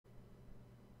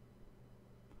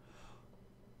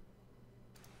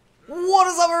What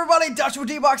is up, everybody? Dutch with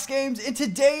D-Box Games, and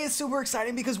today is super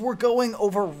exciting because we're going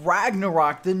over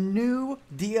Ragnarok, the new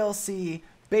DLC,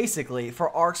 basically, for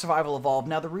Ark Survival Evolved.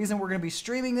 Now, the reason we're going to be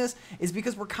streaming this is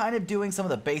because we're kind of doing some of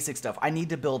the basic stuff. I need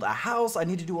to build a house. I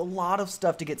need to do a lot of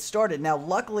stuff to get started. Now,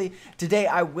 luckily, today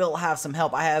I will have some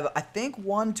help. I have, I think,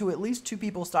 1 to at least 2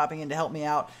 people stopping in to help me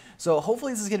out. So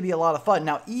hopefully this is going to be a lot of fun.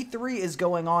 Now, E3 is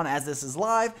going on as this is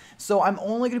live, so I'm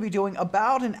only going to be doing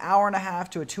about an hour and a half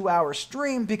to a 2-hour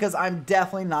stream because I'm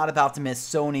definitely not about to miss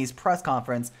Sony's press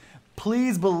conference.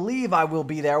 Please believe I will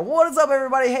be there. What is up,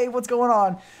 everybody? Hey, what's going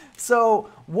on?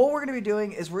 So what we're going to be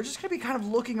doing is we're just going to be kind of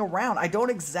looking around. I don't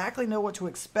exactly know what to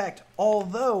expect,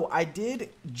 although I did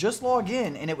just log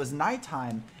in and it was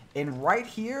nighttime. And right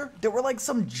here, there were like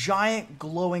some giant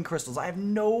glowing crystals. I have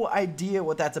no idea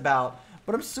what that's about,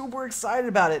 but I'm super excited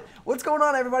about it. What's going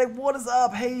on, everybody? What is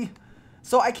up? Hey.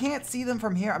 So I can't see them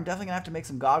from here. I'm definitely going to have to make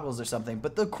some goggles or something,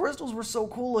 but the crystals were so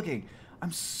cool looking.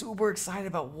 I'm super excited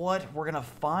about what we're going to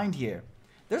find here.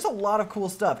 There's a lot of cool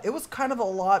stuff. It was kind of a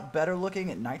lot better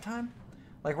looking at nighttime.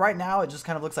 Like right now, it just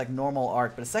kind of looks like normal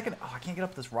Ark. But a second, oh, I can't get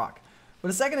up this rock.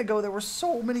 But a second ago, there were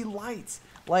so many lights.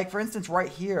 Like for instance, right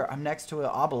here, I'm next to an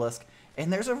obelisk.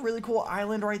 And there's a really cool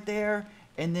island right there.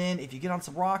 And then if you get on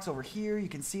some rocks over here, you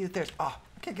can see that there's, oh,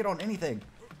 I can't get on anything.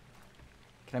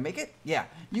 Can I make it? Yeah.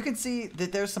 You can see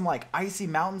that there's some like icy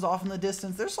mountains off in the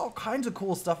distance. There's all kinds of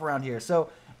cool stuff around here. So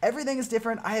everything is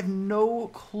different. I have no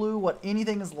clue what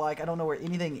anything is like. I don't know where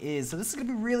anything is. So this is going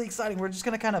to be really exciting. We're just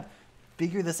going to kind of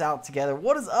figure this out together.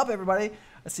 What is up, everybody?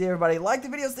 I see everybody. Like the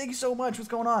videos. Thank you so much. What's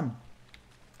going on?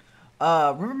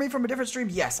 Remember me from a different stream?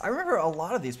 Yes, I remember a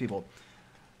lot of these people.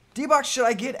 D-Box, should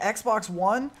I get Xbox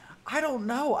One? I don't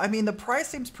know. I mean, the price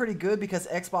seems pretty good because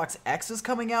Xbox X is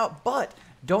coming out, but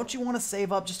don't you want to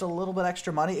save up just a little bit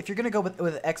extra money? If you're going to go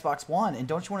with Xbox One, and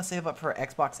don't you want to save up for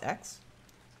Xbox X?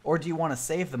 Or do you want to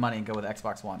save the money and go with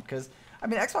Xbox One? Because, I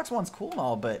mean, Xbox One's cool and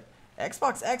all, but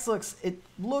Xbox X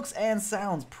looks and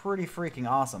sounds pretty freaking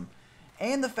awesome.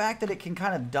 And the fact that it can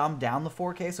kind of dumb down the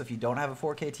 4K, so if you don't have a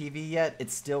 4K TV yet,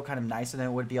 it's still kind of nicer than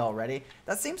it would be already.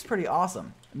 That seems pretty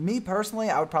awesome. Me, personally,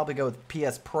 I would probably go with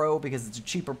PS Pro because it's a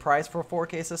cheaper price for a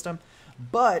 4K system.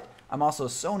 But I'm also a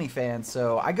Sony fan,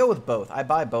 so I go with both. I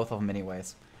buy both of them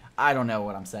anyways. I don't know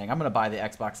what I'm saying. I'm going to buy the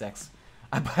Xbox X.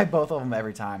 I buy both of them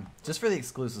every time, just for the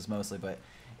exclusives mostly, but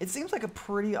it seems like a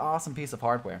pretty awesome piece of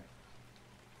hardware.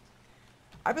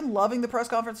 I've been loving the press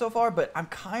conference so far, but I'm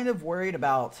kind of worried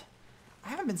about, I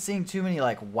haven't been seeing too many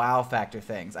like wow factor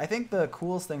things. I think the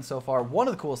coolest thing so far, one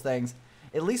of the coolest things,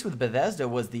 at least with Bethesda,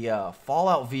 was the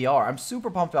Fallout VR. I'm super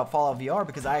pumped about Fallout VR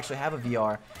because I actually have a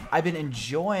VR. I've been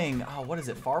enjoying, oh, what is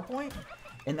it, Farpoint?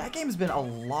 And that game's been a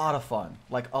lot of fun.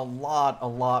 Like, a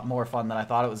lot more fun than I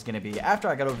thought it was going to be after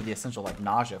I got over the essential, like,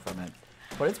 nausea from it.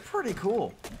 But it's pretty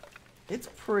cool. It's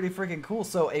pretty freaking cool.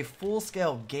 So, a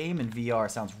full-scale game in VR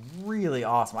sounds really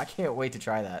awesome. I can't wait to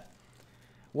try that.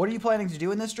 What are you planning to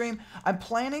do in this stream? I'm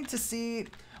planning to see...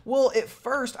 Well, at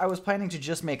first, I was planning to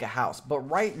just make a house. But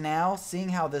right now, seeing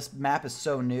how this map is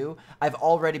so new, I've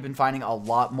already been finding a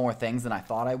lot more things than I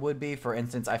thought I would be. For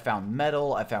instance, I found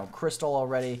metal, I found crystal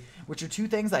already, which are 2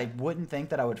 things I wouldn't think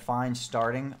that I would find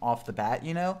starting off the bat,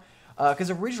 you know? Because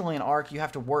originally in Ark, you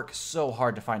have to work so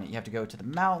hard to find it. You have to go to the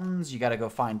mountains, you got to go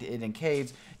find it in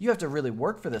caves. You have to really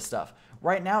work for this stuff.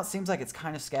 Right now, it seems like it's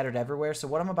kind of scattered everywhere. So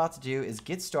what I'm about to do is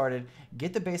get started,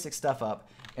 get the basic stuff up,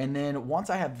 and then once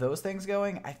I have those things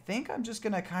going, I think I'm just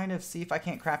going to kind of see if I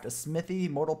can't craft a smithy,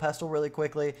 mortal pestle really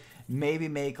quickly, maybe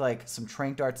make like some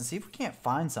trank darts and see if we can't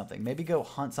find something. Maybe go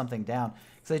hunt something down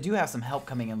because I do have some help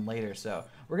coming in later. So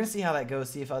we're going to see how that goes,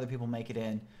 see if other people make it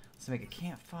in. Let's make a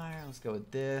campfire. Let's go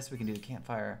with this. We can do the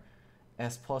campfire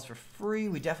S+ for free.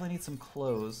 We definitely need some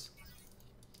clothes.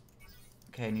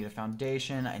 Okay, I need a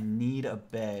foundation. I need a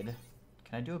bed.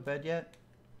 Can I do a bed yet?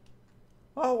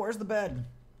 Oh, where's the bed?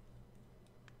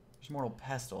 There's mortal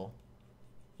pestle.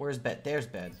 Where's bed? There's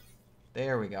bed.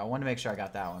 There we go. I wanted to make sure I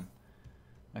got that one.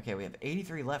 Okay, we have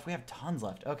 83 left. We have tons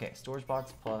left. Okay, storage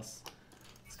box plus.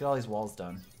 Let's get all these walls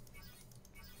done.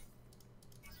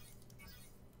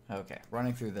 Okay,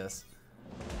 running through this.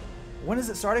 When is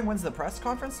it starting? When's the press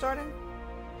conference starting?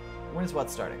 When is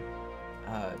what starting?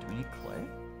 Do we need clay?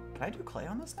 Can I do clay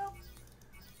on this now?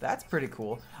 That's pretty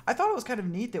cool. I thought it was kind of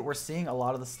neat that we're seeing a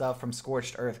lot of the stuff from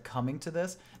Scorched Earth coming to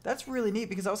this. That's really neat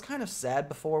because I was kind of sad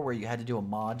before where you had to do a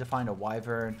mod to find a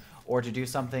wyvern or to do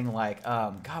something like,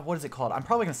 God, what is it called? I'm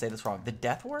probably going to say this wrong. The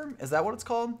Death Worm? Is that what it's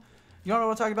called? You don't know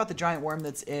what I'm talking about? The giant worm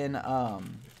that's in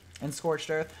Scorched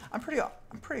Earth? I'm pretty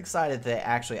excited that they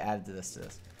actually added to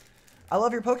this. I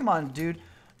love your Pokemon, dude.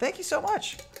 Thank you so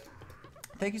much.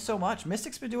 Thank you so much.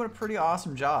 Mystic's been doing a pretty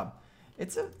awesome job.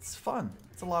 It's fun.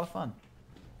 It's a lot of fun.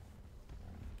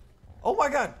 Oh my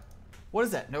god! What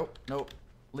is that? Nope, nope.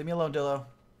 Leave me alone, Dillo.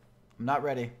 I'm not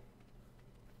ready.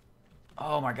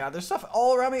 Oh my god, there's stuff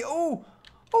all around me. Oh!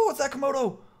 Oh, what's that,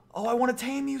 Komodo? Oh, I want to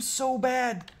tame you so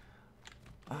bad.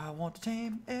 I want to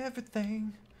tame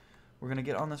everything. We're gonna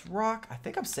get on this rock. I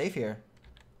think I'm safe here.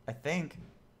 I think.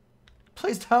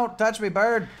 Please don't touch me,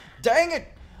 bird. Dang it!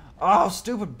 Oh,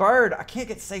 stupid bird. I can't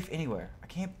get safe anywhere. I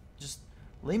can't just...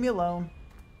 Leave me alone.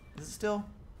 Is it still...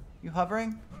 You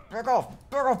hovering? Back off!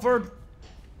 Back off, bird!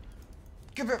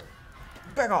 Give it...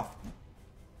 Back off!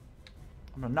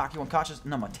 I'm gonna knock you unconscious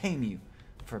and I'm gonna tame you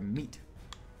for meat.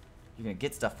 You're gonna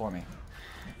get stuff for me.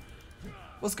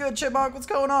 What's good, Chipmunk? What's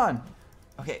going on?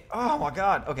 Okay. Oh my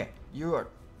god. Okay. You are...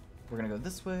 We're gonna go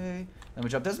this way. Then we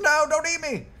jump this. No! Don't eat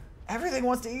me! Everything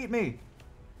wants to eat me.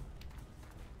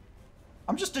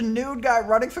 I'm just a nude guy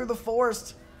running through the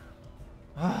forest.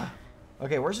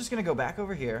 Okay, we're just gonna go back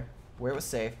over here where it was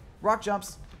safe. Rock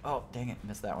jumps. Oh, dang it.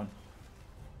 Missed that one.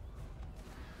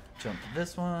 Jump to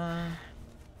this one.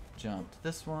 Jump to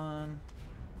this one.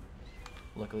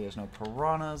 Luckily, there's no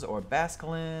piranhas or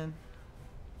basculin.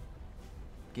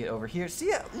 Get over here.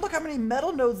 See, look how many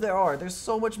metal nodes there are. There's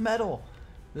so much metal.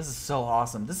 This is so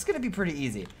awesome. This is going to be pretty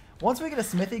easy. Once we get a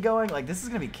smithy going, like, this is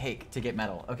going to be cake to get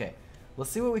metal. Okay, let's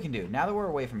see what we can do. Now that we're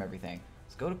away from everything.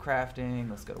 Let's go to crafting.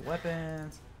 Let's go to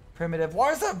weapons. Primitive.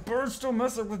 Why is that bird still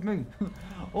messing with me?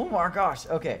 Oh my gosh.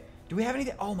 Okay. Do we have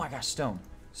anything? Oh my gosh. Stone.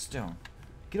 Stone.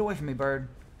 Get away from me, bird.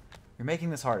 You're making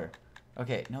this harder.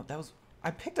 Okay. No, that was... I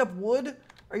picked up wood?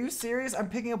 Are you serious? I'm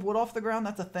picking up wood off the ground?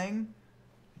 That's a thing?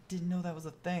 I didn't know that was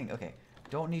a thing. Okay.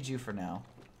 Don't need you for now.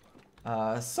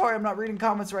 Sorry, I'm not reading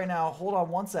comments right now. Hold on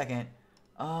one second.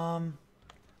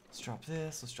 Let's drop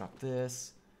this. Let's drop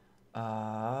this.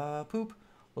 Poop.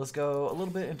 Let's go a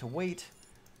little bit into weight.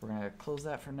 We're going to close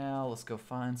that for now. Let's go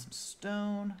find some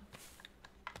stone.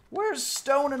 Where's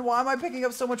stone and why am I picking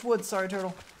up so much wood? Sorry,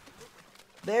 turtle.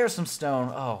 There's some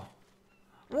stone. Oh.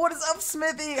 What is up,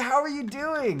 Smithy? How are you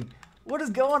doing? What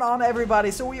is going on, everybody?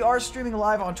 So we are streaming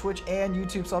live on Twitch and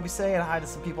YouTube, so I'll be saying hi to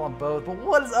some people on both. But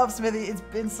what is up, Smithy? It's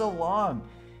been so long.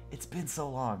 It's been so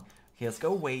long. Okay, let's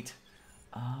go wait.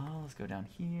 Let's go down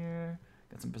here.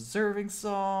 Got some preserving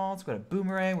salts. Got a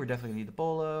boomerang. We're definitely gonna need the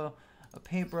bolo. A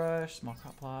paintbrush, small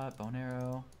crop plot, bow and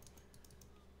arrow.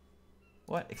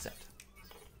 What? Accept.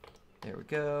 There we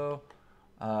go.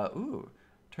 Ooh.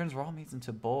 Turns raw meats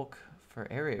into bulk for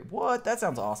area. What? That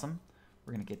sounds awesome.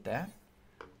 We're gonna get that.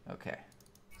 Okay.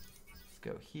 Let's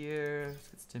go here. Let's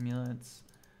get stimulants.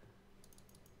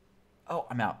 Oh,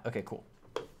 I'm out. Okay, cool.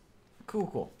 Cool,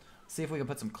 cool. Let's see if we can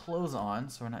put some clothes on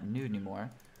so we're not nude anymore.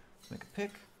 Let's make a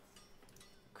pick.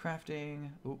 Crafting.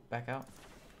 Ooh, back out.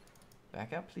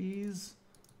 Back out, please.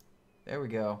 There we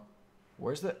go.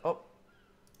 Where's the... Oh.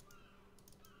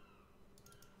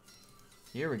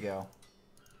 Here we go.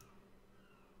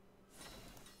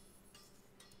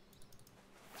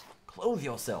 Clothe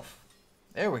yourself.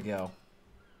 There we go.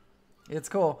 It's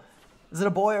cool. Is it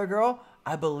a boy or a girl?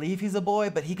 I believe he's a boy,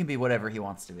 but he can be whatever he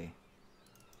wants to be.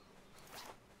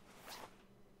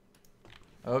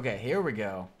 Okay, here we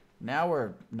go. Now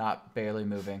we're not barely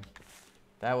moving.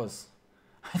 That was...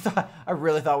 I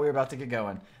really thought we were about to get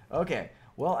going. Okay,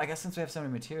 well, I guess since we have so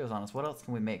many materials on us, what else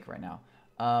can we make right now?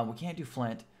 We can't do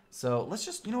flint, so let's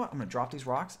just, you know what? I'm going to drop these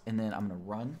rocks, and then I'm going to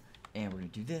run, and we're going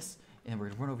to do this, and we're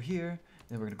going to run over here, and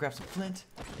then we're going to grab some flint,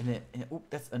 and then, oop,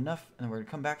 that's enough, and then we're going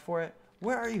to come back for it.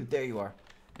 Where are you? There you are.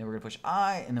 And we're going to push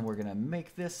I, and then we're going to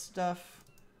make this stuff.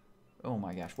 Oh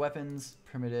my gosh, weapons,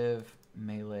 primitive,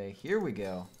 melee. Here we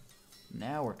go.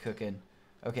 Now we're cooking.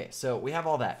 Okay, so we have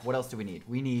all that. What else do we need?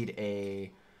 We need a...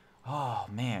 Oh,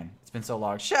 man. It's been so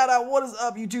long. Shout out. What is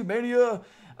up, YouTube Mania?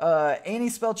 Annie,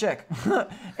 spell check.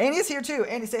 Annie's here, too.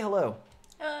 Annie, say hello.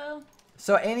 Hello.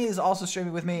 So Annie is also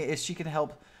streaming with me. If she can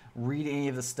help read any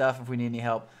of the stuff if we need any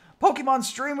help. Pokemon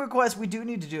stream request. We do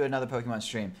need to do another Pokemon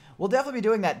stream. We'll definitely be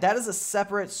doing that. That is a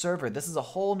separate server. This is a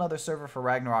whole nother server for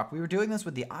Ragnarok. We were doing this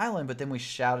with the island, but then we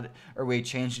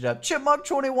changed it up.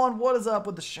 Chipmunk21, what is up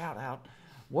with the shout out?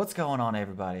 What's going on,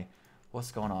 everybody?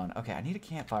 What's going on? Okay, I need a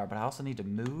campfire, but I also need to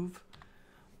move.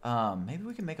 Maybe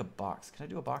we can make a box. Can I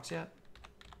do a box yet?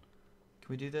 Can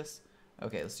we do this?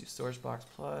 Okay, let's do storage box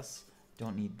plus.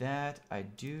 Don't need that. I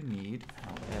do need,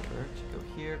 however, to go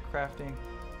here, crafting,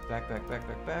 back.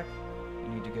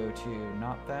 I need to go to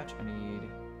not thatch. I need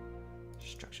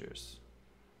structures.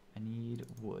 I need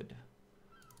wood.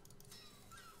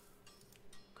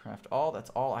 Craft all. That's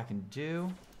all I can do.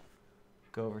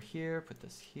 Go over here, put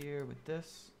this here with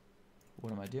this.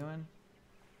 What am I doing?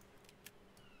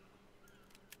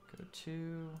 Go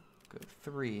 2, go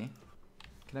 3.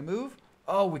 Can I move?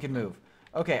 Oh, we can move.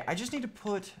 Okay, I just need to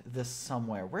put this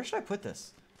somewhere. Where should I put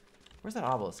this? Where's that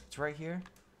obelisk? It's right here.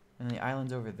 And the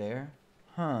island's over there.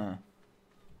 Huh.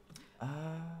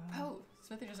 Oh,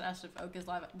 Smithy just asked if Oak is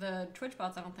live. The Twitch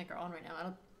bots I don't think are on right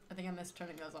now. I think I missed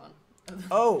turning those on.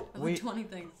 Oh, we 20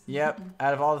 things. Yep.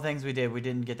 Out of all the things we did, we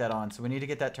didn't get that on, so we need to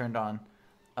get that turned on.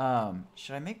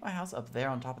 Should I make my house up there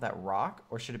on top of that rock,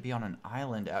 or should it be on an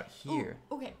island out here?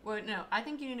 Ooh, okay. Well, no. I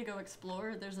think you need to go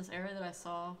explore. There's this area that I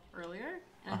saw earlier,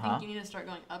 and I think you need to start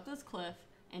going up this cliff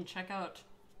and check out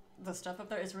the stuff up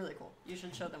there. It's really cool. You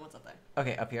should show them what's up there.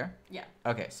 Okay, up here. Yeah.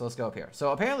 Okay, so let's go up here.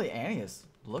 So apparently Annie has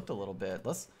looked a little bit.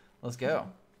 Let's go.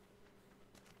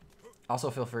 Also,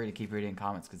 feel free to keep reading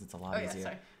comments because it's a lot easier.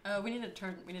 Sorry. We need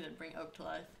to bring Oak to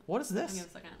life. What is this? Give me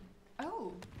a second.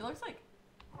 Oh, it looks like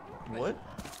wood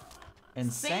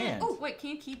and sand. Oh, wait,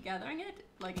 can you keep gathering it?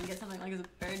 Like, and get something like a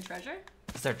buried treasure?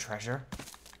 Is there treasure?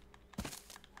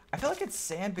 I feel like it's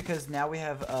sand because now we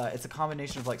have, it's a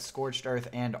combination of like scorched earth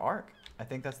and arc. I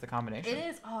think that's the combination. It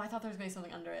is? Oh, I thought there was going to be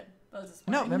something under it. That was just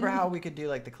no, remember how we could do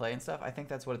like the clay and stuff? I think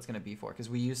that's what it's going to be for because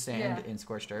we use sand in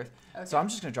scorched earth. Okay. So I'm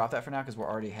just going to drop that for now because we're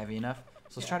already heavy enough.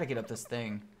 So let's try to get up this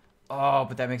thing. Oh,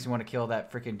 but that makes me want to kill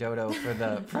that freaking dodo for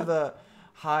the for the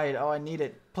hide. Oh, I need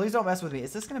it. Please don't mess with me.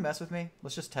 Is this going to mess with me?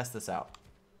 Let's just test this out.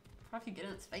 What if you get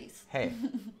in its face? Hey.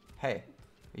 Hey.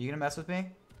 Are you going to mess with me?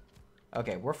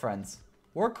 Okay, we're friends.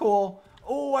 We're cool.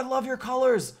 Oh, I love your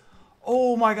colors.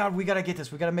 Oh my god, we gotta get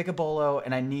this. We gotta make a bolo,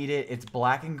 and I need it. It's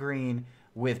black and green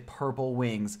with purple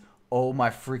wings. Oh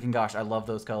my freaking gosh, I love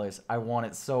those colors. I want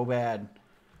it so bad.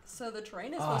 So the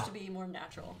terrain is supposed to be more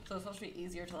natural. So it's supposed to be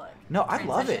easier to like No, I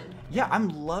love it. Yeah, I'm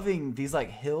loving these like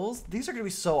hills. These are gonna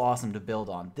be so awesome to build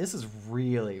on. This is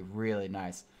really, really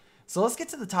nice. So let's get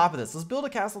to the top of this. Let's build a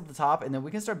castle at the top, and then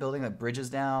we can start building like bridges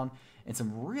down and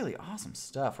some really awesome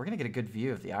stuff. We're gonna get a good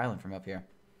view of the island from up here.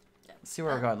 Yeah. Let's see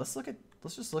where we're going.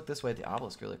 Let's just look this way at the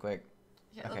obelisk really quick.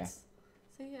 Yeah, okay. Let's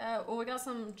see. Well, we got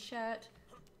some chat.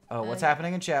 Oh, what's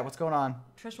happening in chat? What's going on?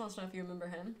 Trish wants to know if you remember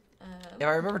him. If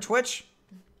I remember Twitch?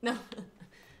 No.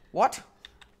 What?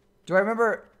 Do I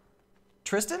remember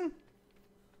Tristan?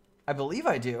 I believe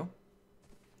I do.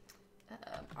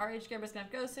 RH Gamer's gonna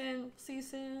have to go soon. See you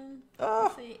soon.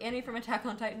 Oh. Let's see. Annie from Attack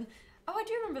on Titan. Oh, I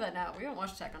do remember that now. We haven't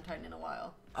watched Attack on Titan in a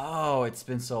while. Oh, it's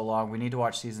been so long. We need to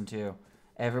watch season 2.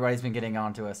 Everybody's been getting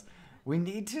on to us. We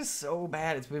need to so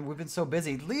bad. We've been so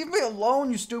busy. Leave me alone,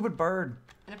 you stupid bird.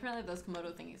 And apparently those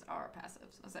Komodo thingies are passive.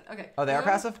 So I said, okay. Oh, they are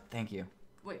passive? Thank you.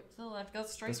 Wait, to the left. Go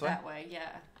straight that way.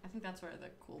 Yeah. I think that's where the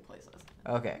cool place is.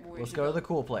 Okay, let's go to the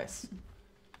cool place.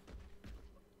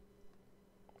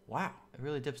 Wow, it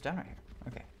really dips down right here.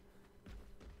 Okay.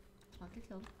 Not get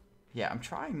killed. Yeah, I'm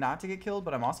trying not to get killed,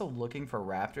 but I'm also looking for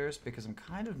raptors because I'm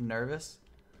kind of nervous.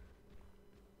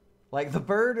 Like, the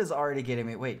bird is already getting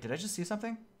me. Wait, did I just see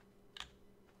something?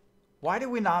 Why did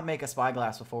we not make a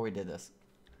spyglass before we did this?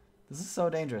 This is so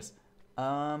dangerous.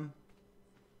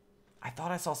 I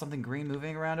thought I saw something green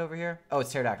moving around over here. Oh,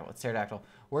 it's pterodactyl. It's pterodactyl.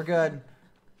 We're good.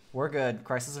 We're good.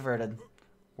 Crisis averted.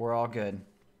 We're all good.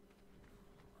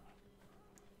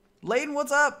 Layden,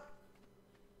 what's up?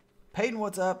 Peyton,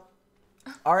 what's up?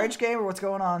 RH Gamer, what's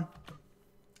going on?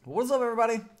 What's up,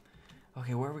 everybody?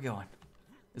 Okay, where are we going?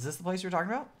 Is this the place you were talking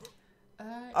about?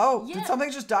 Yeah. Did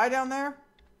something just die down there?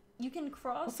 You can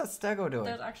cross. What's that stego doing?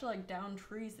 There's actually like down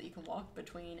trees that you can walk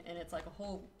between, and it's like a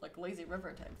whole like lazy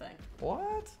river type thing.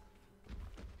 What?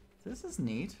 This is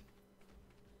neat.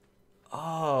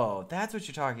 Oh, that's what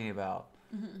you're talking about.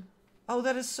 Mm-hmm. Oh,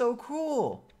 that is so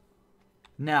cool.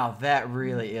 Now that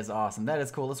really is awesome. That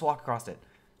is cool. Let's walk across it.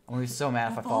 I'm gonna be so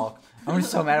mad if I fall. I'm gonna be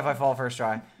so mad if I fall first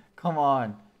try. Come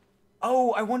on.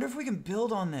 Oh, I wonder if we can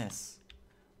build on this.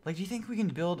 Like, do you think we can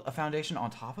build a foundation on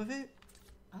top of it?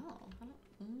 Oh,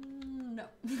 no.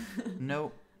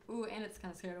 Nope. Ooh, and it's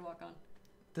kind of scary to walk on.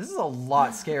 This is a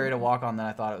lot scarier to walk on than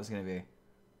I thought it was gonna be.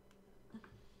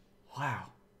 Wow.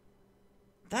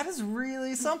 That is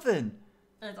really something.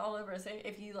 And it's all over. Say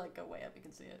if you like go way up, you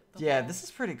can see it. Yeah, this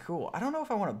is pretty cool. I don't know if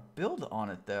I want to build on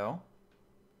it though,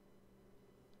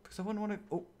 because I wouldn't want to.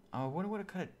 Oh, I wouldn't want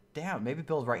to cut it down. Maybe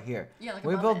build right here. Yeah, like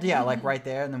we build. Yeah, like right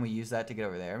there, and then we use that to get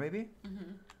over there. Maybe.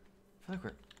 Mm-hmm. I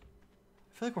feel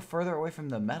like we're further away from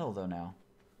the metal though now.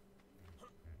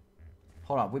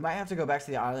 Hold on, we might have to go back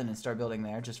to the island and start building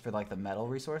there just for like the metal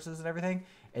resources and everything,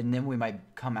 and then we might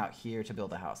come out here to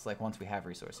build a house. Like once we have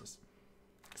resources.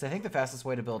 Because I think the fastest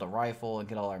way to build a rifle and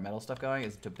get all our metal stuff going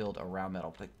is to build around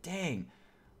metal. But dang,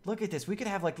 look at this. We could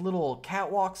have like little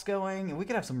catwalks going, and we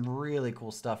could have some really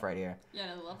cool stuff right here.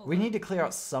 Yeah, the level. We need to clear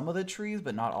out some of the trees,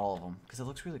 but not all of them, because it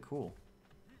looks really cool.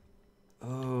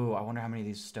 Oh, I wonder how many of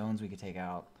these stones we could take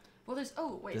out. Well, there's.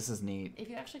 Oh, wait. This is neat. If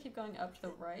you actually keep going up to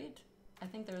the right, I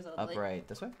think there's a lake. Upright.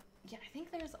 This way? Yeah, I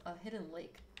think there's a hidden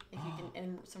lake. If you can,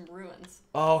 in some ruins.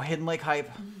 Oh, hidden lake hype.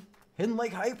 Hidden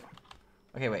lake hype.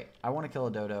 Okay, wait. I want to kill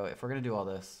a dodo. If we're going to do all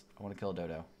this, I want to kill a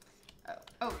dodo.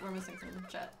 Oh, we're missing some in the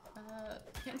chat.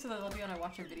 Can't say that I love you and I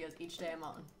watch your videos each day I'm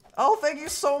on. Oh, thank you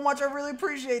so much. I really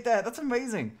appreciate that. That's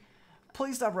amazing.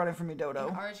 Please stop running from me, Dodo.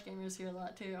 And RH Gamer's here a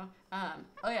lot too.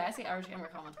 Oh yeah, I see RH Gamer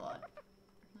comment a lot.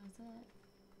 What's that?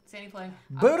 Sandy playing.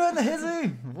 Buddha and the Hizzy.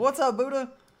 What's up,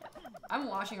 Buddha? I'm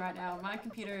watching right now. My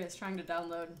computer is trying to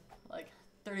download like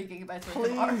 30 gigabytes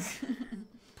worth of Ark.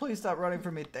 Please stop running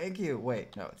from me. Thank you.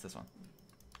 Wait, no, it's this one.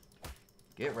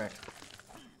 Get wrecked.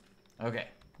 Okay,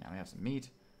 now we have some meat.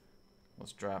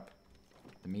 Let's drop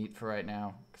the meat for right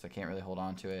now because I can't really hold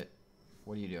on to it.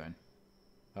 What are you doing?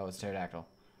 Oh, it's pterodactyl.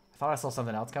 I thought I saw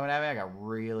something else coming at me. I got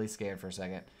really scared for a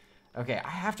second. Okay, I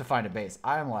have to find a base.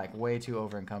 I'm like way too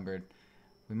over encumbered.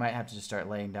 We might have to just start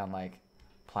laying down like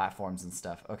platforms and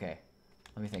stuff. Okay,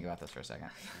 let me think about this for a second.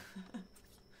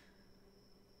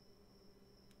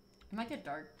 It might get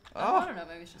dark. Oh, I don't know.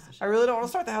 Maybe it's just a ship. I really don't want to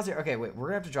start the house here. Okay, wait. We're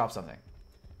gonna have to drop something.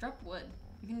 Drop wood.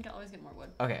 You can always get more wood.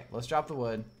 Okay, let's drop the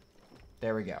wood.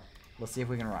 There we go. Let's see if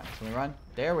we can run. Can we run?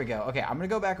 There we go. Okay, I'm gonna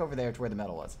go back over there to where the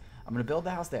metal was. I'm gonna build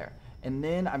the house there, and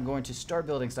then I'm going to start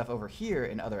building stuff over here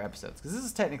in other episodes because this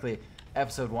is technically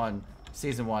episode 1,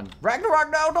 season 1.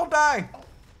 Ragnarok, no, don't die.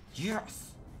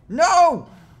 Yes. No.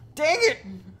 Dang it.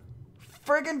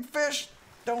 Friggin' fish,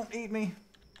 don't eat me.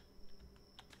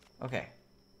 Okay.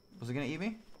 Was it gonna eat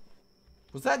me?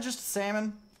 Was that just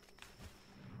salmon?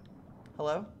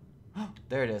 Hello?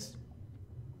 There it is.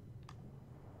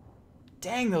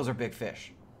 Dang, those are big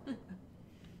fish.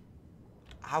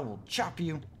 I will chop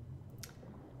you.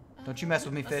 Don't you mess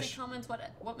with me, let's fish. see comments.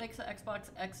 What makes the Xbox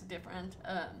X different?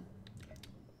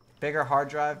 Bigger hard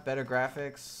drive, better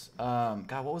graphics.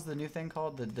 God, what was the new thing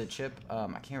called? The chip? I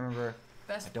can't remember.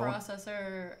 Best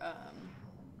processor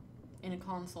in a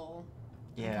console.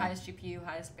 Yeah. Highest GPU,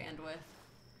 highest bandwidth.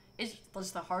 It's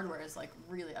just the hardware is like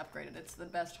really upgraded. It's the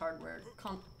best hardware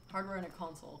in a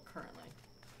console currently.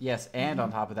 Yes, and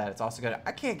on top of that, it's also good.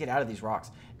 I can't get out of these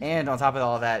rocks. And on top of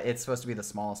all of that, it's supposed to be the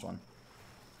smallest one.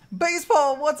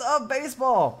 Baseball, what's up,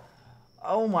 baseball?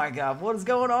 Oh my God, what is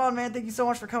going on, man? Thank you so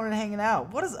much for coming and hanging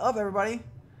out. What is up, everybody?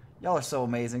 Y'all are so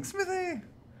amazing. Smithy.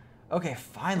 Okay,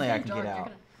 finally I can get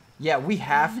out. Yeah, we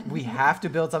have to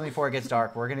build something before it gets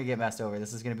dark. We're gonna get messed over.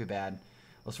 This is gonna be bad.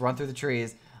 Let's run through the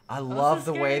trees. I love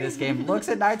the way this game looks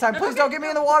at nighttime. Please don't get me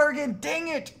in the water again. Dang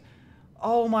it.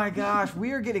 Oh my gosh,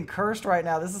 we are getting cursed right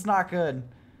now. This is not good.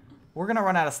 We're gonna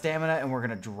run out of stamina and we're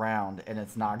gonna drown, and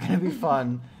it's not gonna be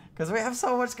fun because we have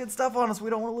so much good stuff on us. We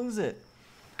don't want to lose it.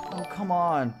 Oh, come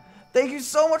on. Thank you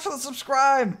so much for the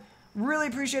subscribe. Really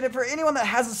appreciate it. For anyone that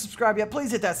hasn't subscribed yet,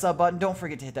 please hit that sub button. Don't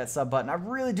forget to hit that sub button. I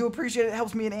really do appreciate it. It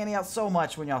helps me and Annie out so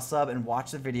much when y'all sub and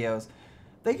watch the videos.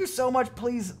 Thank you so much.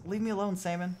 Please leave me alone,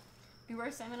 Salmon.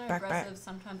 Beware, salmon are aggressive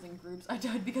sometimes in groups. I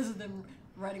died because of them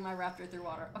riding my raptor through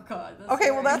water. Oh God. That's okay,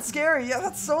 scary. Well that's scary. Yeah,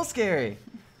 that's so scary.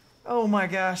 Oh my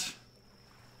gosh.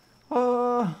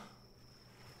 I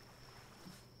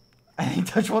ain't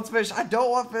touch wants fish. I don't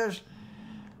want fish.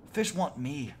 Fish want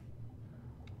me.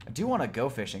 I do want to go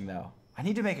fishing though. I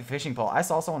need to make a fishing pole. I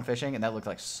saw someone fishing and that looked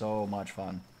like so much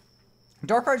fun.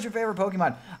 Darkrai's your favorite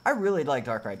Pokemon. I really like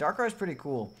Darkrai. Darkrai's pretty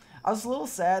cool. I was a little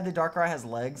sad that Darkrai has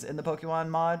legs in the Pokemon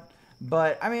mod,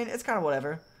 but I mean, it's kind of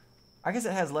whatever. I guess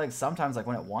it has legs sometimes, like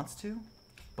when it wants to,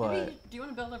 but... Maybe, do you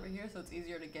want to build over here so it's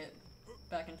easier to get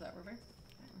back into that river?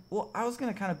 Well, I was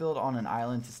going to kind of build on an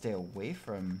island to stay away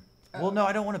from... Well, no,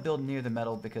 I don't want to build near the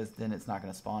metal because then it's not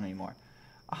going to spawn anymore.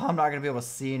 I'm not going to be able to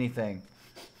see anything.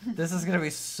 This is going to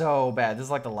be so bad. This is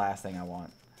like the last thing I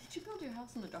want. Did you build your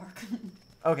house in the dark?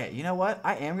 Okay, you know what?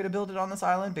 I am going to build it on this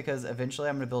island because eventually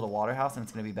I'm going to build a water house and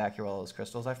it's going to be back here with all those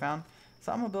crystals I found.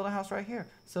 So I'm going to build a house right here.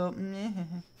 So,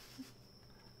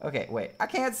 okay, wait. I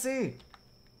can't see.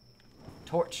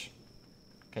 Torch.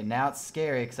 Okay, now it's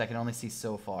scary because I can only see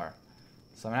so far.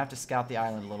 So I'm going to have to scout the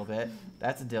island a little bit.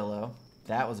 That's a dillo.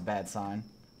 That was a bad sign.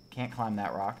 Can't climb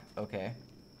that rock. Okay.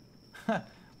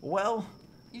 Well.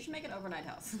 You should make an overnight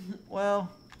house. Well,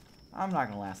 I'm not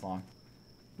going to last long.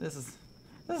 This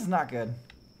is not good.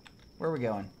 Where are we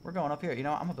going? We're going up here. You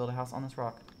know what? I'm going to build a house on this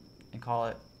rock and call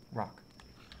it Rock.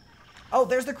 Oh,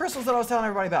 there's the crystals that I was telling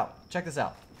everybody about. Check this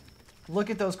out. Look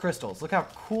at those crystals. Look how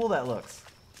cool that looks.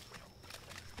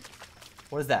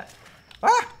 What is that?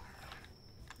 Ah!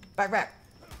 Back.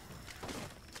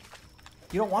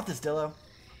 You don't want this, Dillo.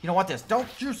 You don't want this. Don't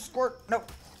you squirt. No.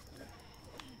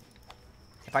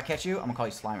 If I catch you, I'm going to call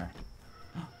you Slimer.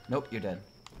 Nope, you're dead.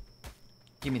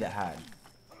 Give me that hide.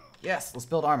 Yes, let's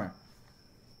build armor.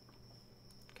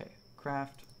 Okay,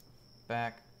 craft,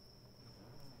 back,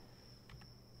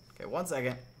 Okay, 1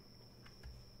 second.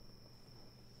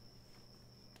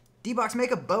 D-Box, make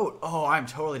a boat. Oh, I'm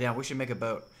totally down. We should make a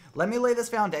boat. Let me lay this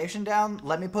foundation down.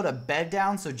 Let me put a bed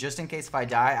down so just in case if I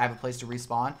die, I have a place to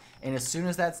respawn. And as soon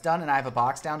as that's done and I have a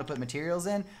box down to put materials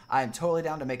in, I am totally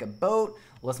down to make a boat.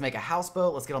 Let's make a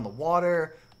houseboat. Let's get on the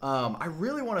water. I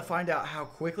really want to find out how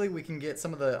quickly we can get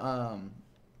some of the,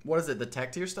 what is it, the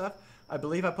tech tier stuff. I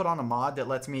believe I put on a mod that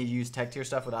lets me use tech tier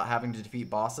stuff without having to defeat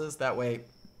bosses. That way,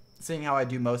 seeing how I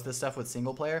do most of this stuff with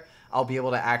single player, I'll be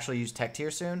able to actually use tech tier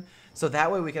soon. So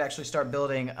that way we could actually start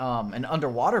building an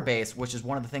underwater base, which is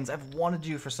one of the things I've wanted to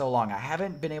do for so long. I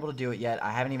haven't been able to do it yet.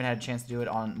 I haven't even had a chance to do it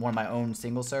on one of my own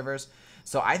single servers.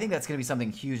 So I think that's going to be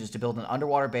something huge, is to build an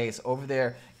underwater base over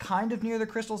there, kind of near the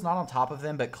crystals, not on top of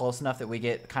them, but close enough that we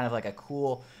get kind of like a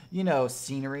cool, you know,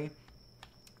 scenery.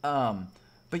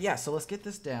 But yeah, so let's get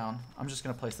this down. I'm just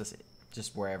going to place this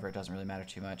just wherever. It doesn't really matter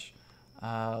too much.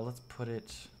 Let's put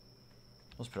it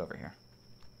over here.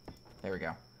 There we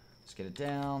go. Let's get it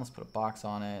down. Let's put a box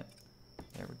on it.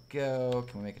 There we go.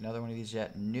 Can we make another one of these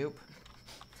yet? Nope.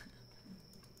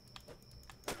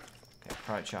 Okay,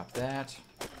 probably chop that.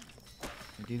 Can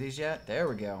we do these yet? There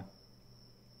we go.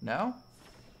 No?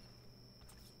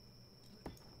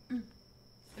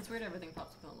 It's weird everything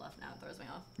pops up on the left now. It throws me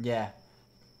off. Yeah.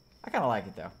 I kind of like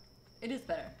it, though. It is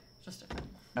better. Just different.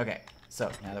 Okay,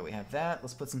 so now that we have that,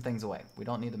 let's put some things away. We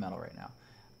don't need the metal right now.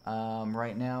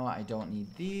 Right now, I don't need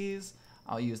these.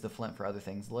 I'll use the flint for other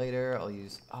things later. I'll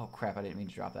use... Oh, crap, I didn't mean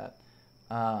to drop that.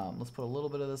 Let's put a little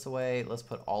bit of this away. Let's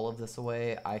put all of this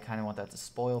away. I kind of want that to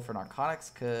spoil for narcotics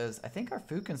because I think our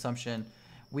food consumption...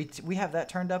 We have that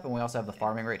turned up, and we also have the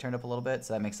farming rate turned up a little bit,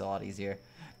 so that makes it a lot easier.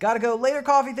 Gotta go. Later,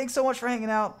 Coffee. Thanks so much for hanging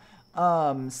out.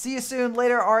 See you soon.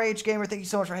 Later, RH Gamer. Thank you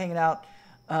so much for hanging out.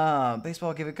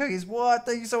 Baseball, give it cookies. What?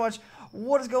 Thank you so much.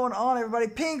 What is going on, everybody?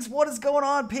 Pinks, what is going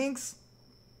on, Pinks?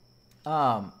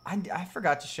 I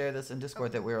forgot to share this in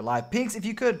Discord that we were live. Pinks, if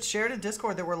you could, share it in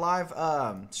Discord that we're live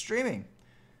streaming.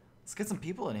 Let's get some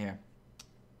people in here.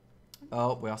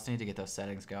 Oh, we also need to get those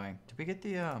settings going. Did we get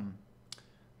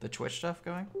the Twitch stuff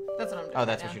going? That's what I'm doing. Oh,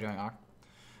 that's what you're doing, Ankh?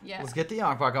 Yeah. Let's get the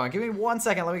Ankbot going. Give me 1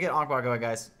 second. Let me get Ankbot going,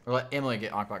 guys. Or let Emily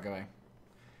get Ankbot going.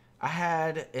 I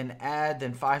had an ad,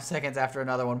 then 5 seconds after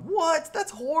another one. What?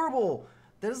 That's horrible.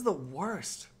 That is the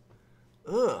worst.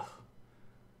 Ugh.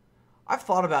 I've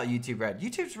thought about YouTube Red.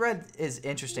 YouTube's Red is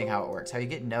interesting how it works. How you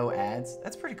get no ads.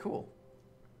 That's pretty cool.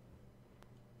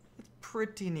 It's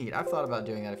pretty neat. I've thought about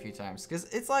doing that a few times. Because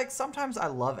it's like, sometimes I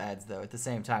love ads, though, at the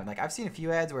same time. Like, I've seen a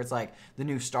few ads where it's like the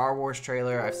new Star Wars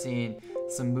trailer. I've seen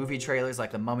some movie trailers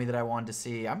like The Mummy that I wanted to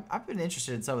see. I've been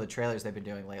interested in some of the trailers they've been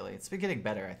doing lately. It's been getting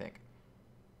better, I think.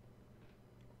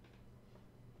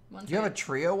 Do you have a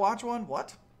trio watch one?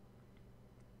 What?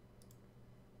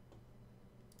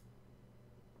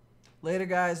 Later,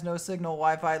 guys. No signal,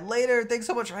 Wi-Fi. Later. Thanks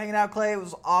so much for hanging out, Clay. It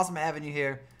was awesome having you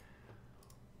here.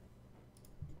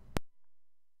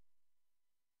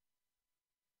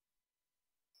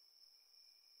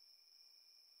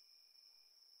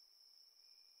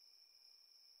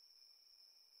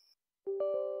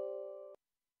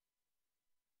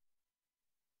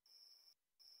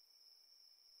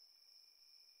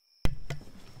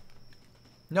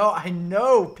 No, I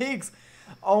know, pigs.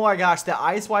 Oh my gosh, the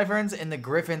ice wyverns and the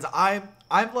griffins. I'm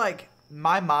like,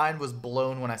 my mind was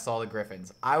blown when I saw the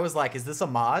griffins. I was like, is this a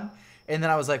mod? And then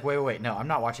I was like, wait, no, I'm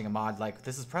not watching a mod. Like,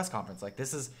 this is press conference. Like,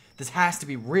 this has to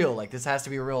be real. Like, this has to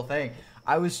be a real thing.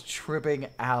 I was tripping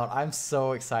out. I'm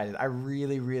so excited. I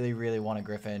really, really, really want a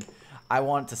griffin. I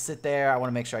want to sit there. I want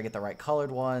to make sure I get the right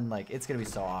colored one. Like, it's going to be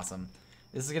so awesome.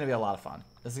 This is going to be a lot of fun.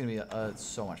 This is going to be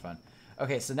so much fun.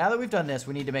 Okay, so now that we've done this,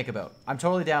 we need to make a boat. I'm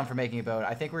totally down for making a boat.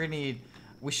 I think we're going to need...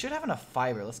 We should have enough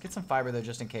fiber. Let's get some fiber, though,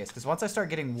 just in case. Because once I start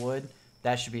getting wood,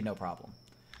 that should be no problem.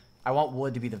 I want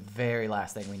wood to be the very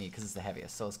last thing we need because it's the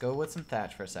heaviest. So let's go with some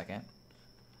thatch for a second.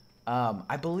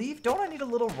 I believe... Don't I need a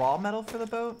little raw metal for the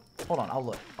boat? Hold on, I'll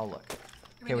look.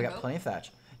 Okay, we got plenty of thatch.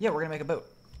 Yeah, we're going to make a boat.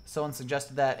 Someone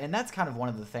suggested that, and that's kind of one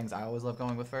of the things I always love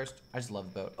going with first. I just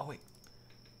love the boat. Oh, wait.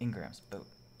 Ingrams, boat.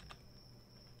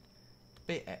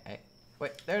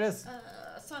 Wait, there it is.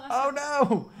 Oh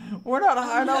no! We're not a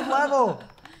high enough level!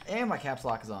 And my caps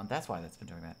lock is on. That's why that's been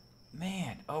doing that.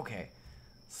 Man, okay.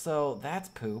 So that's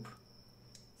poop.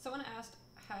 Someone asked,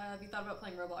 have you thought about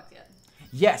playing Roblox yet?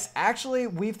 Yes, actually,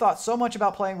 we've thought so much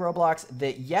about playing Roblox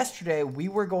that yesterday we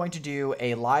were going to do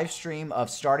a live stream of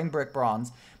starting Brick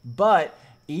Bronze, but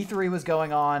E3 was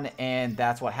going on, and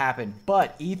that's what happened.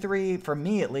 But E3, for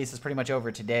me at least, is pretty much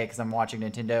over today because I'm watching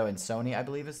Nintendo and Sony, I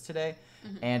believe, is today.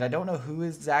 And I don't know who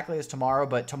exactly is tomorrow,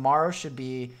 but tomorrow should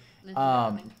be...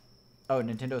 Nintendo, oh,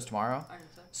 Nintendo's tomorrow? I think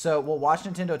so. So we'll watch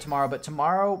Nintendo tomorrow, but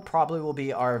tomorrow probably will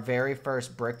be our very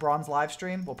first Brick Bronze live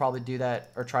stream. We'll probably do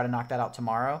that or try to knock that out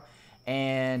tomorrow.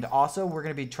 And also, we're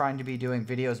going to be trying to be doing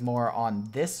videos more on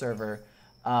this server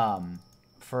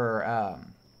for,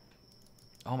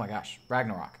 oh my gosh,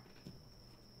 Ragnarok.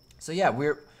 So yeah,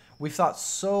 we've thought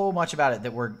so much about it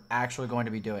that we're actually going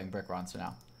to be doing Brick Bronze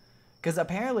now. Because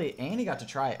apparently Annie got to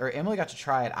try it, or Emily got to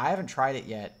try it. I haven't tried it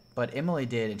yet, but Emily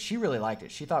did, and she really liked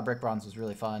it. She thought Brick Bronze was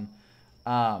really fun.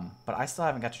 But I still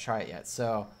haven't got to try it yet.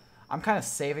 So I'm kind of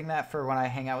saving that for when I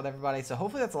hang out with everybody. So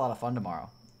hopefully that's a lot of fun tomorrow.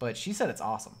 But she said it's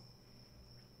awesome.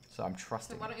 So I'm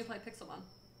trusting. So why don't you play Pixelmon?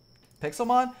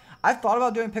 Pixelmon? I've thought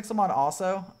about doing Pixelmon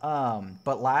also.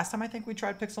 But last time I think we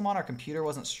tried Pixelmon, our computer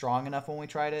wasn't strong enough when we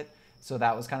tried it. So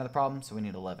that was kind of the problem. So we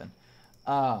need 11.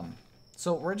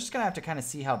 So we're just going to have to kind of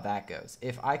see how that goes.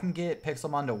 If I can get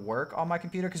Pixelmon to work on my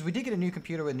computer, because we did get a new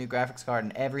computer with a new graphics card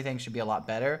and everything should be a lot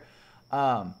better.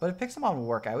 But if Pixelmon will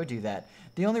work, I would do that.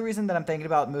 The only reason that I'm thinking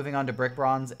about moving on to Brick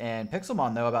Bronze and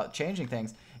Pixelmon, though, about changing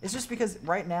things, is just because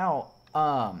right now,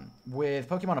 with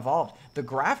Pokemon Evolved, the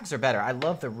graphics are better. I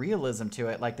love the realism to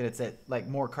it, like that it's a like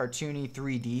more cartoony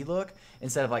 3D look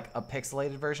instead of like a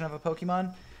pixelated version of a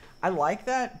Pokemon. I like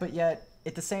that, but yet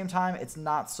at the same time, it's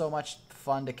not so much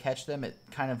fun to catch them. It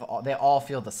kind of they all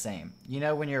feel the same. You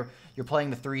know, when you're playing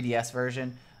the 3DS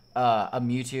version, a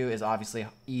Mewtwo is obviously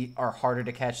harder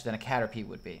to catch than a Caterpie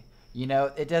would be. You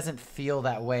know, it doesn't feel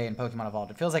that way in Pokemon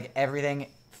Evolved. It feels like everything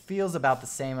feels about the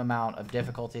same amount of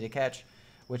difficulty to catch,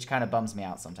 which kind of bums me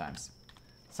out sometimes.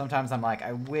 Sometimes I'm like,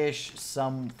 I wish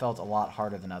some felt a lot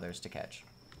harder than others to catch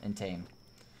and tame.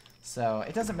 So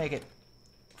it doesn't make it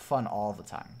fun all the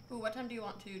time. Ooh, what time do you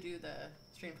want to do the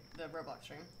stream, the Roblox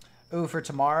stream? Ooh, for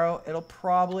tomorrow, it'll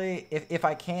probably, if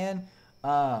I can,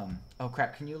 oh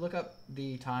crap, can you look up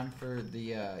the time for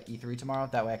the E3 tomorrow?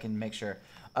 That way I can make sure.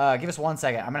 Give us 1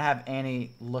 second. I'm going to have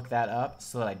Annie look that up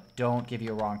so that I don't give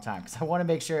you a wrong time. Because I want to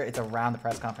make sure it's around the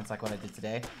press conference like what I did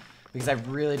today. Because I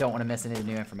really don't want to miss any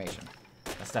new information.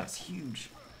 That stuff's huge.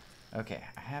 Okay,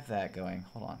 I have that going.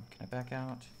 Hold on. Can I back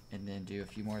out and then do a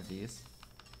few more of these?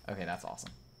 Okay, that's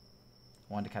awesome.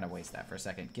 I wanted to kind of waste that for a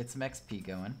second. Get some XP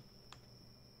going.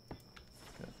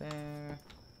 Go there.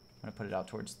 I'm going to put it out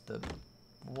towards the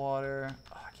water.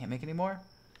 Oh, I can't make any more?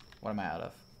 What am I out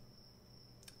of?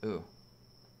 Ooh.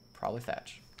 Probably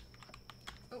thatch.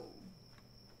 Oh.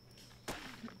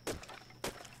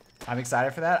 I'm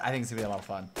excited for that. I think it's going to be a lot of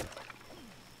fun.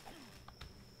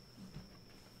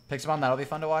 Pixelmon, that'll be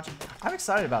fun to watch. I'm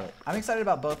excited about it. I'm excited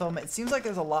about both of them. It seems like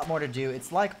there's a lot more to do.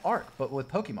 It's like art, but with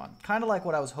Pokemon. Kind of like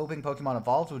what I was hoping Pokemon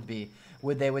Evolved would be.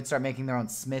 They would start making their own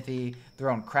smithy, their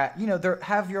own craft. You know,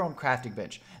 have your own crafting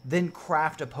bench. Then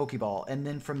craft a Pokeball. And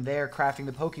then from there, crafting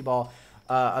the Pokeball,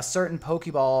 a certain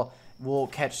Pokeball will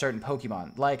catch certain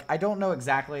Pokemon. Like, I don't know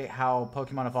exactly how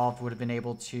Pokemon Evolved would have been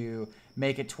able to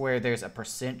make it to where there's a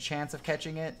 % chance of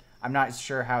catching it. I'm not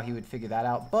sure how he would figure that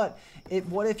out. But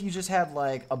what if you just had,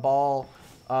 like, a ball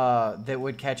that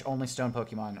would catch only stone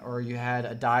Pokemon? Or you had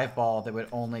a dive ball that would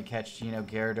only catch, you know,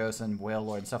 Gyarados and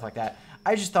Wailord and stuff like that.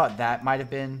 I just thought that might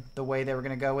have been the way they were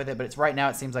going to go with it. But it's right now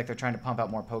it seems like they're trying to pump out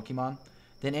more Pokemon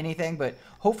than anything. But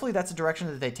hopefully that's a direction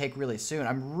that they take really soon.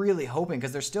 I'm really hoping,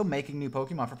 because they're still making new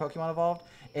Pokemon for Pokemon Evolved.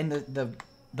 And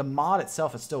the mod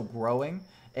itself is still growing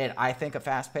at, I think, a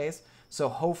fast pace. So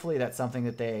hopefully that's something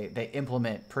that they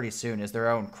implement pretty soon, is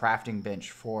their own crafting bench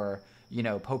for, you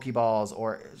know, Pokeballs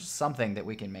or something that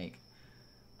we can make.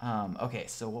 Okay,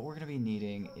 so what we're going to be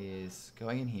needing is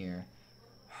going in here.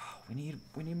 We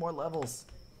need more levels.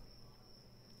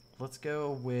 Let's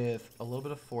go with a little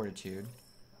bit of fortitude.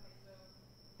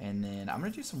 And then I'm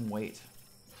going to do some weight.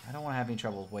 I don't want to have any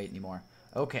trouble with weight anymore.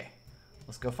 Okay,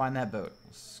 let's go find that boat.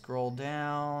 Scroll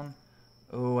down.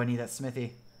 Oh, I need that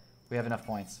smithy. We have enough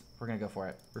points. We're going to go for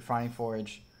it. Refining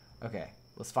forage. Okay,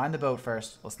 let's find the boat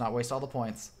first. Let's not waste all the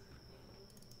points.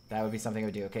 That would be something I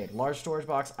would do. Okay, large storage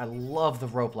box. I love the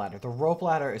rope ladder. The rope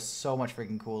ladder is so much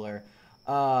freaking cooler.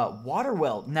 Water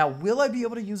well. Now, will I be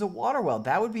able to use a water well?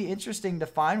 That would be interesting to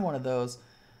find one of those.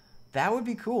 That would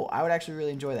be cool. I would actually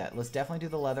really enjoy that. Let's definitely do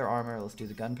the leather armor. Let's do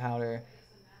the gunpowder.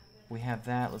 We have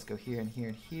that. Let's go here and here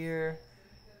and here.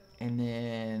 And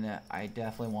then I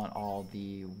definitely want all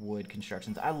the wood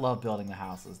constructions. I love building the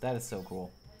houses. That is so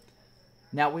cool.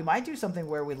 Now, we might do something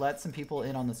where we let some people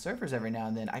in on the servers every now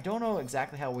and then. I don't know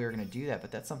exactly how we were going to do that, but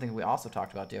that's something we also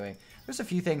talked about doing. There's a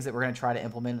few things that we're going to try to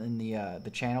implement in the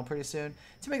channel pretty soon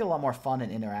to make it a lot more fun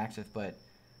and interactive. But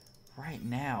right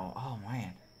now, oh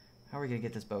man, how are we going to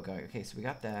get this boat going? Okay, so we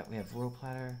got that. We have rope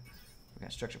ladder. We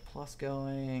got structure plus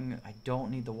going. I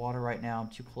don't need the water right now. I'm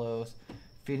too close.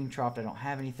 Feeding trough, I don't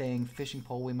have anything. Fishing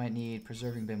pole we might need.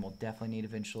 Preserving bin we'll definitely need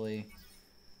eventually.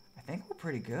 I think we're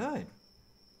pretty good.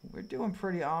 We're doing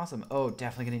pretty awesome. Oh,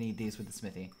 definitely going to need these with the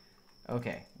smithy.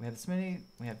 Okay, we have the smithy.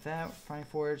 We have that. Refining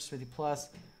Forge, Smithy Plus.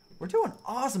 We're doing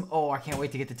awesome. Oh, I can't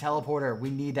wait to get the teleporter. We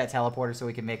need that teleporter so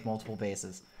we can make multiple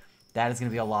bases. That is going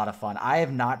to be a lot of fun. I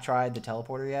have not tried the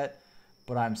teleporter yet,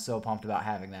 but I'm so pumped about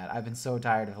having that. I've been so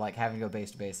tired of like having to go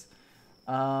base to base.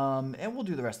 And we'll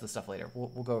do the rest of the stuff later.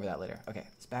 We'll go over that later. Okay,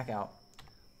 let's back out.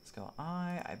 Let's go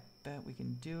I bet we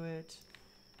can do it.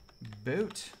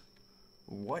 Boot.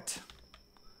 What?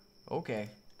 Okay,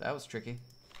 that was tricky.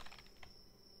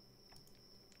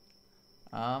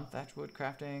 Thatch wood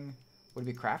crafting. Would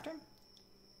it be crafting?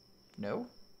 No.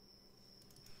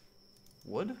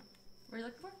 Wood? What are you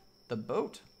looking for? The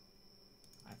boat.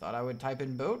 I thought I would type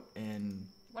in boat and...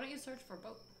 Why don't you search for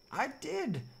boat? I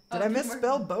did. Did I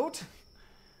misspell boat?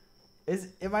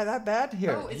 Am I that bad?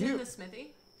 Here. Oh, is it in the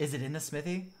smithy? Is it in the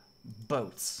smithy?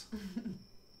 Boats.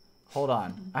 Hold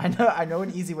on. I know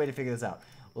an easy way to figure this out.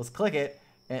 Let's click it.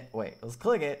 And wait, let's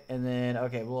click it and then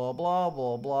okay, blah blah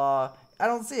blah blah. I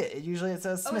don't see it. Usually it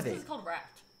says smithy. Oh, it's called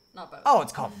raft, not boat. Oh,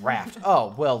 it's called raft.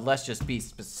 Oh, well, let's just be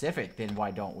specific then.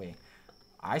 Why don't we?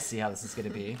 I see how this is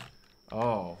gonna be.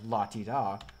 Oh,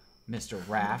 la-ti-da, Mr.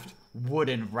 Raft,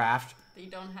 wooden raft, that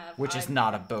you don't have. Which is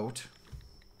not a boat.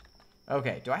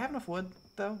 Okay, do I have enough wood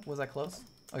though? Was I close?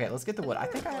 Okay, let's get the wood. I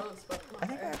think I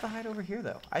have to hide over here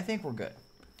though. I think we're good.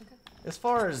 Okay. As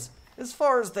far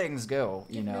as things go,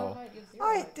 you know.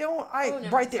 I don't.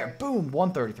 Right there. Boom.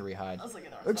 133 hide. I was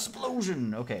looking at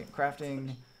Explosion. Okay.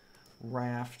 Crafting.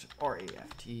 Raft.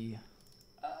 R-A-F-T.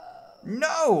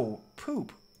 No.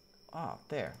 Poop. Oh,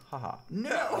 there. Haha.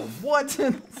 No. What?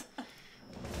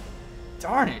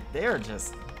 Darn it. They're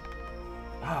just.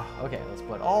 Ah. Okay. Let's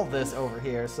put all this over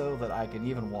here so that I can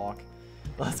even walk.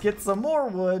 Let's get some more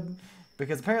wood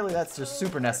because apparently that's just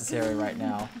super necessary right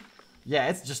now. Yeah,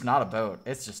 it's just not a boat.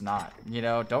 It's just not. You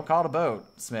know, don't call it a boat,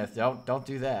 Smith. Don't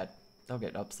do that. They'll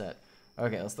get upset.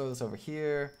 Okay, let's throw this over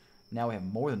here. Now we have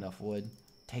more than enough wood.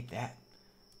 Take that.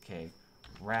 Okay,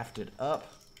 raft it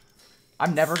up.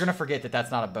 I'm never going to forget that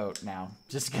that's not a boat now.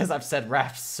 Just because I've said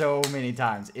raft so many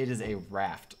times. It is a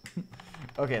raft.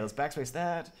 Okay, let's backspace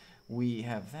that. We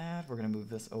have that. We're going to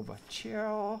move this over here.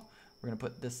 We're going to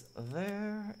put this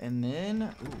there. And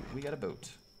then, ooh, we got a boat.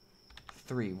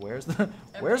 3. Where's the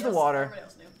water? Everybody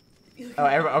else knew. Oh,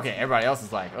 everybody else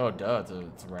is like, oh, duh,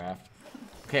 it's a raft.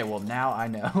 Okay, well, now I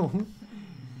know.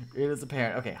 It is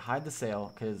apparent. Okay, hide the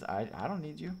sail, because I don't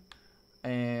need you.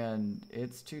 And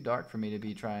it's too dark for me to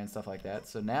be trying stuff like that.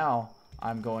 So now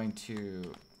I'm going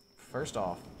to, first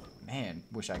off, man,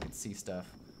 wish I could see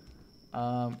stuff.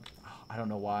 I don't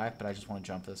know why, but I just want to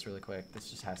jump this really quick. This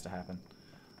just has to happen.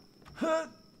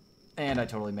 And I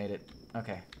totally made it.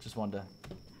 Okay, just wanted to...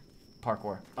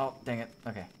 Parkour. Oh, dang it.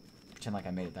 Okay. Pretend like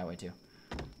I made it that way, too.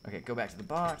 Okay, go back to the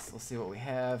box. Let's see what we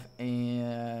have.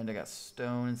 And I got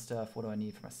stone and stuff. What do I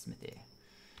need for my smithy?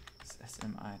 It's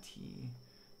S-M-I-T.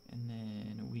 And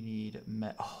then we need...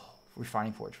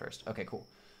 Refining Forge first. Okay, cool.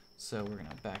 So we're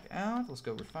going to back out. Let's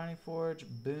go Refining Forge.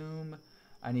 Boom.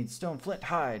 I need stone, flint,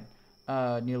 hide. Need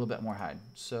a little bit more hide.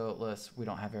 So we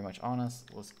don't have very much on us.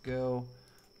 Let's go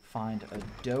find a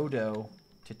dodo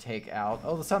to take out.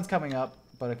 Oh, the sun's coming up.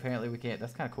 But apparently we can't.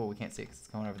 That's kind of cool. We can't see it because it's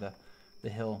going over the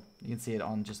hill. You can see it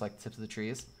on just like the tips of the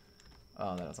trees.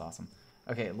 Oh, that is awesome.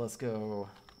 Okay, let's go.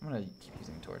 I'm going to keep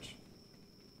using a torch.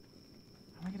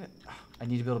 How am I going to... I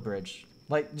need to build a bridge.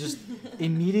 Like, just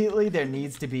immediately there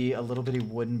needs to be a little bitty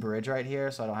wooden bridge right here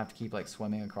so I don't have to keep like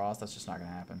swimming across. That's just not going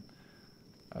to happen.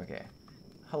 Okay.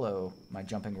 Hello, my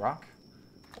jumping rock.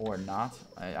 Or not.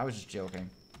 I was just joking.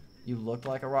 You looked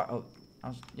like a rock.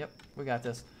 Oh, yep, we got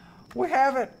this. We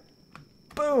have it!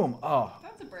 Boom! Oh.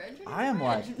 That's a bridge. I am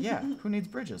like, yeah, who needs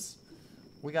bridges?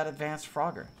 We got advanced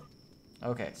Frogger.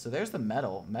 Okay, so there's the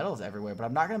metal. Metal is everywhere, but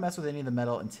I'm not going to mess with any of the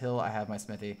metal until I have my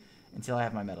smithy, until I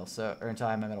have my metal, or until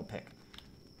I have my metal pick.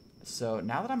 So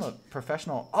now that I'm a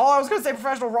professional... Oh, I was going to say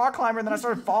professional rock climber, and then I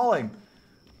started falling.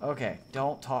 Okay,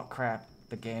 don't talk crap.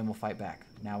 The game will fight back.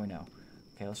 Now we know.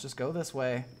 Okay, let's just go this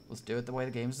way. Let's do it the way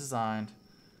the game's designed.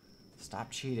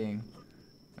 Stop cheating.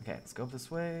 Okay, let's go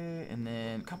this way, and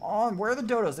then, come on, where are the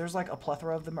dodos? There's like a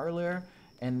plethora of them earlier,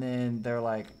 and then they're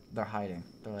hiding.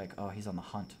 They're like, oh, he's on the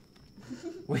hunt.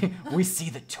 we see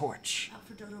the torch. Out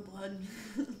for dodo blood.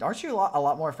 Aren't you a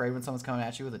lot more afraid when someone's coming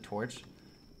at you with a torch?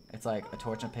 It's like a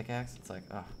torch and a pickaxe. It's like,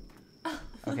 oh.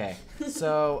 Okay,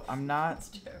 so I'm not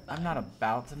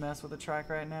about to mess with the track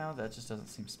right now. That just doesn't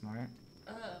seem smart.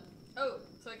 So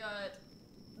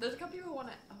there's a couple people who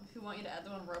want you to add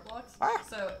them on Roblox. Ah.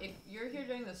 So if you're here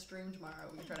during the stream tomorrow,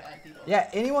 we can try to add people. Yeah,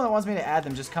 anyone that wants me to add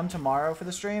them, just come tomorrow for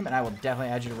the stream, and I will definitely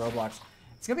add you to Roblox.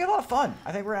 It's going to be a lot of fun.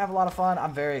 I think we're going to have a lot of fun.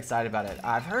 I'm very excited about it.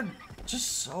 I've heard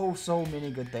just so many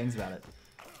good things about it.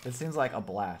 It seems like a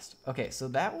blast. Okay, so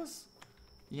that was,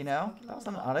 you know, that was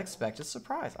an unexpected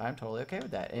surprise. I'm totally okay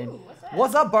with that. And Ooh,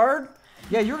 what's up, bird?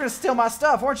 Yeah, you were going to steal my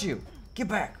stuff, weren't you? Get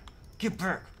back. Get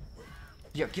back.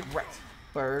 Yeah, get wrecked,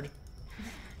 bird.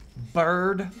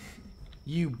 Bird.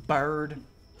 You bird.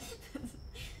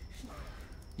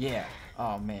 Yeah.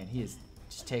 Oh, man, he is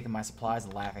just taking my supplies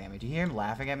and laughing at me. Do you hear him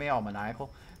laughing at me, all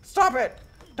maniacal? Stop it!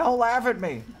 Don't laugh at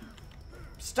me!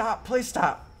 Stop. Please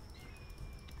stop.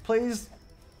 Please.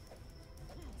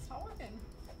 It's not working.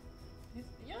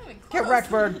 You're not even close. Get wrecked,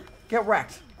 bird. Get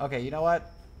wrecked. Okay, you know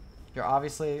what? You're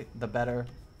obviously the better.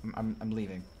 I'm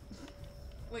leaving.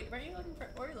 Wait, where are you looking for?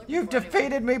 Where are you looking You've for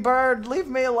defeated anyway? me, bird. Leave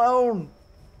me alone.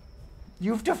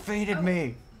 You've defeated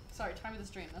me. Sorry, time of the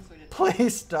stream. That's what we did.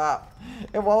 Please stop.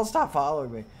 It won't stop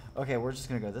following me. Okay, we're just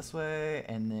going to go this way,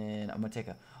 and then I'm going to take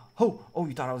a... Oh,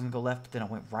 you thought I was going to go left, but then I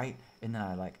went right, and then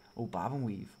I like, oh, bob and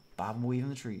weave. Bob and weave in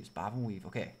the trees. Bob and weave.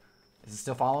 Okay. Is it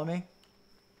still following me?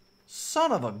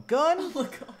 Son of a gun. Oh my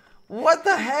god. What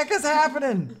the heck is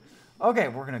happening? Okay,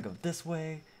 we're going to go this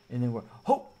way, and then we're...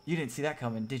 Oh, you didn't see that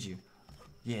coming, did you?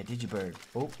 Yeah, did you, bird?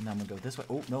 Oh, now I'm going to go this way.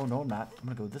 Oh, no, I'm not. I'm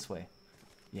going to go this way.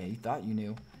 Yeah, you thought you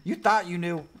knew. You thought you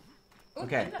knew. Ooh,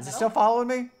 Okay, is that is it metal? still following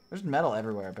me? There's metal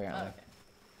everywhere, Oh, apparently. okay.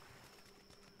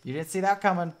 You didn't see that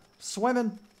coming.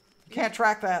 Swimming. You can't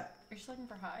track that. Are you just looking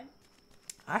for hide?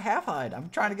 I have hide. I'm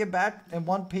trying to get back in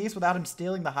one piece without him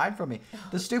stealing the hide from me.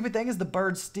 The stupid thing is the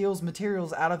bird steals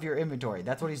materials out of your inventory.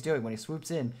 That's what he's doing. When he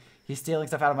swoops in, he's stealing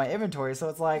stuff out of my inventory. So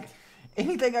it's like,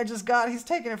 anything I just got, he's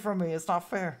taking it from me. It's not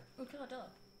fair. Oh, kill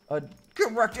Adela.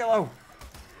 Get wrecked, Yellow.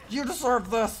 You deserve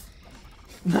this.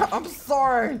 I'm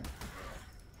sorry.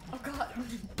 Oh god.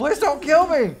 Please don't kill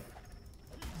me.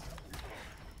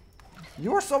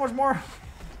 You are so much more...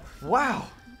 Wow.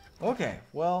 Okay,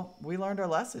 well, we learned our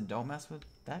lesson. Don't mess with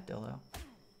that dildo.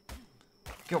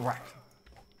 Get wrecked.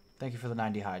 Thank you for the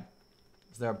 90 hide.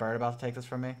 Is there a bird about to take this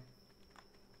from me?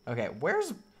 Okay,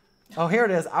 where's... Oh, here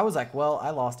it is. I was like, well,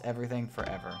 I lost everything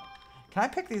forever. Can I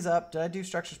pick these up? Did I do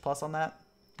Structures Plus on that?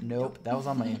 Nope, that was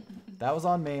on me. That was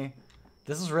on me.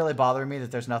 This is really bothering me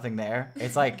that there's nothing there.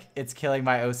 It's like, it's killing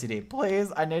my OCD.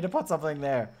 Please, I need to put something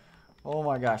there. Oh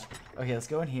my gosh. Okay, let's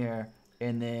go in here.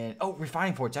 And then, oh,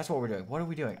 Refining Forge. That's what we're doing. What are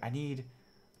we doing? I need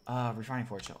Refining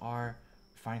Forge. So R,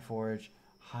 Refining Forge,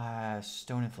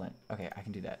 Stone and Flint. Okay, I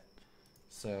can do that.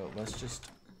 So let's just,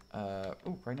 oh,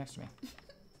 right next to me.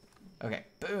 Okay,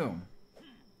 boom.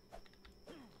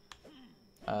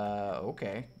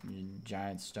 Okay.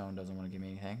 Giant stone doesn't want to give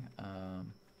me anything.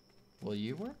 Will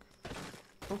you work?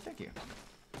 Oh, thank you.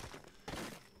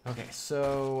 Okay,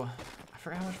 so I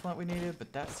forgot how much flint we needed,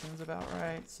 but that seems about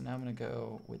right. So now I'm going to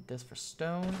go with this for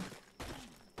stone.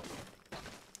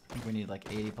 I think we need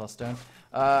like 80 plus stone.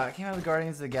 I came out of the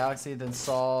Guardians of the Galaxy, then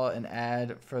saw an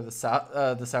ad for the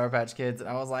Sour Patch Kids, and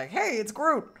I was like, hey, it's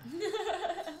Groot!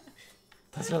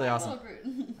 That's really awesome.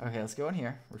 Okay, let's go in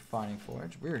here. Refining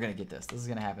Forge. We're going to get this. This is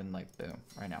going to happen like boom,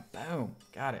 right now. Boom.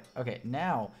 Got it. Okay,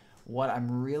 now what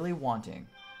I'm really wanting,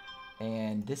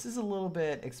 and this is a little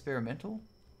bit experimental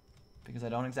because I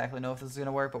don't exactly know if this is going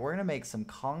to work, but we're going to make some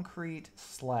concrete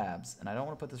slabs, and I don't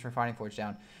want to put this Refining Forge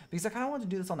down because I kind of want to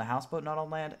do this on the houseboat, not on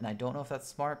land, and I don't know if that's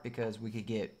smart because we could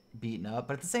get beaten up,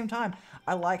 but at the same time,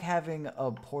 I like having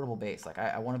a portable base. Like,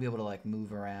 I want to be able to, like,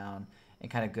 move around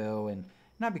and kind of go and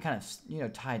not be kind of, you know,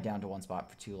 tied down to one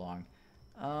spot for too long.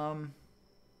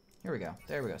 Here we go.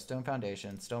 There we go. Stone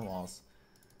foundation, stone walls,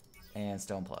 and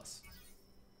stone plus.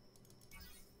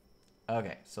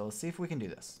 Okay, so let's see if we can do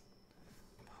this.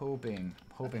 Hoping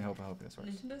this works.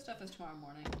 Nintendo stuff is tomorrow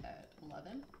morning at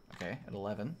 11. Okay, at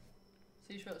 11.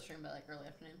 So you should be able to stream by like early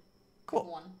afternoon. Cool.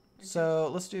 1.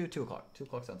 So let's do 2 o'clock. 2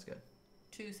 o'clock sounds good.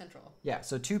 2 Central. Yeah,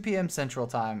 so 2 p.m. Central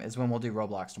Time is when we'll do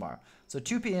Roblox tomorrow. So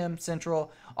 2 p.m.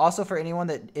 Central. Also, for anyone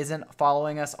that isn't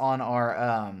following us on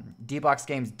our D-Box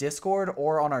Games Discord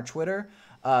or on our Twitter,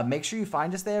 make sure you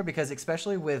find us there because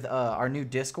especially with our new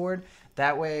Discord,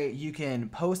 that way you can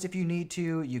post if you need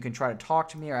to. You can try to talk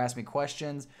to me or ask me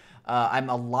questions. I'm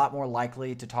a lot more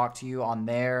likely to talk to you on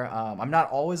there. I'm not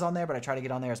always on there, but I try to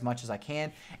get on there as much as I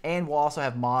can. And we'll also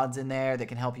have mods in there that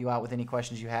can help you out with any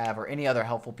questions you have or any other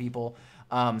helpful people.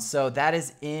 So that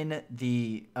is in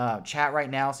the chat right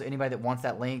now. So anybody that wants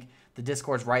that link, the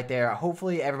Discord's right there.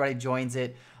 Hopefully everybody joins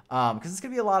it. because it's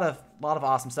gonna be a lot of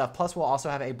awesome stuff. Plus, we'll also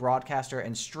have a broadcaster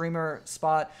and streamer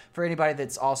spot for anybody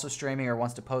that's also streaming or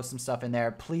wants to post some stuff in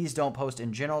there. Please don't post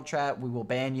in general chat; we will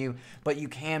ban you. But you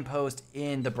can post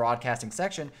in the broadcasting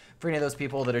section for any of those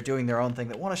people that are doing their own thing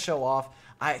that want to show off.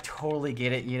 I totally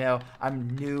get it. You know, I'm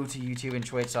new to YouTube and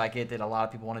Twitch, so I get that a lot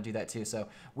of people want to do that too. So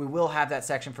we will have that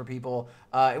section for people,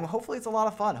 and hopefully it's a lot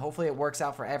of fun. Hopefully it works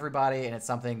out for everybody, and it's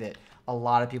something that a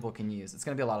lot of people can use. It's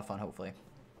gonna be a lot of fun, hopefully.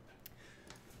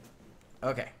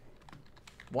 Okay.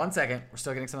 1 second. We're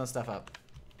still getting some of the stuff up.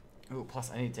 Ooh,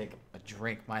 plus I need to take a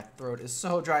drink. My throat is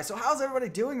so dry. So how's everybody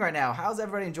doing right now? How's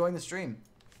everybody enjoying the stream?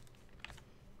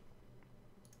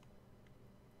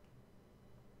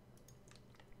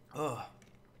 Ugh.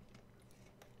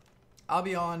 I'll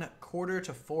be on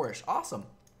 3:45-ish. Awesome.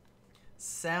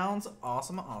 Sounds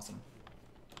awesome, awesome.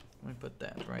 Let me put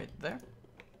that right there.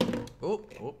 Oh,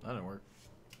 that didn't work.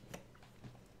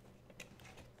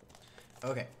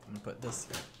 Okay, I'm gonna put this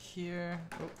here.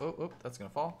 Oh, that's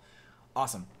gonna fall.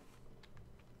 Awesome.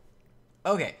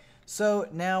 Okay, so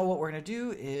now what we're gonna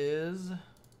do is I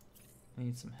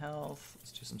need some health.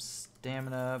 Let's do some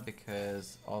stamina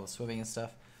because all the swimming and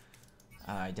stuff.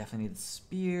 I definitely need the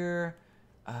spear.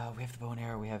 We have the bow and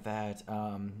arrow. We have that.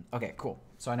 Okay, cool.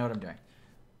 So I know what I'm doing.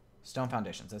 Stone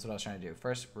foundations. That's what I was trying to do.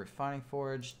 First, refining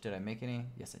forge. Did I make any?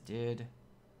 Yes, I did.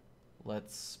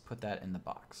 Let's put that in the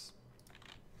box.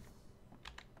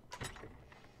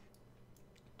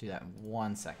 Do that in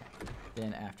 1 second.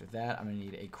 Then after that, I'm going to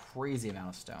need a crazy amount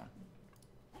of stone.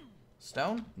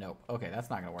 Stone? Nope. Okay,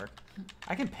 that's not going to work.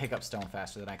 I can pick up stone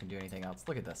faster than I can do anything else.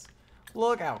 Look at this.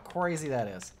 Look how crazy that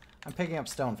is. I'm picking up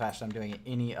stone faster than I'm doing it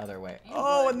any other way.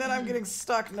 Oh, and then I'm getting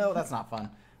stuck. No, that's not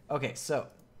fun. Okay, so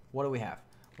what do we have?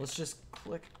 Let's just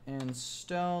click in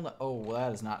stone. Oh, well,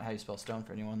 that is not how you spell stone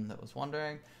for anyone that was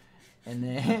wondering. And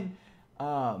then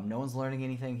no one's learning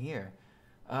anything here.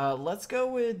 Let's go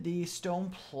with the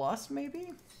stone plus,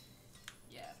 maybe?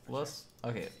 Yeah. Plus?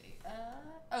 Sure. Okay.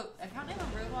 Account name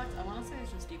on Roblox, I want to say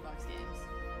it's just D-Box Games.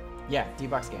 Yeah,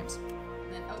 D-Box Games.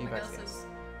 And then, Miguel says,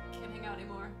 can't hang out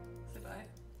anymore. Say bye.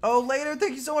 Oh, later.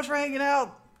 Thank you so much for hanging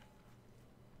out.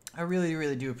 I really,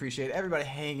 really do appreciate everybody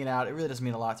hanging out. It really does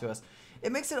mean a lot to us.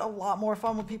 It makes it a lot more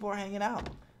fun when people are hanging out.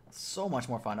 So much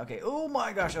more fun. Okay. Oh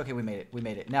my gosh. Okay, we made it. We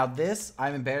made it. Now this,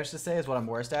 I'm embarrassed to say, is what I'm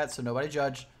worst at. So nobody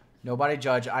judge. Nobody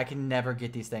judge. I can never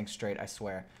get these things straight. I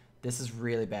swear. This is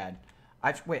really bad.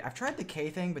 I've tried the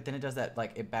K thing, but then it does that,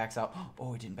 like, it backs out.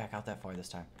 Oh, it didn't back out that far this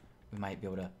time. We might be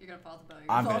able to. You're gonna fall off the boat.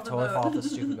 I'm gonna totally fall off the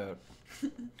stupid boat.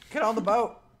 Get on the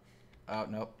boat. Oh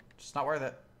nope, just not worth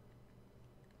it.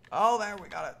 Oh, there we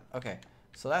got it. Okay,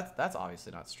 so that's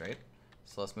obviously not straight.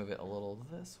 So let's move it a little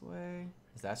this way.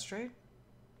 Is that straight?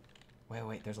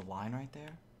 Wait. There's a line right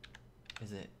there.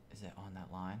 Is it on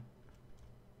that line?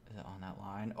 Is it on that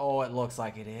line? Oh, it looks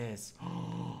like it is.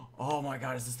 Oh my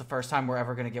god, is this the first time we're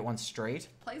ever gonna get one straight?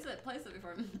 Place it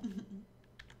before.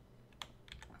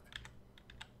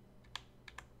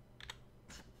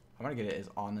 I'm gonna get it as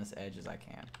on this edge as I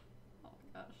can. Oh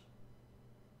my gosh.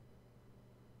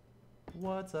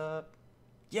 What's up?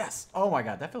 Yes! Oh my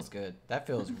god, that feels good. That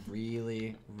feels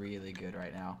really, really good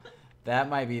right now. That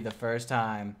might be the first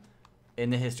time in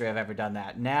the history I've ever done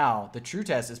that. Now, the true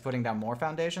test is putting down more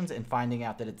foundations and finding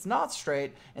out that it's not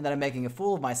straight and that I'm making a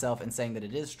fool of myself and saying that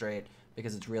it is straight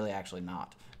because it's really actually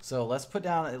not. So let's put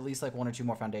down at least like 1 or 2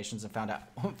 more foundations and find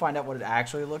out what it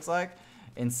actually looks like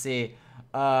and see.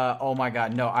 Oh my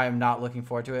god, no, I am not looking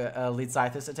forward to a Elite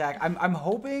Scythus attack. I'm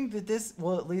hoping that this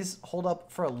will at least hold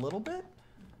up for a little bit.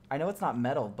 I know it's not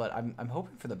metal, but I'm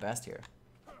hoping for the best here.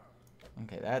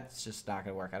 Okay, that's just not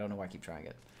gonna work. I don't know why I keep trying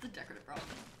it. It's a decorative rock.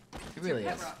 It really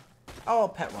is. Rock.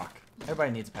 Oh, pet rock.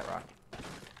 Everybody needs a pet rock.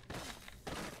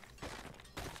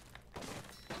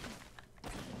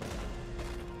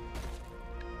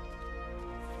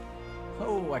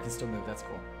 Oh, I can still move. That's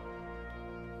cool.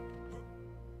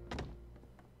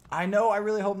 I know. I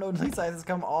really hope no Elite Scythus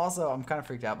come also. I'm kind of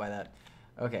freaked out by that.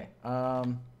 Okay.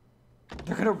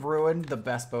 They're going to ruin the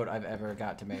best boat I've ever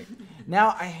got to make.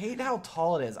 Now, I hate how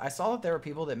tall it is. I saw that there were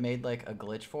people that made like a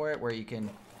glitch for it where you can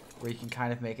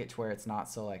kind of make it to where it's not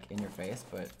so like in your face,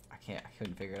 but I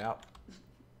couldn't figure it out.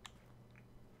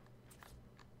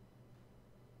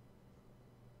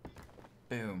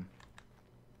 Boom.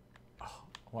 Oh,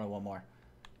 I wanted one more.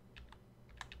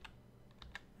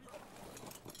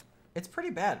 It's pretty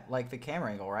bad, like the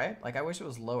camera angle, right? Like I wish it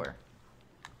was lower.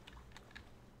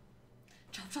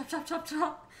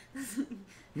 Chop.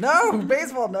 No,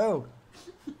 baseball, no.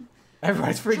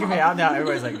 Everybody's freaking me out now.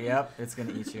 Everybody's like, yep, it's going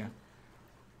to eat you.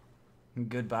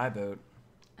 Goodbye, boat.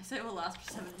 I say it will last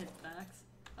for 7 hits max.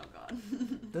 Oh god.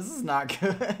 This is not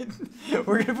good.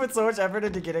 We're gonna put so much effort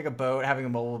into getting a boat, having a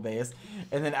mobile base,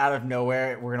 and then out of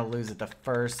nowhere, we're gonna lose it the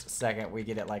first second we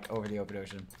get it like over the open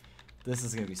ocean. This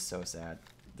is gonna be so sad.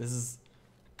 This is,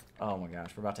 oh my gosh,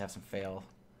 we're about to have some fail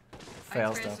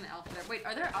stuff. An alpha there. Wait,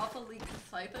 are there alpha leak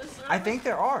Cythus? I think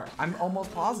there are. I'm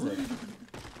almost positive.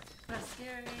 That's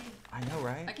scary. I know,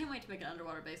 right? I can't wait to make an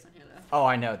underwater base on here though. Oh,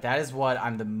 I know. That is what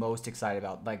I'm the most excited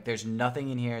about. Like, there's nothing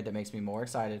in here that makes me more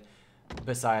excited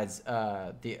besides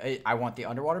I want the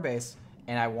underwater base,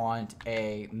 and I want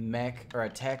a mech or a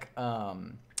tech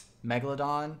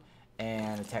megalodon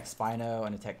and a tech Spino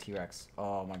and a tech T-Rex.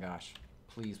 Oh my gosh.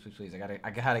 Please, please, please. I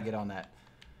gotta get on that.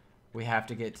 We have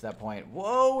to get to that point.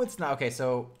 Whoa, it's not okay,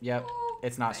 so yep,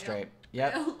 it's not straight.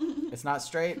 Yep. It's not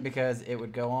straight because it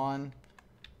would go on.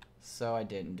 So I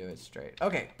didn't do it straight.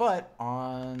 Okay, but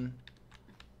on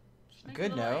a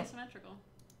good note. Asymmetrical.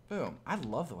 Boom. I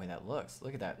love the way that looks.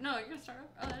 Look at that. No, you're gonna start up.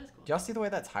 Oh, that is cool. Do y'all see the way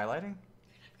that's highlighting?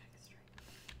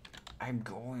 I'm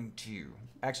going to.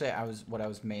 Actually, what I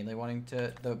was mainly wanting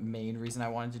to, the main reason I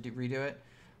wanted to redo it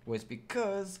was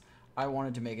because I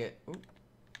wanted to make it, ooh,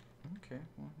 okay.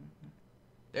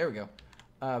 There we go.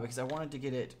 Because I wanted to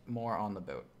get it more on the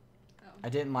boat. Oh. I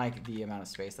didn't like the amount of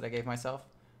space that I gave myself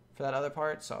for that other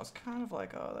part, so I was kind of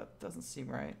like, oh, that doesn't seem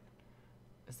right.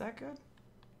 Is that good?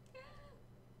 Yeah.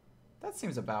 That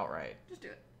seems about right. Just do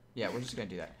it. Yeah, we're just gonna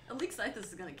do that. A leak Cythus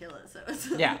is gonna kill it, so it's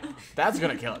yeah, that's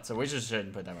gonna kill it, so we just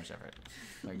shouldn't put that much effort.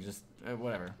 Like, just,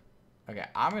 whatever. Okay,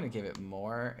 I'm gonna give it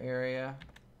more area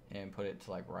and put it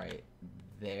to, like, right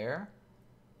there.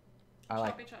 I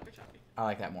like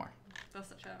that more. That's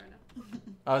the chat right now.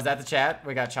 Oh, is that the chat?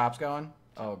 We got chops going?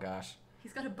 Oh, gosh.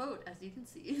 He's got a boat, as you can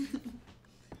see.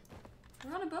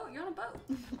 We're on a boat. You're on a boat.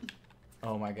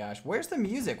 Oh, my gosh. Where's the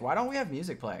music? Why don't we have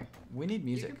music playing? We need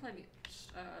music. You can play music.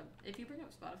 If you bring up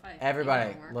Spotify.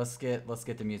 Everybody, let's get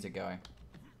the music going.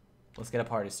 Let's get a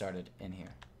party started in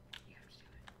here. You have to do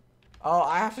it. Oh,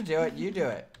 I have to do it. You do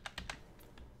it.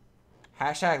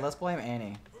 Hashtag, let's blame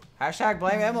Annie. Hashtag,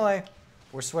 blame Emily.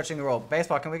 We're switching the role.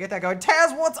 Baseball, can we get that going?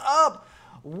 Taz, what's up?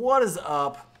 What is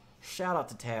up? Shout out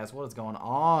to Taz. What is going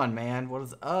on, man? What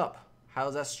is up?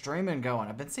 How's that streaming going?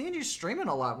 I've been seeing you streaming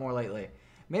a lot more lately.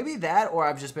 Maybe that, or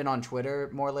I've just been on Twitter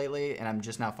more lately, and I'm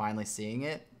just now finally seeing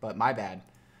it. But my bad.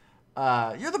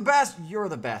 You're the best. You're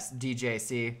the best,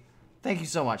 DJC. Thank you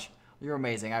so much. You're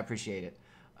amazing. I appreciate it.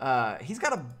 He's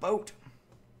got a boat.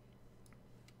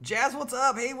 Jazz, what's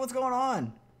up? Hey, what's going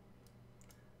on?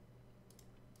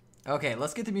 Okay,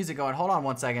 let's get the music going. Hold on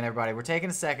one second, everybody. We're taking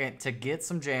a second to get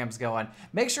some jams going.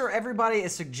 Make sure everybody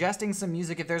is suggesting some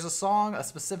music. If there's a song, a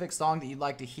specific song that you'd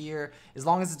like to hear, as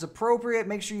long as it's appropriate,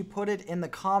 make sure you put it in the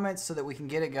comments so that we can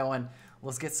get it going.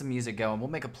 Let's get some music going. We'll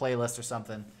make a playlist or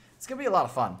something. It's going to be a lot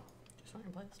of fun.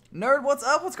 Nerd, what's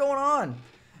up? What's going on?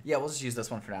 Yeah, we'll just use this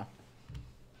one for now.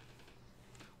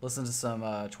 Listen to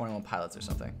some 21 Pilots or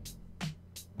something.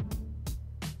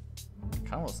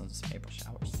 Kind of listen to some April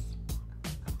Showers.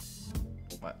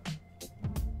 What?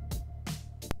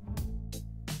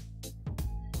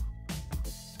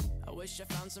 I wish I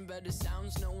found some better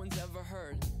sounds no one's ever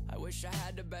heard. I wish I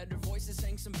had a better voice that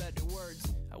sang some better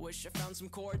words. I wish I found some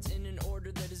chords in an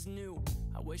order that is new.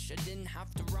 I wish I didn't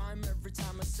have to rhyme every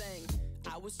time I sang.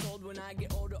 I was told when I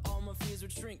get older all my fears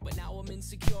would shrink, but now I'm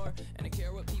insecure and I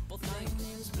care what people think.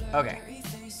 Okay.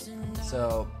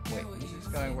 So, wait, music's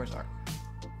going, where's our?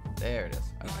 There it is.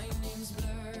 Okay.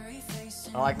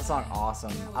 I like the song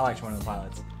Awesome. I like 21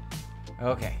 Pilots.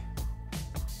 Okay.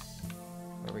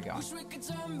 Where are we going?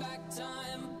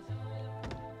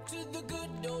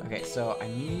 Okay, so I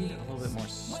need a little bit more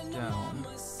stone.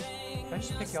 Can I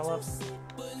just pick y'all up?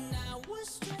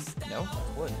 No?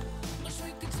 Wood.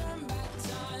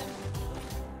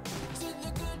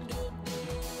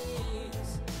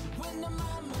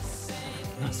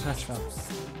 That's much fun.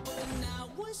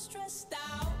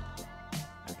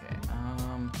 Okay,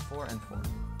 4 and 4.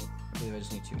 I believe I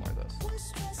just need 2 more of those.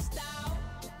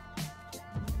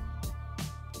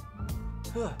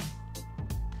 Huh.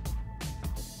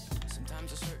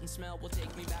 Sometimes a certain smell will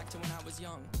take me back to when I was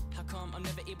young. How come I'm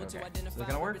never able to identify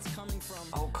gonna work? where it's coming from?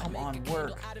 Oh, come on,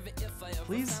 work.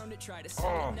 Please?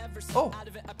 Oh. Oh.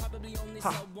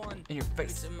 Ha. In your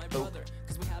face. Oh.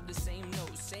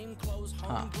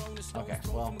 Huh. Okay,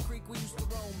 well,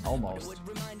 almost.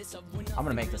 I'm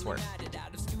gonna make this work.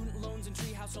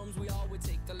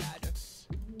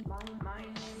 My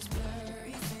name's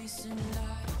Blurry Face and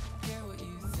I care what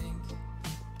you think.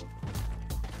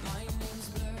 My name's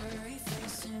Blurry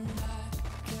Face and I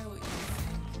care what you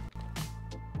think.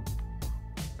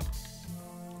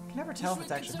 I can never tell if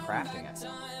it's actually crafting it.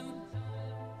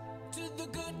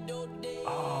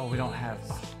 Oh, we don't have...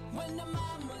 Oh.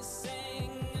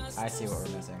 I see what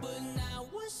we're missing.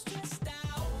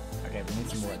 Okay, we need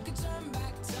some wood.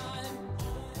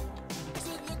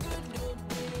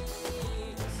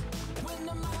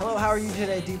 Hello, how are you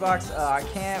today, D-Box? I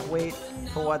can't wait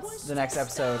for what's the next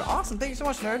episode. Awesome, thank you so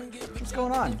much, nerd. What's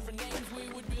going on?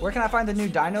 Where can I find the new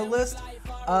dino list?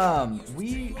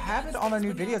 We have it on our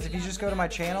new videos. If you just go to my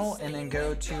channel and then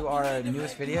go to our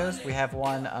newest videos, we have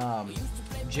one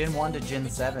Gen 1 to Gen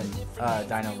 7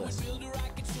 dino list.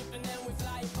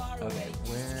 Okay,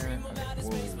 where? Okay,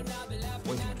 whoa.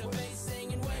 Way too much wood.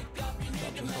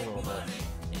 Just a little bit.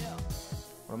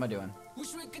 What am I doing?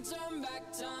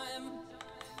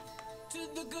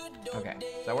 Okay,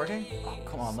 is that working? Oh,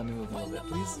 come on, let me move a little bit,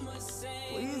 please.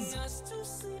 Please.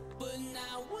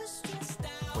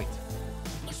 Wait.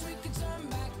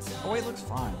 Oh, wait, it looks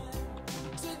fine.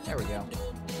 There we go.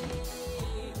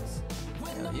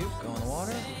 There you go in the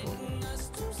water.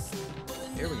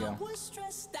 Here we go.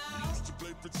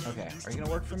 Okay, are you gonna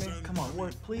work for me? Come on,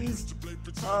 work, please.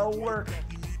 Oh, work.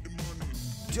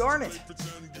 Darn it.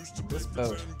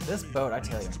 This boat, I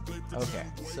tell you. Okay,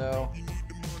 so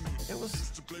it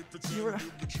was,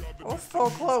 it was so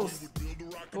close.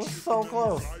 It was so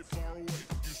close.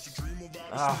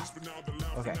 Ah,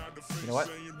 okay, you know what?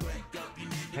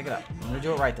 Pick it up. I'm gonna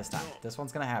do it right this time. This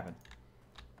one's gonna happen.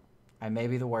 I may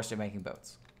be the worst at making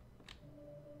boats.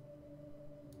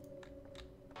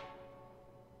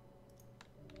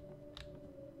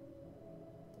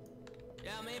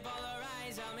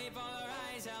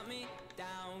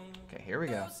 Okay, here we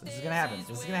go. This is gonna happen.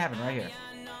 This is gonna happen right here.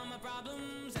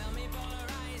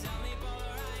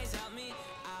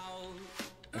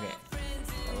 Okay,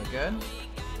 that look good.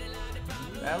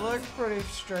 That looks pretty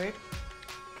straight.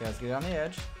 Okay, let's get it on the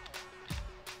edge.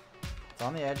 It's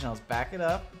on the edge, now let's back it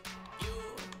up.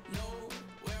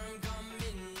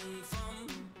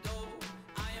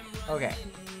 Okay.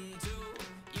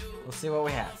 Let's see what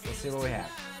we have. Let's see what we have.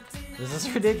 This is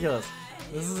ridiculous.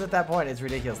 This is at that point, it's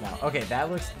ridiculous now. Okay, that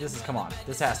looks, come on.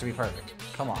 This has to be perfect.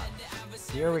 Come on.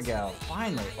 Here we go.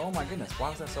 Finally. Oh my goodness, why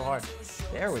was that so hard?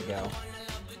 There we go.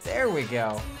 There we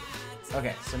go.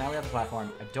 Okay, so now we have the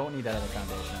platform. I don't need that other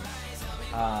foundation.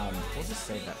 We'll just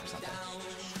save that for something.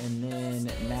 And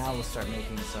then now we'll start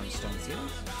making some stone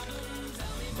ceilings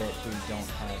that we don't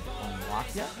have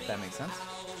unlocked yet, if that makes sense.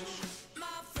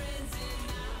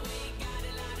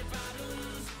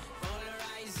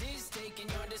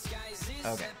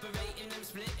 Okay.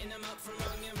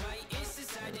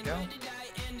 There we go.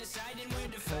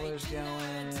 Pillars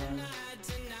going.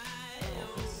 All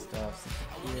this stuff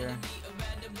here.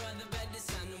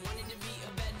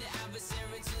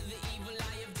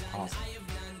 Awesome.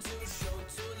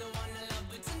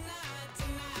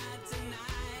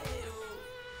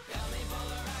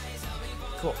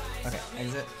 Cool. Okay,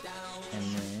 exit. And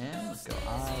then let's go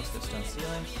let's go stone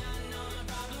ceiling.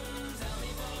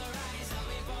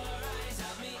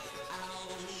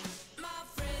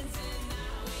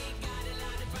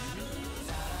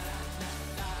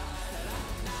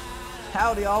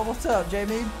 Howdy all, what's up,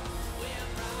 Jamie?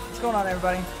 What's going on,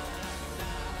 everybody?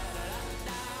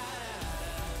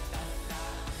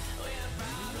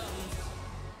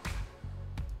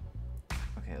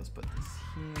 Okay, let's put this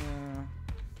here.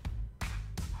 Oh,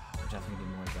 we definitely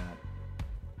need more of that.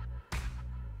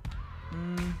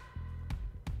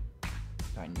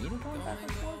 Do I need it going back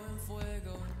and forth?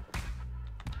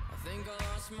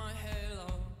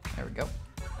 There we go.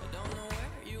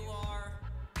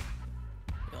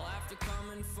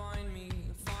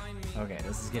 Okay,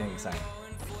 this is getting exciting.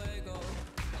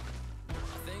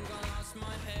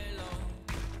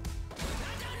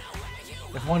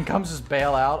 If one comes, just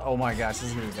bail out. Oh my gosh, this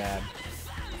is gonna be bad.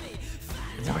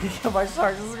 Don't get killed by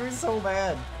sharks. This is gonna be so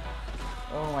bad.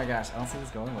 Oh my gosh, I don't see this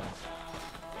going well.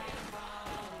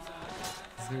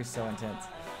 This is gonna be so intense.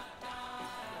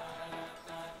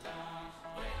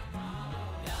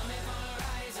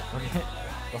 Okay,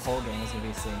 the whole game is gonna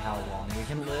be seeing how long we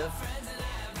can live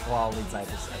while these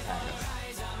types attack us.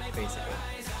 Basically,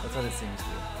 that's what it seems to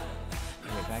be.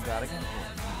 Okay, can I go out again?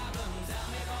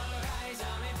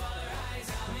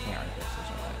 We can't already go, so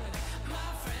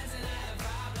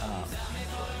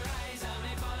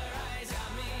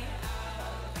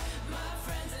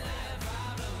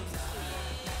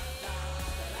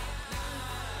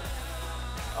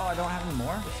oh, I don't have any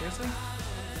more? Seriously?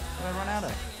 What did I run out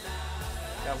of?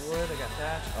 Got wood, I got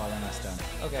thatch. Oh, then I stone.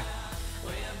 Okay.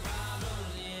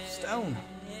 Stone.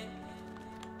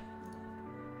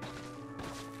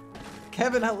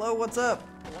 Kevin, hello, what's up?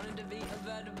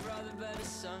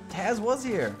 Taz was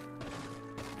here.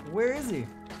 Where is he?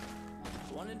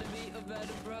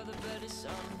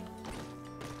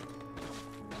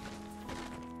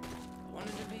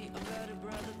 Wanted to be a better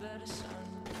brother, better son.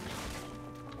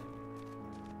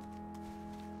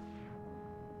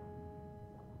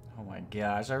 Oh my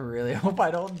gosh, I really hope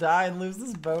I don't die and lose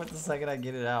this boat the second I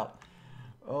get it out.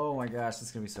 Oh my gosh, this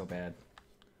is gonna be so bad.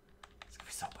 It's gonna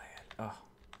be so bad. Oh,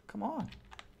 come on.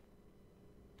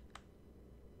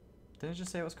 Didn't it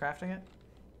just say it was crafting it?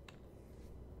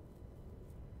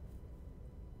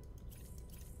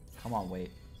 Come on,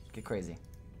 wait. Get crazy.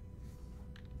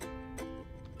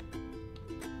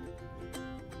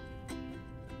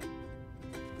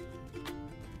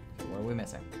 So what are we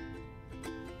missing?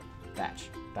 Thatch.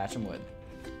 Thatch and wood.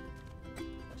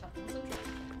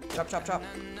 Chop, chop, chop.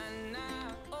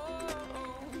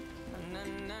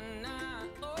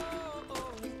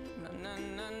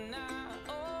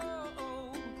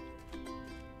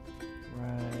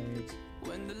 Right.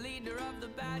 When the leader of the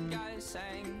bad guys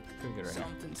sang Pretty good right now.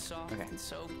 something soft Okay. and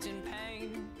soaked in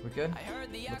pain. We're good? I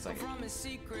heard the Looks echo like it. from his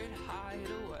secret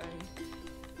hideaway.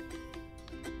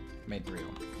 Made 3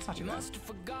 of them. It's not He too bad. must have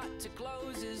forgot to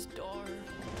close his door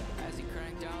as he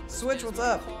cranked out the Switch, what's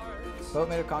up? chords. Boat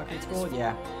made of concrete school?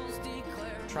 Yeah. Walls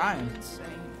declared Trying. insane.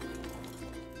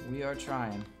 We are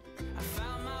trying. I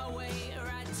found my way,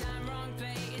 right time, wrong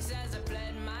place as I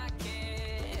pled my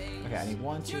case. Okay, I need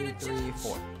 1, 2, 3,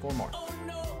 4. 4 more. Oh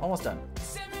no, Almost done.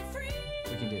 set me free.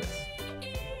 We can do this.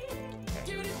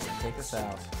 Okay, take this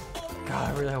out.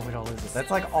 God, I really hope we don't lose this.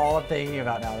 That's like all I'm thinking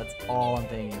about now. That's all I'm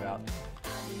thinking about.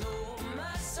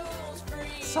 My soul's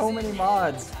free. So many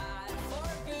mods.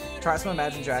 Try some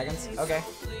Imagine Dragons. Okay.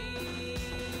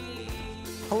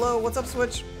 Hello, what's up,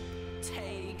 Switch?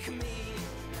 Take me.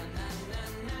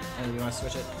 And you want to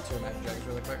switch it to Imagine Dragons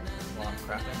really quick while I'm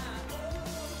crafting?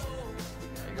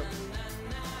 There you go.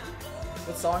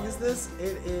 What song is this?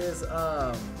 It is,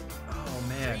 oh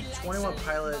man, 21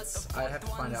 Pilots. I'd have to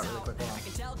find out really quick. Hold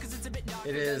on.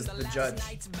 It is The Judge.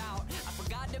 I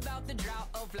forgot about the drought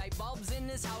of light bulbs in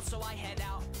this house, so I head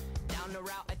out. Down the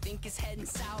route I think is heading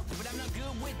south, but I'm not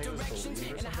good with directions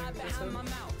and I hide behind my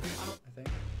mouth. I think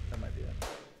that might be it.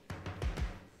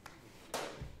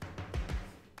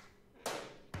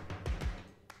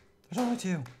 There's only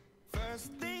 2.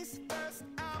 First things first,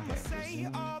 I'ma Okay, say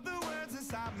resume. all the words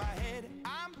inside my head.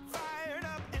 I'm fired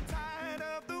up and tired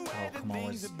of the way Oh, that come on,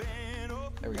 things let's- have been.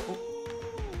 Oh, There we go.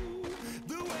 ooh,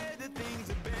 the way that things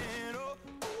have been. Oh,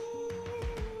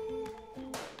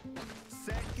 ooh.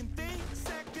 Second thing,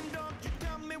 second, don't you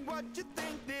tell me what you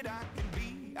think that I can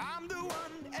be. I'm the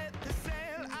one at the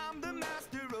sail, I'm the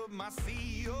master of my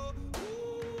sea. Oh,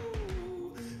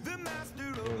 ooh, the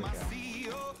master There of we my go. sea.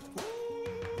 Oh,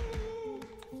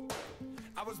 ooh.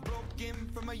 I was broken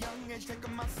from a young age,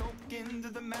 taking my soak into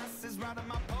the masses, writing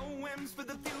my poems for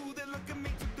the few that look at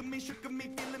me, took to me, shook at me,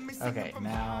 feeling me, singing Okay, from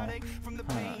now, heartache, from the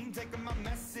pain, taking my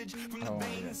message from I the wanna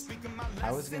do veins, this. speaking my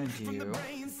I was gonna lesson from the do-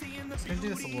 brain, seeing the I was gonna do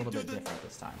this a beauty little bit through the- different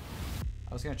this time.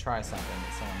 I was gonna try something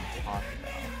that someone talked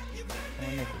about. I'm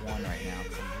gonna make one right now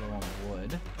because I'm low on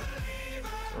wood. So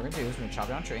what we're gonna do is we're gonna chop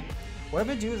down a tree. What I'm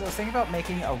gonna do is I was thinking about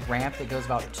making a ramp that goes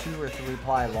about 2 or 3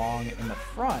 ply long in the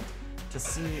front to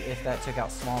see if that took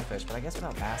out small fish. But I guess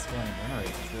without masculine and winter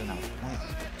rates, it's really not a point.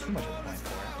 Too much of a point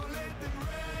for it.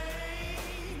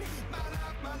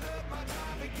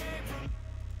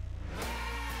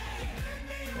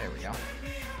 There we go.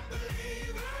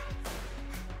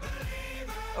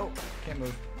 Oh, can't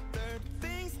move.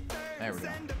 Things There we go.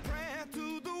 send a prayer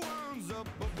to the ones up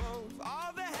above.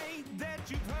 All the hate that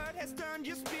you've heard has turned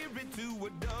your spirit to a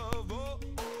dove. Oh,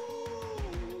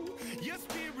 ooh, your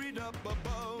spirit up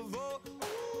above. Oh,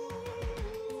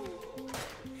 ooh.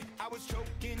 I was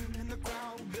choking in the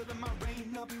crowd, building my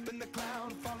rain up in the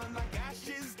cloud, falling like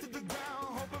ashes to the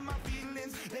ground, hoping my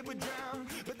feelings they would drown,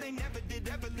 but they never did.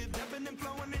 Ever lived, ebbing and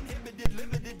flowing, inhibited,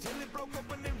 limited, till it broke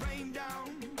open and rained down.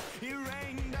 It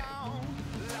rained down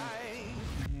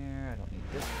like. Here, I don't need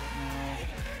this right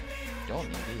now. Don't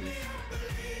need these.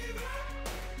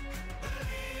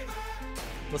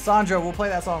 Lissandra, we'll play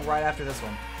that song right after this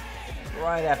one.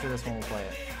 Right after this one, we'll play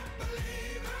it.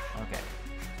 Okay.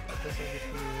 This over here,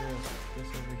 this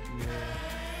over here,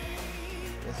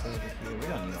 this over here. We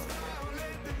don't need all this.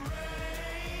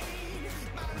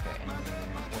 Okay, and then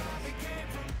what else?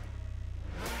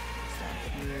 This down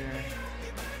here.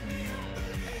 And then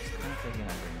I was kind of thinking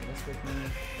I'd bring this with me.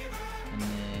 And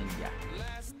then, yeah.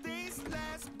 Last things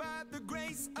last by the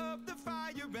grace of the fire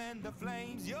and the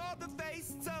flames. You're the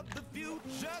face of the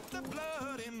future, the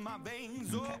blood in my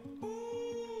veins. Okay. Oh,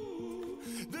 ooh,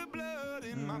 the blood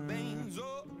in my veins.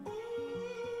 Oh,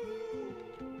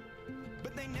 ooh.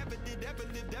 But they never did, ever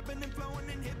lived, ebbing and flowing,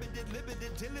 inhibited,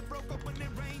 limited, till it broke open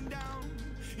and rained down.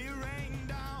 It rained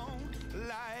down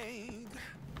like.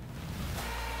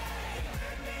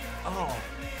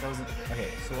 reason. Okay,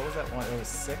 so what was that one? It was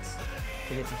 6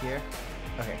 to get to here.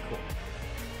 Okay, cool.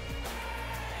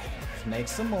 Let's make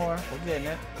some more. We're getting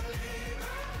it.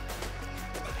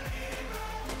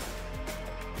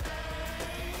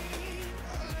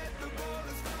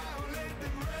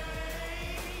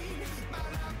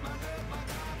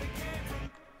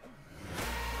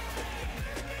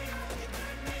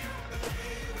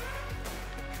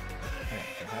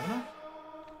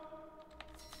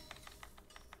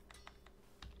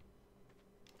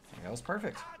 That was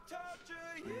perfect.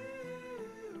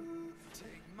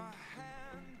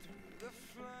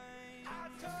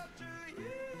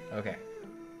 Okay.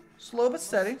 Slow but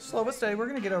steady. Slow but steady. We're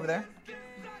going to get over there.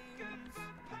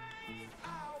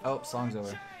 Oh, song's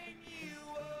over.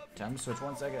 Time to switch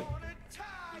 1 second.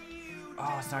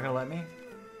 Oh, it's not going to let me?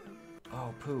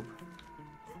 Oh, poop.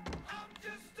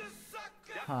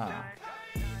 Huh.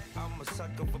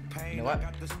 You know what?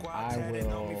 I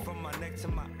will...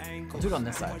 I'll do it on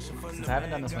this side. Since I haven't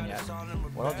done this one yet,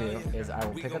 what I'll do is I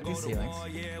will pick up these ceilings.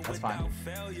 That's fine.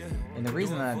 And the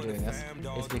reason that I'm doing this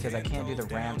is because I can't do the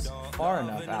ramps far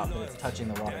enough out that it's touching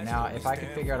the water. Now, if I could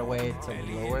figure out a way to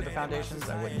lower the foundations,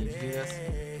 I wouldn't need to do this.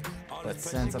 But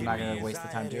since I'm not going to waste the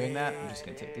time doing that, I'm just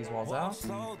going to take these walls out.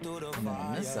 And then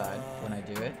on this side, when I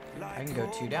do it, I can go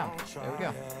 2 down. There we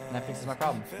go. And that fixes my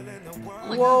problem.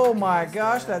 Whoa, my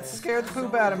gosh, that scared the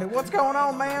poop out of me. What's going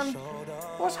on, man?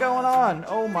 What's going on?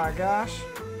 Oh my gosh.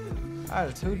 I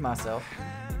just pooed myself.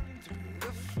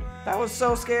 That was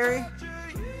so scary.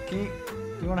 Do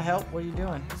you want to help? What are you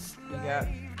doing? You got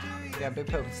a big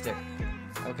poking stick.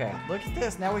 Okay, look at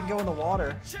this. Now we can go in the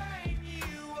water.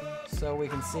 So we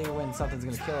can see when something's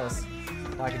gonna kill us,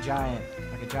 like a giant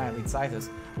lead Scythus.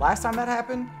 Last time that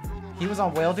happened, he was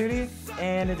on whale duty,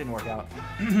 and it didn't work out.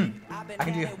 I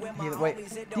can do, wait,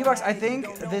 D-Box, I think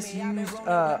this used,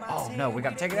 oh no, we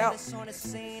gotta take it out.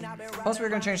 Plus we were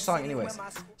gonna change the song anyways.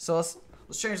 So let's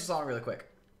change the song really quick.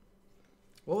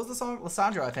 What was the song?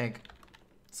 Lissandro, I think,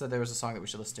 said there was a song that we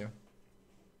should listen to.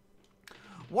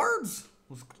 Words!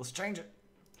 Let's change it.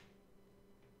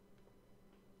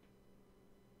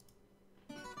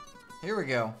 Here we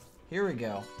go. Here we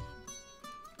go.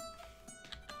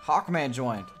 Hawkman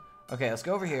joined. Okay, let's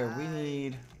go over here. We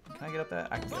need... Can I get up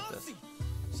that? I can get up this.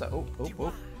 So,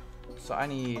 oh. So I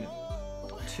need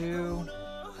 2,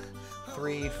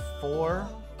 3, 4.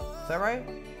 Is that right?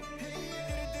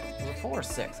 Was it 4 or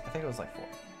 6? I think it was like 4.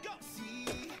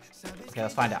 Okay,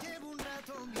 let's find out.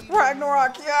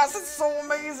 Ragnarok! Yes, it's so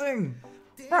amazing!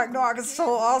 Ragnarok is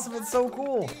so awesome. It's so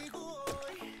cool.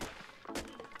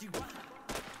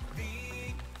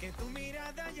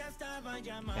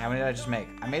 How many did I just make?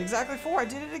 I made exactly 4. I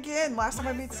did it again. Last time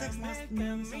I made 6. And last time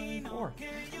I made 4.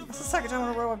 That's the second time in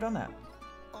a row I've done that.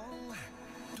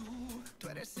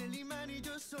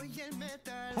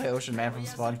 Play Ocean Man from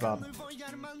SpongeBob.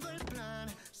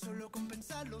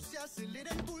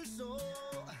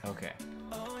 Okay.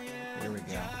 Here we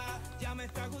go.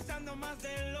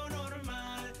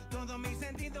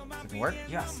 Does it work?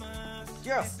 Yes.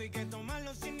 Yes. Wish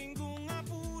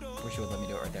you would let me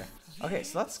do it right there. Okay,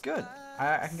 so that's good.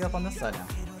 I can get up on this side now.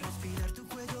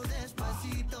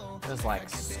 It was like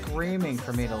screaming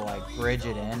for me to like bridge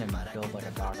it in and build like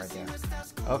a dock right there.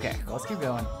 Okay, let's keep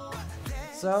going.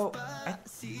 So, I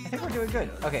think we're doing good.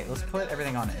 Okay, let's put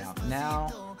everything on it now.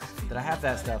 Now that I have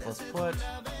that stuff, let's put...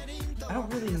 I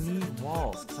don't really need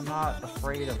walls, because I'm not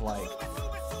afraid of like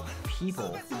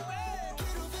people. Is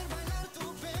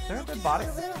there a dead body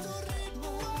over there?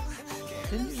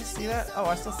 Didn't you just see that? Oh,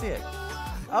 I still see it.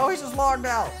 Oh, he's just logged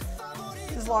out.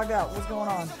 He just logged out. What's going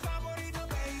on?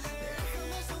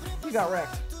 You got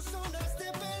wrecked.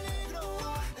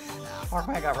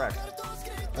 Hawkman got wrecked.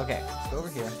 Okay, let's go over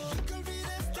here.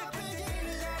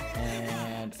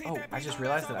 And, oh, I just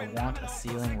realized that I want a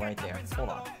ceiling right there. Hold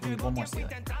on. We need 1 more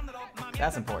ceiling.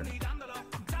 That's important.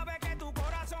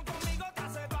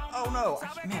 Oh no!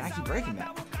 Man, I keep breaking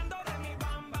that.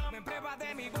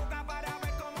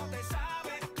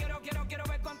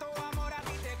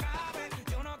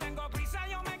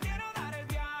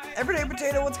 Everyday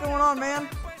Potato, what's going on, man?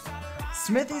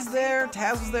 Smithy's there,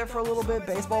 Taz was there for a little bit,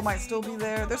 Baseball might still be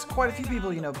there. There's quite a few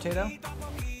people, you know, Potato.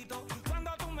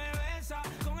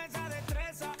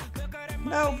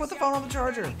 No, put the phone on the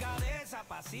charger.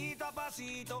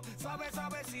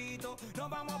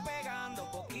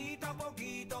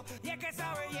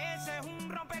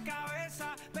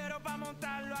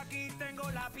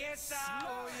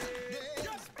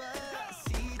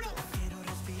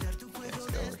 Let's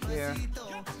go over here.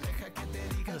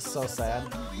 That is so sad.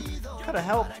 Gotta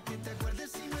help.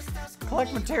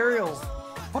 Collect materials.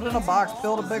 Put it in a box,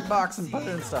 build a big box, and put it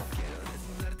in stuff.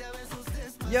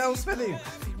 Yo, Smithy.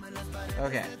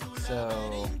 Okay,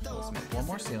 so let's make one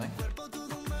more ceiling.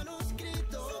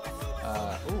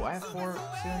 Ooh, I have 4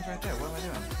 ceilings right there. What am I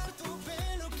doing?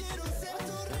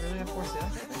 Do I really have 4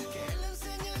 ceilings right there?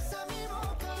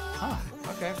 Huh.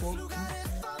 Okay, well,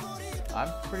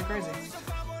 I'm pretty crazy.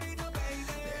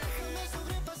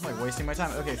 I'm like wasting my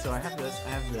time. Okay, so I have this.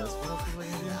 What else was I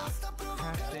gonna do?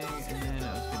 Crafting, and then I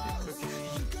was gonna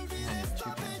do cooking, and I need 2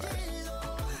 campfires.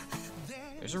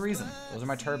 There's a reason. Those are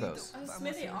my turbos.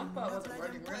 Smithy Onkbot wasn't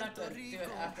working. We're gonna have to do it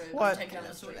after What? we take down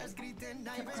the stream.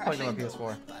 Let's plug in my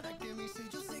PS4.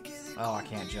 Oh, I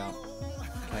can't jump.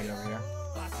 Can I get over here?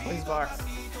 Please, box.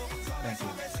 Thank you.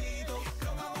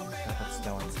 Gotta put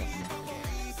stone and stuff in there.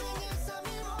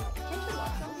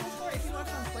 If you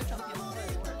watch on Twitch on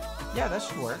PS4, it works. Yeah, that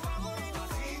should work.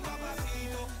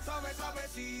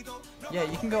 Yeah,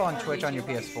 you can go on Twitch on your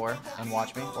PS4 and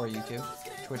watch me, or YouTube.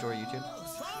 Twitch or YouTube.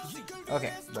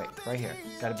 Okay, wait, right here.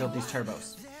 Gotta build these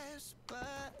turbos.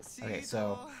 Okay,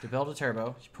 so to build a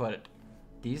turbo, you put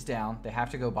these down. They have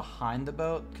to go behind the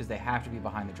boat because they have to be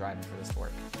behind the driver for this to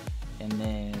work. And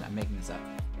then, I'm making this up.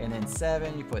 And then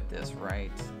 7, you put this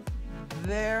right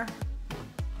there.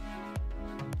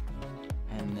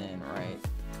 And then right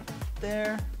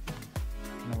there.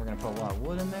 And then we're gonna put a lot of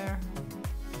wood in there.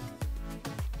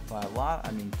 By a lot,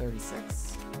 I mean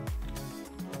 36.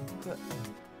 Good.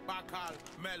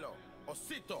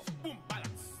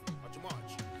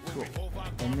 Cool.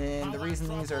 And then the reason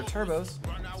these are turbos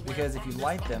is because if you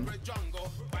light them,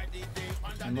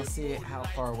 and let's see how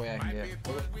far away I can get.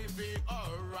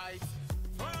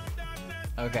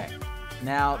 Okay.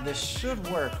 Now this should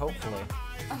work, hopefully.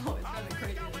 Oh, it's gonna be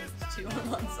crazy. It's 2 on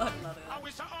one side, another.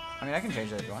 I mean, I can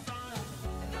change that if you want.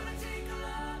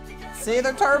 See,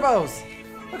 they're turbos!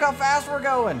 Look how fast we're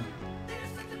going!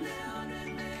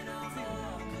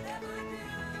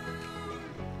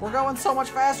 We're going so much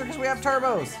faster because we have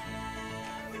turbos!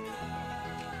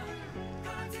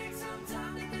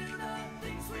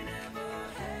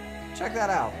 Check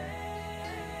that out.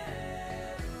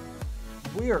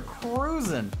 We are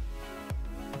cruising.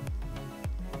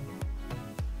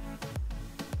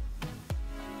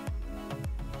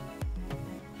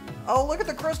 Oh, look at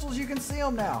the crystals. You can see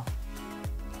them now.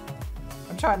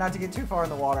 I'm trying not to get too far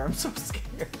in the water. I'm so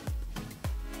scared.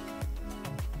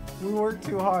 We worked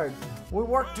too hard. We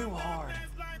worked too hard.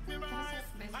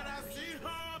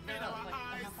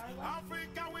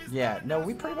 Yeah, no,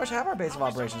 we pretty much have our base of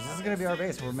operations. This is going to be our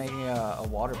base. We're making a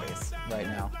water base right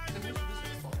now.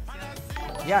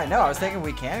 Yeah, I know. I was thinking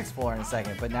we can explore in a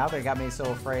second, but now they got me so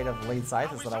afraid of lead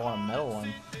Scythus that I want a metal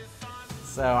one.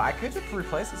 So I could just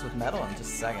replace this with metal in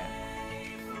just a second.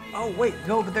 Oh, wait.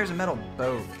 No, but there's a metal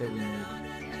boat that we need.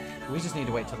 We just need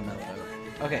to wait till the metal boat.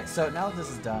 Okay, so now that this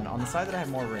is done, on the side that I have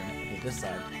more room, okay, this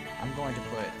side, I'm going to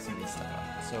put some of this stuff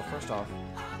up. So first off,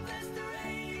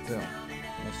 boom.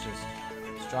 Let's just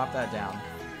drop that down.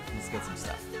 Let's get some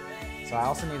stuff. So I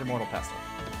also need a mortal pestle.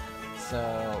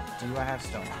 So do I have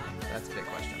stone? That's a big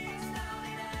question. Yeah,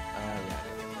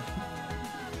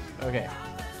 I do. Okay.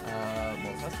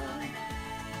 Mortal pestle.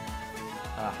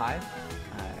 Hive.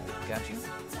 I got you.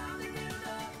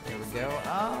 There we go.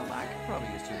 I could probably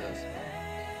use 2 of those.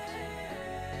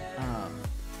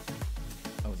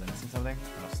 Oh, was I missing something?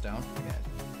 Oh, stone.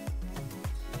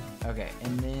 Okay,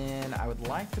 and then I would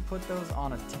like to put those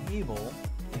on a table,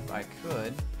 if I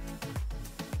could.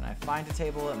 Can I find a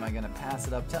table? Am I gonna pass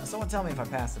it up? Someone tell me if I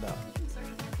pass it up.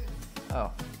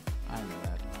 Oh, I know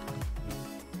that.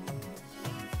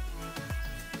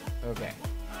 Okay.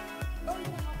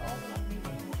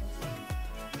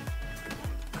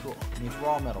 Cool. Needs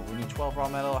raw metal. We need 12 raw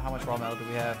metal. How much raw metal do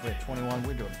we have? We have 21.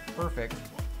 We're doing perfect.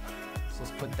 So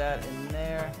let's put that in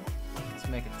there. Let's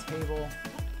make a table.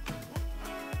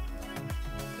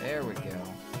 There we go.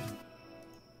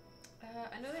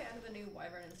 I know they added the new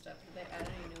wyvern and stuff. Did they add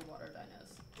any new water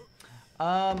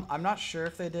dinos? I'm not sure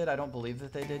if they did. I don't believe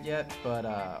that they did yet, but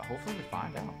hopefully we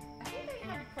find out. I think they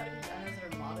have quite a few dinos that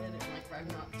are modded in like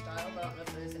Ragnarok style, but I don't know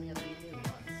if there's any other new ones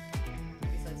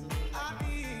besides those.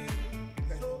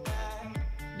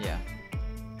 Yeah.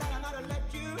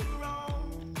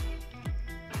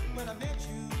 When I met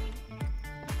you,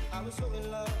 I was so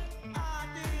in love. I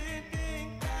didn't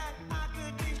think that I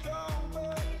could be strong,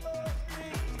 but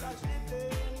things are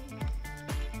slipping.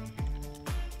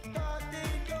 God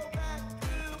didn't go back to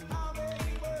how they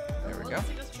were. There we go.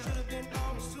 Should have been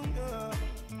on sooner.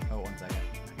 Oh, 1 second.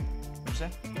 What'd you say?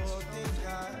 But things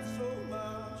got so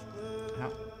much worse. How?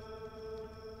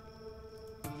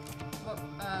 Well,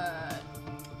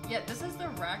 yeah, this is the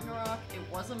Ragnarok. It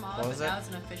was a mod, What but was now it? it's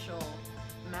an official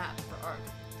map for Ark.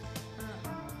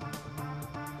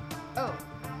 Oh,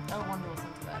 I wanted to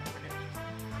listen to that.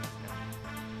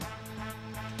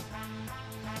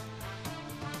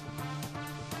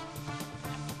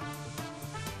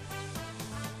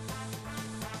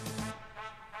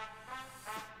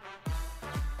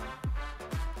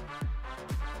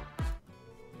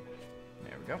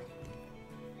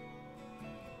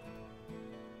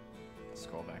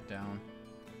 scroll back down.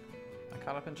 Am I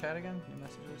caught up in chat again? New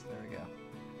messages? There we go.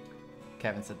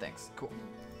 Kevin said thanks. Cool.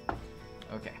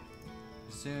 Okay.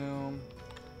 Zoom.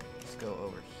 Let's go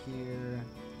over here.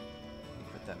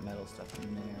 Put that metal stuff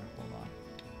in there. Hold on.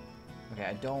 Okay,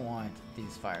 I don't want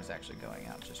these fires actually going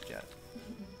out just yet.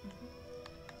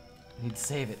 I need to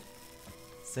save it.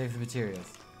 Save the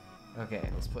materials. Okay,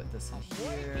 let's put this in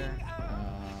here.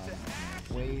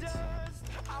 Wait.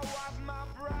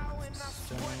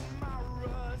 Stone.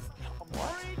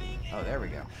 What? Oh, there we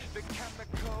go.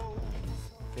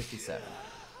 57.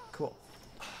 Cool.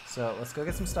 So let's go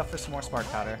get some stuff for some more spark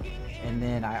powder. And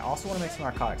then I also want to make some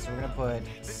narcotics. So we're going to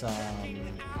put some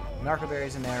narco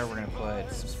berries in there. We're going to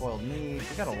put some spoiled meat.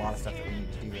 We got a lot of stuff that we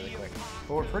need to do really quick.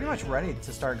 But we're pretty much ready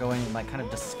to start going and like kind of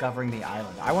discovering the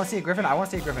island. I want to see a griffin. I want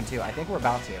to see a griffin too. I think we're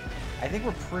about to. I think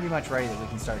we're pretty much ready that we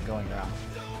can start going around.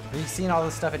 Have you seen all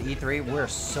this stuff at E3? We're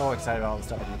so excited about all this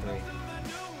stuff at E3.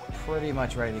 Pretty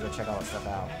much ready to go check all that stuff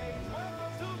out.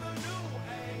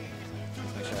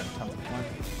 Let's make sure I have tons of flint.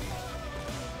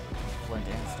 Flint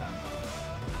and stone.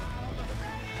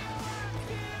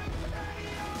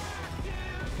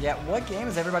 Yeah, what game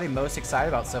is everybody most excited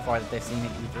about so far that they've seen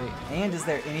at E3? And is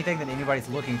there anything that anybody's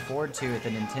looking forward to at the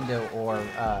Nintendo or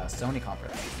Sony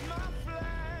conference?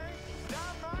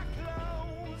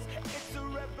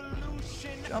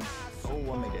 Jump. Oh,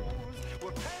 one made it.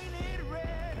 Okay,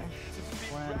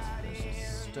 flint, there's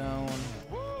stone.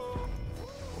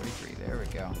 43, there we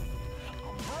go.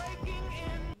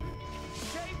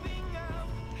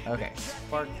 Okay,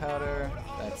 spark powder,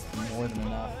 that's more than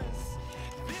enough.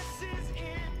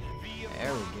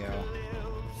 There we go.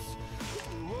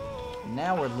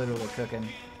 Now we're literally cooking.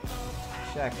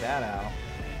 Check that out.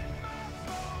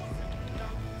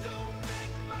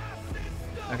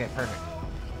 Okay, perfect.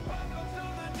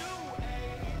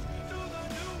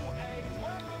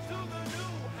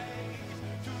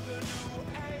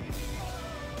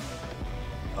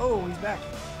 Oh, he's back.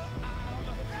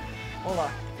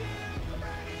 Hola.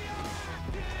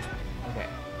 Okay.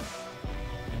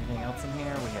 Anything else in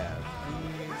here? We have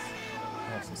these.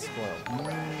 We have some spoiled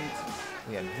meat.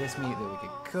 We have this meat that we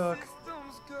could cook.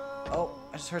 Oh,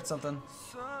 I just heard something.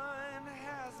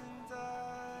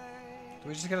 Do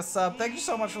we just get a sub? Thank you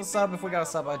so much for the sub. If we got a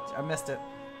sub, I missed it.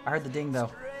 I heard the ding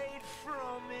though.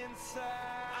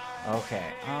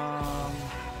 Okay.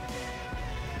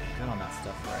 Good on that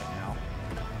stuff right now.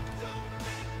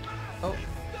 Oh,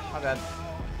 my bad.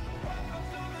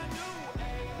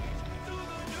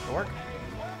 It'll work.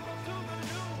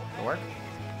 It'll work.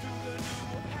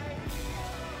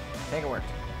 I think it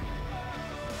worked.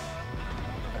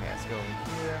 Okay, let's go over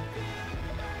here.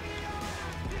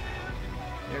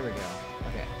 There we go.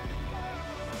 Okay.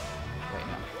 Wait,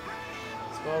 no.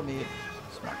 Spoiled meat,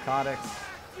 some narcotics,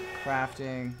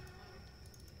 crafting,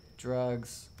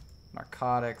 drugs,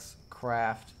 narcotics,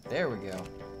 craft. There we go.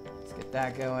 Let's get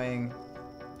that going.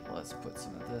 Let's put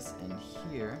some of this in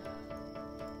here.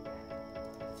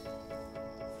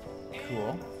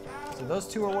 Cool. So those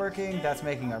two are working. That's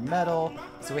making our metal.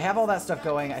 So we have all that stuff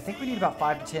going. I think we need about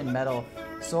 5 to 10 metal.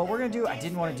 So what we're going to do, I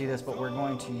didn't want to do this, but we're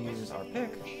going to use our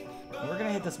pick. And we're going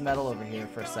to hit this metal over here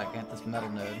for a second, this metal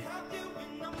node.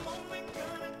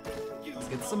 Let's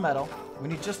get some metal. We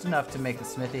need just enough to make the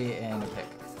smithy and a pick.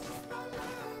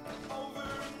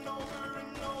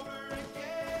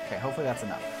 Okay, hopefully that's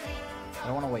enough. I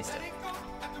don't want to waste it.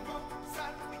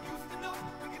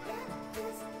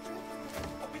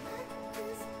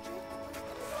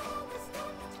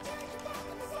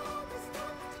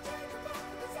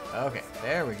 Okay,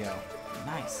 there we go.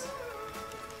 Nice.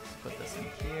 Let's put this in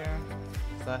here.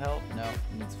 Does that help? No, it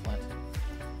needs flint.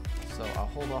 So I'll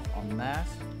hold off on that.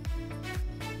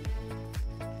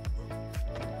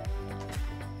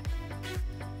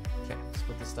 Okay, let's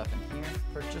put this stuff in here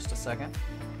for just a second.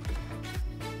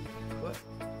 What?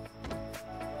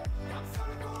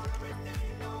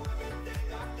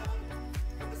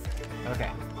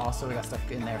 Okay, also we got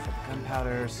stuff in there for the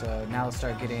gunpowder, so now let's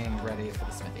start getting ready for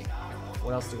the smithy.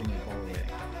 What else do we need while we're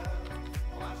waiting?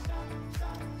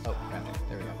 Oh, crafting.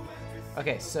 There we go.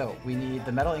 Okay, so we need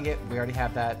the metal ingot. We already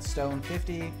have that. Stone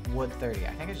 50, wood 30.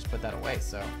 I think I just put that away,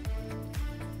 so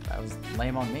that was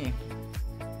lame on me.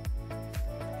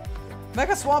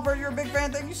 Mega Swampert, you're a big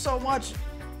fan. Thank you so much.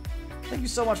 Thank you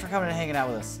so much for coming and hanging out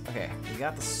with us. Okay, we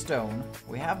got the stone.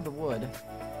 We have the wood.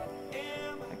 I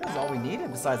think that's all we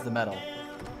needed besides the metal.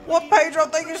 What, Pedro?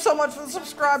 Thank you so much for the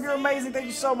subscribe. You're amazing. Thank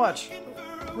you so much.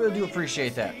 Really do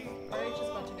appreciate that. We're just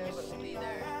about to go, but we'll be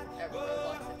there at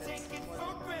Roblox if it's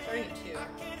starting at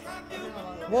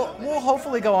 2. We'll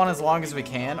hopefully go on as long as we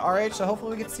can, RH, so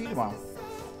hopefully we get to see you tomorrow.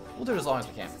 We'll do it as long as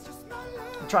we can.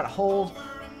 We'll try to hold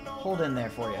hold in there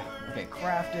for you. Okay,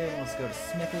 crafting. Let's go to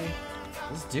smithy.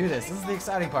 Let's do this. This is the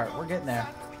exciting part. We're getting there.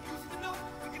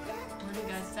 What are you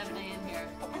guys, 7 a.m. here?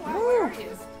 Woo! Where are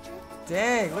you?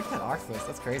 Dang, look at that octopus.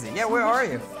 That's crazy. Yeah, where are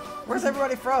you? Where's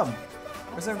everybody from?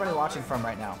 Where's everybody watching from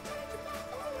right now?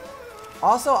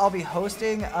 Also, I'll be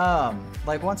hosting,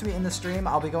 like once we end the stream,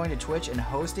 I'll be going to Twitch and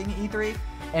hosting E3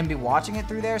 and be watching it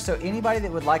through there. So anybody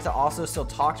that would like to also still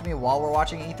talk to me while we're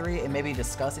watching E3 and maybe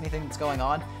discuss anything that's going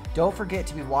on, don't forget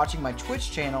to be watching my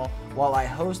Twitch channel while I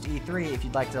host E3 if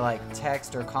you'd like to like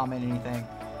text or comment anything.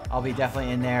 I'll be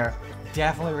definitely in there,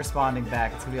 definitely responding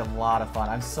back. It's gonna be a lot of fun.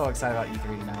 I'm so excited about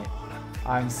E3 tonight.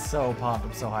 I'm so pumped,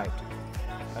 I'm so hyped.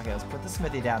 Okay, let's put the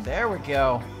smithy down. There we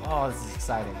go. Oh, this is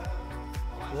exciting.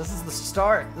 This is the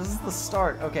start. This is the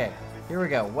start. Okay, here we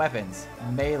go. Weapons.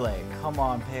 Melee. Come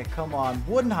on, pick. Come on.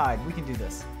 Wood and hide. We can do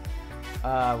this. We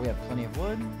have plenty of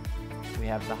wood. We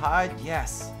have the hide.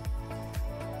 Yes.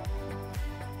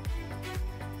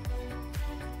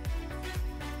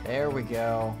 There we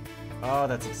go. Oh,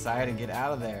 that's exciting. Get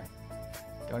out of there.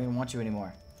 Don't even want you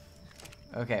anymore.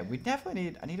 Okay, we definitely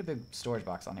need... I need a big storage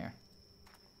box on here.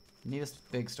 Need a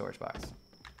big storage box.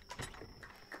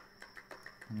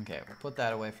 Okay, we'll put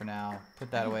that away for now. Put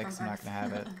that away because I'm not going to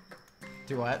have it.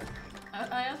 Do what?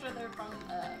 I asked where they're from.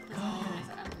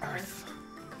 Earth.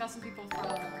 Got some people from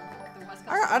the West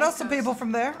Coast. I know some people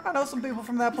from there. I know some people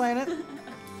from that planet.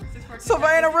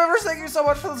 Savannah Rivers, thank you so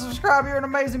much for the subscribe. You're an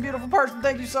amazing, beautiful person.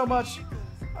 Thank you so much.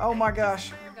 Oh my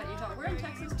gosh. We've got Utah. We're in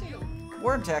Texas too.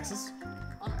 We're in Texas.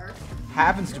 On Earth.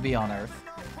 Happens to be on Earth.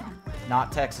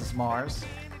 Not Texas Mars,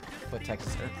 but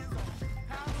Texas Earth.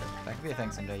 That could be a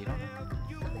thing someday, you don't know.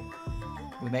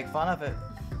 We make fun of it.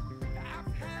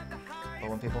 But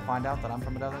when people find out that I'm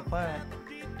from another planet,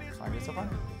 it's not gonna be so funny.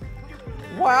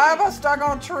 Why am I stuck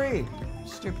on a tree?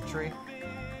 Stupid tree.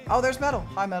 Oh, there's Metal.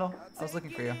 Hi, Metal. I was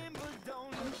looking for you.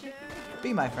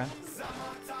 Be my friend.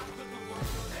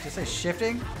 Did you say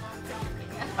shifting?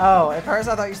 Oh, at first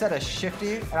I thought you said a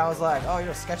shifty, and I was like, oh, you're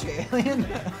a sketchy alien?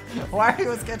 Why are you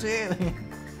a sketchy alien?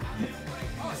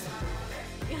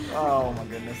 Oh my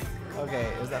goodness. Okay,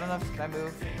 is that enough? Can I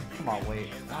move? Come on, wait.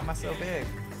 Why am I so big?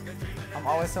 I'm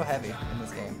always so heavy in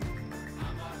this game.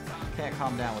 Can't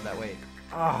calm down with that weight.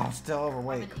 Oh, I'm still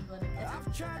overweight.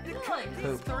 It's like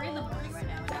Poop. 3 in the morning right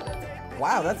now.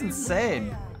 Wow, that's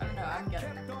insane. I don't know. I'm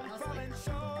getting honestly.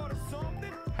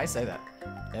 How do you say that?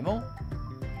 Emil?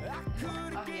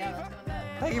 Oh yeah, let's go with that.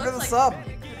 Thank you for the Looks sub.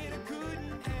 like-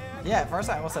 Yeah, at first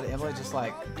I almost said Emily just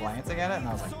like glancing at it, and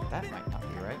I was like, that might not be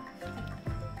right.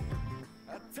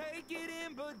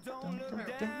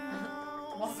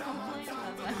 Walk on plane, that's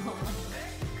my whole life.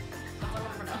 That's how I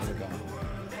pronounce How's it. it going?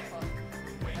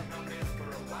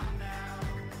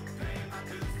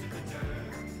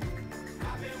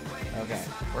 Okay,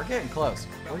 we're getting close.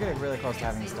 We're getting really close to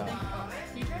having this done.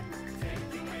 You try?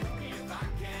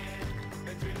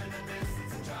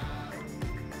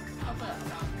 I'll put it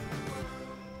up.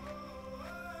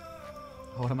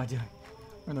 What am I doing?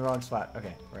 We're in the wrong spot.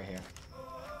 Okay, right here.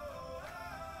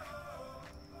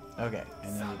 Okay,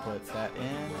 and then we put that in,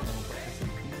 and then we put this in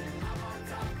here.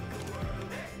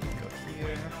 Go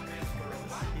here.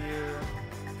 This here.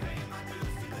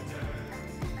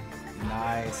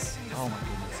 Nice. Oh my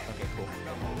goodness. Okay, cool.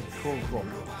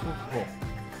 Cool.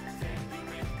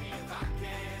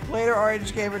 Later,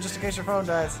 RH Gamer, just in case your phone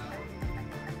dies.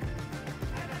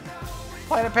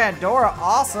 Planet Pandora,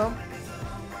 awesome.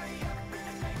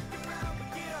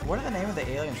 What are the name of the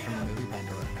aliens from the movie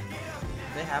Pandora? Do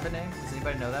they have a name? Does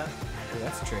anybody know that? Ooh,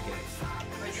 that's tricky.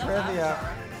 Wait, Trivia. that's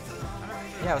Avatar.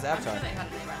 Yeah, it was I'm Avatar. sure they had a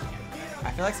name.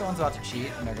 I feel like someone's about to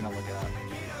cheat and they're gonna look it up.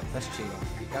 That's cheating.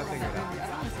 You gotta figure it out. I don't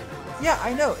want to say that. Yeah,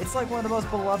 I know. It's like one of the most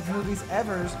beloved movies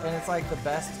ever, and it's like the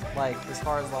best, like, as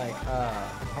far as like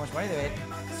how much money they made.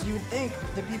 So you would think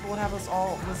that people would have us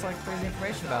all this like crazy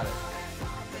information about it.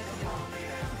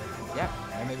 Yeah,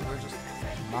 and maybe we're just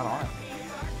not on it.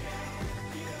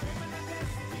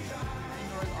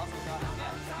 Pandora's also got it.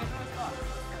 Yeah, Pandora's box.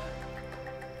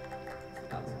 It's the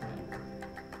box.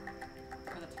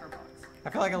 Or that's her box. I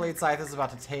feel like Elite Scythe is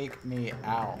about to take me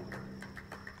out.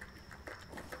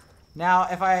 Now,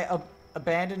 if I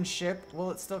abandon ship,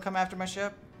 will it still come after my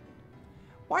ship?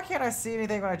 Why can't I see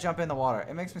anything when I jump in the water?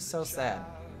 It makes me so sad.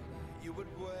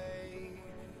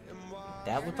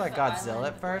 That looked like Godzilla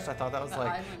at first. I thought that was The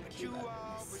like... island Cuba.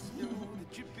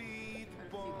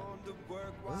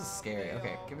 This is scary.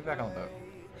 Okay, get me back on the boat.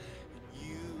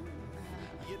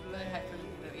 Really hyped for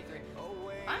movie 3.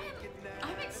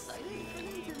 I'm excited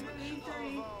for movie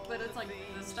 3, but it's like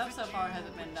the stuff so far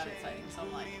hasn't been that exciting, so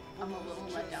I'm a little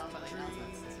let down by the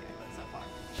announcements this year so far.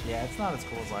 Yeah, it's not as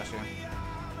cool as last year.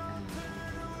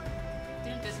 Did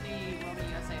seen Disney World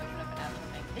USA open up an app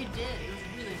thing. They did. It was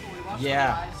really cool. We watched Yeah.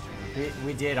 the live stream.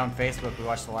 We did on Facebook. We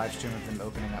watched the live stream of them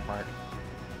opening that park.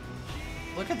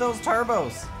 Look at those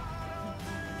turbos.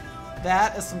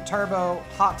 That is some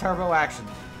hot turbo action.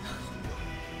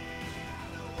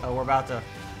 Oh, we're about to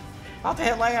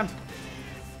hit land.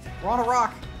 We're on a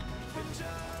rock.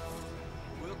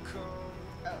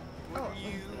 Oh,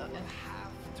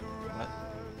 What?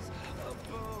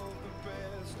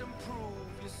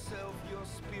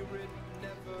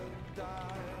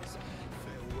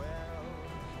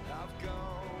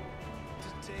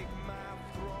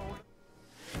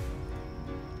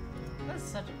 that's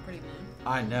such a pretty moon.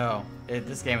 I know.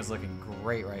 This game is looking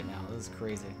great right now. This is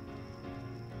crazy.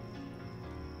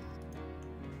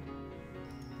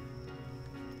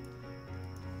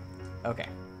 Okay.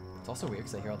 It's also weird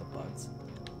because I hear all the bugs.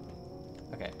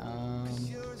 Okay, Nope.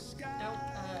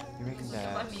 You're making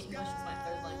that. My English is my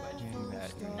third language. You're doing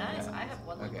that. You're doing Nice. that. I have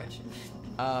one Okay. language.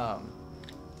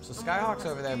 So Skyhawk's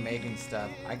over there making stuff.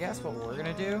 I guess what we're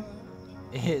gonna do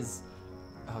is,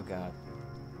 oh god.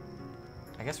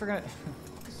 I guess we're gonna,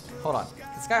 hold on.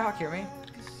 Can Skyhawk hear me?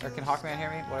 Or can Hawkman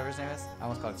hear me? Whatever his name is. I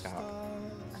almost called it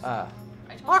Skyhawk.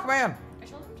 Hawkman! I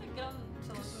told him to get on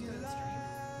to listen to the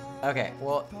stream. Okay,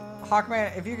 well,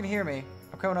 Hawkman, if you can hear me,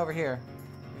 I'm coming over here.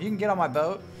 If you can get on my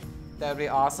boat, that would be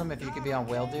awesome. If you could be on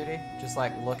whale duty, just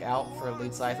like look out for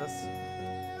lead Scythus.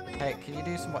 Hey, can you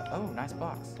do some? Oh, nice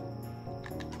box.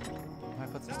 I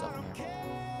might put some stuff in there.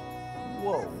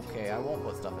 Whoa. Okay, I won't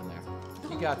put stuff in there.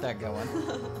 You got that going.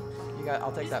 You got.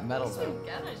 I'll take that metal though.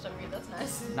 That's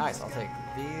nice. Nice. I'll take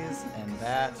these and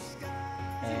that,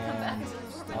 and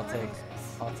I'll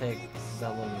take that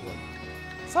little one.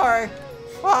 Sorry.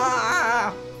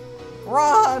 Ah!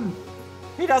 Run!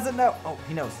 He doesn't know. Oh,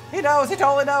 he knows. He knows. He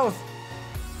totally knows.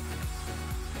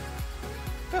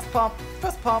 Fist pump.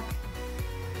 Fist pump.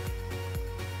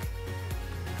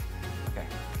 Okay.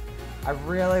 I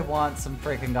really want some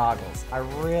freaking goggles. I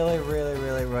really, really,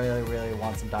 really, really, really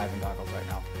want some diving goggles right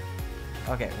now.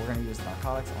 Okay, we're gonna use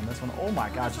narcotics on this one. Oh my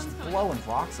god, just blowing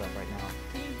rocks up right now.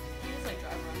 Can you just like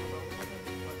drive around the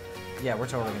boat? Yeah, we're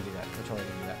totally gonna do that. We're totally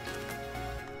gonna do that.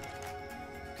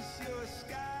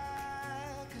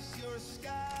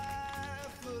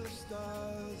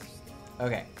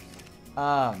 Okay.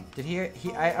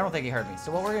 Did I don't think he heard me.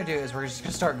 So what we're gonna do is we're just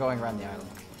gonna start going around the island.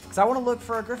 Cause I want to look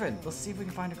for a griffin. Let's see if we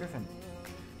can find a griffin.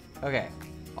 Okay.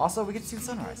 Also, we get to see the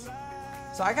sunrise.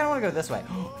 So I kind of want to go this way.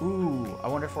 Ooh, I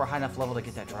wonder if we're high enough level to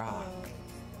get that drop.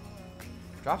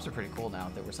 Drops are pretty cool now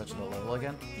that we're such a low level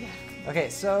again. Yeah. Okay,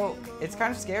 so it's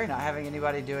kind of scary not having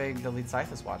anybody doing the lead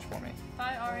Scythus watch for me.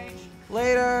 Bye, RH.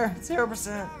 Later, 0%.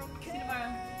 See you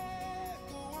tomorrow.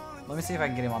 Let me see if I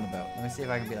can get him on the boat. Let me see if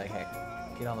I can be like, hey,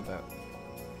 get on the boat.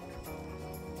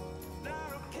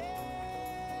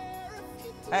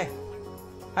 Hey.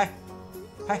 Hey.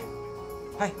 Hey.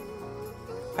 Hey.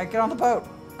 Hey, get on the boat.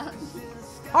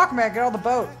 Hawkman, get on the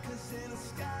boat.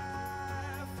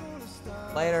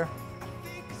 Later.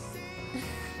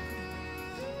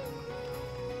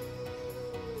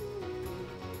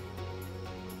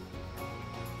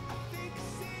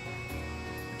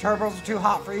 Turbos are too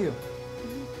hot for you.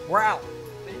 We're out.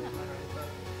 We didn't have motorized boat.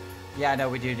 Yeah, no,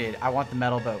 we did. I want the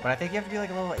metal boat, but I think you have to be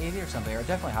like a level 80 or something, or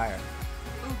definitely higher.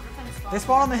 Ooh, Griffin spawn. They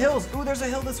spawn on the hills. Ooh, there's a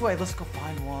hill this way. Let's go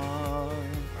find one. We're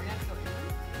gonna have to go in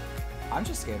them? I'm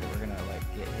just scared that we're gonna like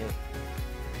get hit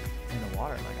in the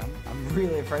water. Like I'm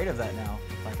really afraid of that now.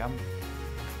 Like I'm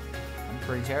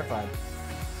pretty terrified.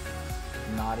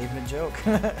 Not even a joke.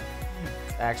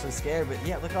 Actually scared, but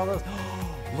yeah, look at all those.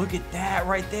 Look at that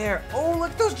right there. Oh,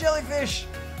 look at those jellyfish.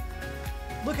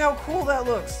 Look how cool that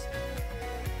looks.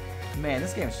 Man,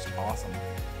 this game is just awesome.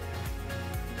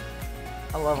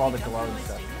 I love all the glow and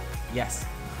stuff. Yes.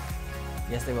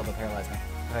 Yes, they will. They'll paralyze me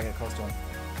if I get close to them.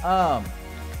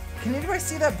 Can anybody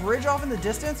see that bridge off in the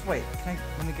distance? Wait,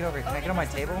 let me get over here. Can I get on my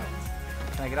table?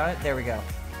 Can I get on it? There we go.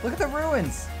 Look at the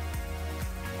ruins.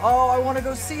 Oh, I want to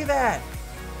go see that.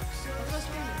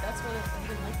 That's where the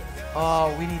Green Lake is.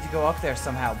 Oh, we need to go up there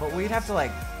somehow, but we'd have to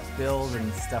like build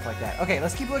and stuff like that. Okay,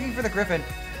 let's keep looking for the griffin,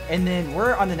 and then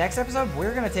we're on the next episode.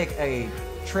 We're gonna take a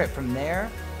trip from there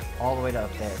all the way to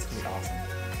up there. It's gonna be awesome.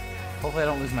 Hopefully, I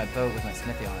don't lose my boat with my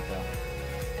smithy on it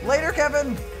though. Later,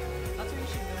 Kevin. That's where you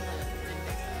should build the thing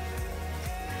next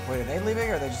time. Wait, are they leaving,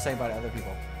 or are they just saying bye to other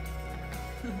people?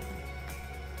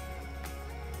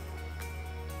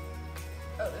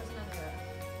 Oh, there's another.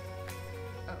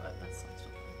 Oh, that's still.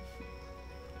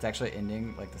 It's actually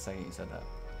ending like the second you said that.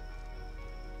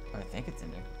 Or I think it's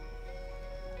ending.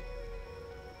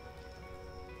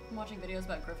 I'm watching videos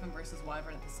about Griffin versus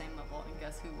Wyvern at the same level, and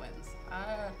guess who wins?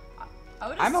 I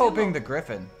would I'm assume hoping the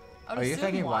griffin. I would Are you assume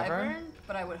thinking wyvern?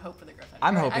 But I would hope for the griffin.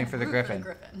 I'm Or hoping I'd for the root griffin.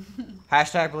 griffin.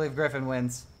 Hashtag believe Griffin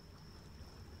wins.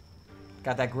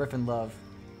 Got that Griffin love.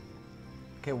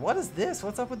 Okay, what is this?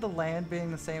 What's up with the land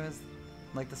being the same as,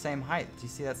 like, the same height? Do you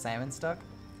see that salmon stuck?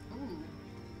 Ooh.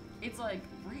 It's like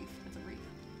reef. It's a reef.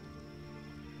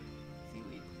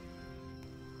 Seaweed.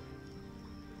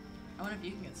 I wonder if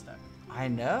you can get stuck. I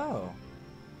know.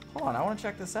 Hold on, I want to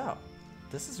check this out.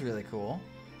 This is really cool.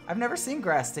 I've never seen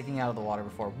grass sticking out of the water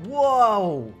before.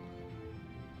 Whoa!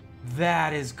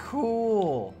 That is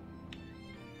cool.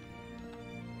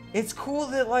 It's cool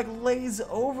that it, like, lays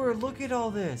over. Look at all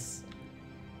this.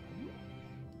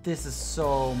 This is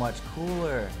so much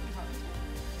cooler.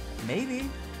 Maybe.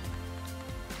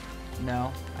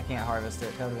 No, I can't harvest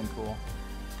it. That would have been cool.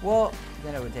 Well,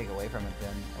 then it would take away from it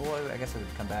then. Well, I guess it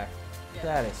would come back. Yeah.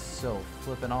 That is so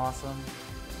flippin' awesome.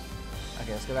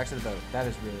 Okay, let's go back to the boat. That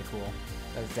is really cool.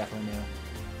 That is definitely new.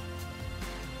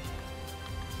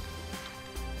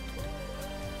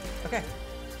 Okay.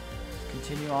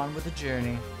 Continue on with the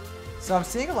journey. So I'm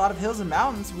seeing a lot of hills and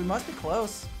mountains. We must be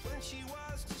close.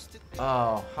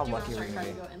 Oh, how Do you want lucky to we're start gonna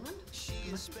trying be. to go inland?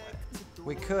 You must be quick.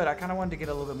 We could. I kind of wanted to get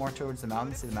a little bit more towards the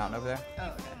mountain. See the mountain over there?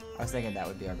 Oh, okay. I was thinking that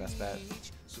would be our best bet.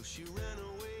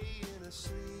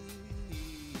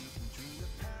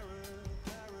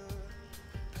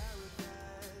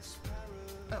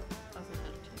 Oh, I was gonna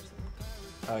change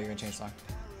something. Oh, you're gonna change song?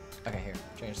 Okay, here.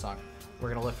 Change song. We're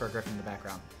gonna look for a griffin in the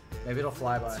background. Maybe it'll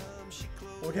fly by.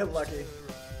 We'll get lucky.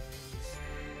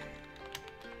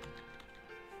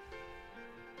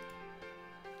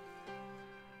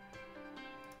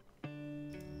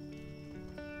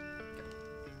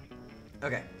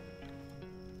 Okay.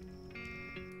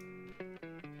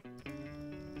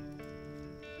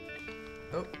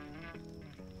 Oh.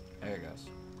 There it goes.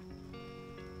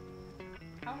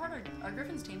 How hard are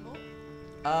griffins tameable?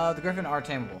 The griffin are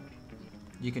tameable.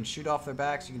 You can shoot off their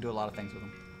backs. You can do a lot of things with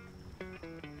them.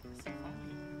 So fun.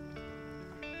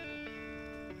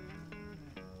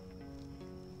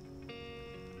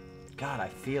 God, I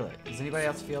feel it. Does anybody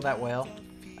else feel that whale?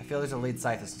 I feel there's a lead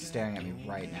scythe that's staring at me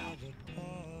right now.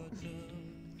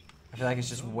 I feel like it's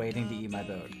just waiting to eat my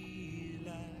boat.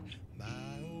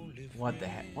 What the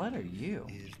heck? What are you?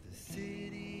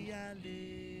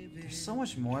 There's so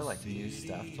much more like new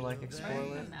stuff to like explore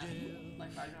with. Imagine, like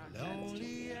Ragnarok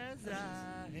said,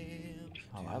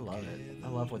 Oh, I love it. I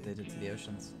love what they did to the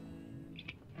oceans.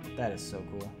 That is so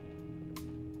cool.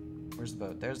 Where's the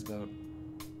boat? There's the boat.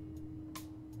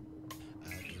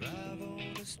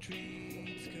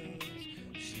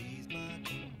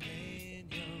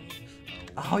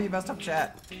 Oh, you messed up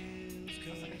chat.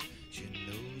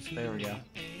 There we go.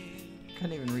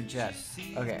 Couldn't even read chat.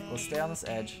 Okay, let's stay on this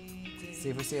edge. See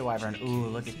if we see a wyvern. Ooh,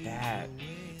 look at that.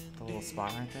 The little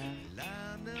spot right there.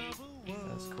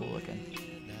 That's cool looking.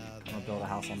 I'm gonna build a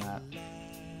house on that.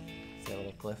 See that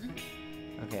little cliff?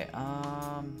 Okay,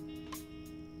 come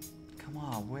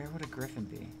on, where would a griffin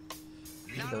be?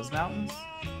 Maybe those mountains?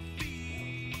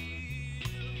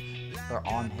 They're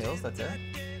on hills, that's it?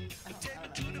 I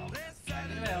don't know. If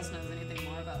anybody else knows anything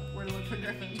more about where to look for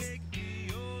griffins? So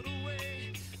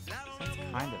it's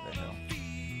kind of a hill.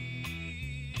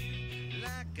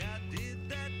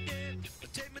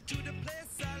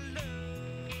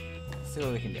 Let's see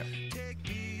what we can do.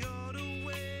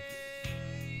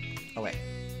 Oh wait.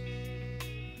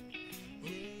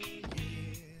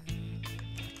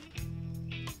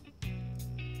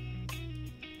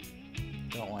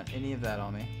 Don't want any of that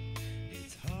on me.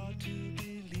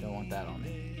 Don't want that on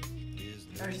me.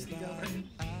 Or just go over.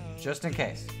 Just in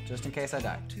case. Just in case I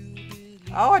die.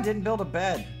 Oh, I didn't build a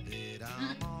bed.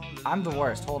 I'm the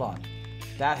worst. Hold on.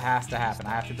 That has to happen.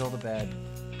 I have to build a bed.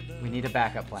 We need a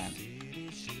backup plan.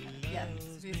 Yeah,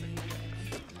 seriously.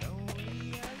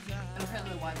 And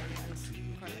apparently the wyvern wins,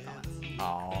 according to the comments.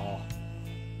 Oh.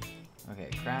 Okay,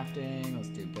 crafting. Let's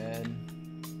do bed.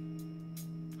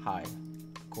 Hide.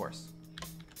 Of course.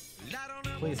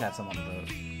 Please have some on the boat.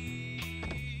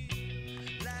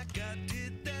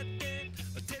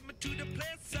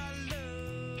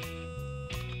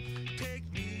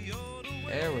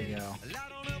 There we go.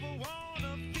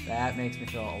 That makes me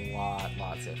feel a lot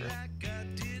safer.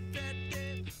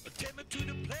 Just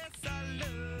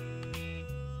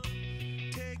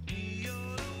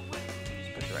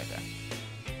push it right there.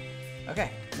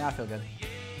 Okay, now I feel good.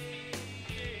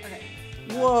 Okay.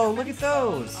 Whoa, look at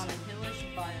those! On a hillish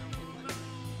biome inland.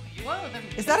 Whoa, they're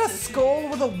Is that a pieces. skull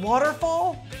with a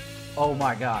waterfall? Oh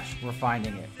my gosh, we're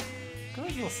finding it. Look at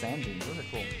those little sand dunes, those are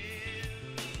cool.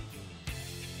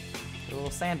 They're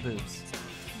little sand boobs.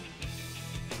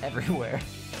 Everywhere.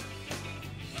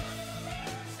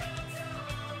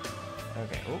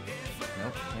 Okay. Oh,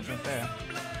 nope. Can't jump there.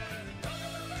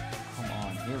 Come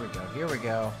on. Here we go. Here we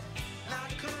go.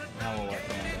 Now we'll let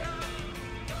land it.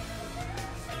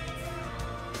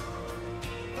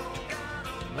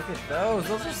 Look at those.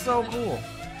 Those are so cool.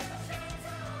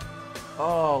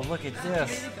 Oh, look at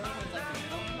this.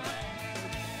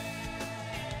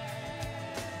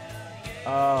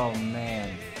 Oh,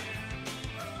 man.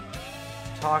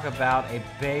 Talk about a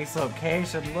base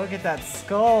location. Look at that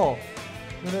skull.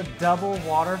 With a double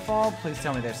waterfall. Please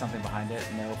tell me there's something behind it.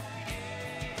 Nope.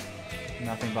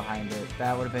 Nothing behind it.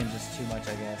 That would have been just too much,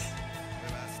 I guess.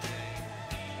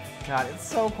 God, it's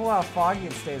so cool how foggy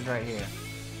it stays right here.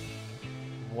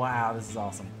 Wow, this is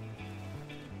awesome.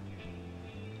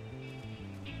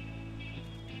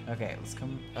 Okay, let's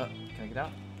come up. Can I get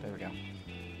out? There we go.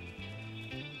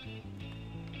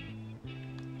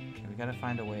 Okay, we gotta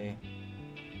find a way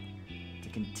to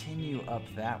continue up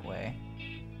that way.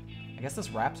 I guess this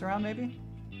wraps around, maybe?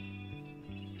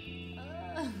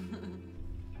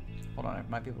 Hold on, I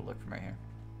might be able to look from right here.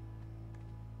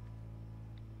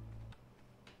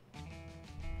 I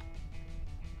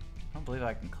don't believe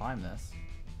I can climb this.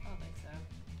 I don't think so.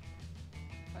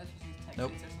 Probably just use tech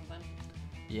Nope. suits or something.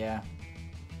 Yeah.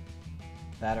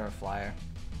 That or a flyer.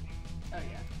 Oh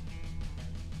yeah.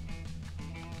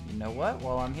 You know what?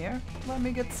 While I'm here, let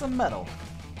me get some metal.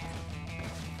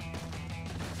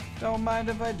 Don't mind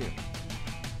if I do.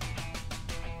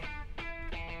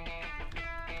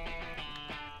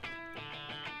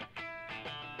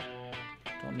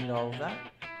 Don't need all of that.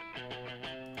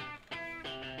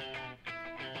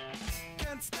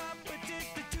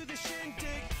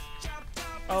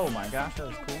 Oh my gosh, that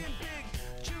was cool.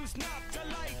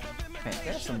 Man,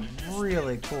 there's some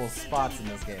really cool spots in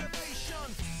this game.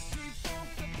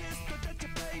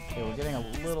 Okay, we're getting a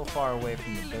little far away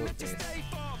from the boat base.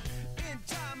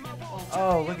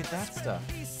 Oh, look at that stuff.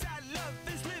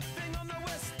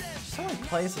 So many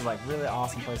places, like really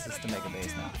awesome places to make a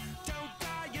base now.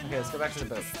 Okay, let's go back to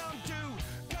the boat.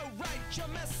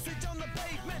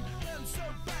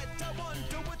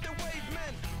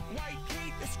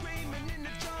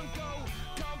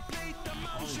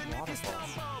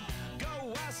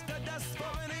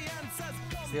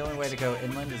 The only way to go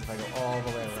inland is if I go all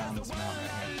the way around this mountain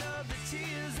right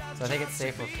here. So I think it's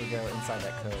safer if we go inside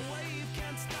that cove.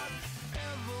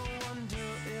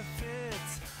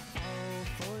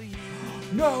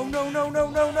 No, no, no, no,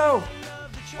 no, no!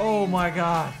 Oh my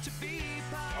god.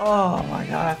 Oh my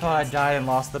god, I thought I died and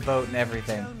lost the boat and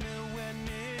everything.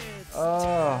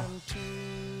 Oh.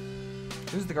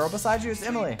 Who's the girl beside you? It's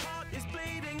Emily.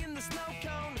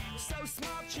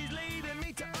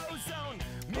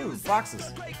 Ooh,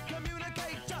 boxes.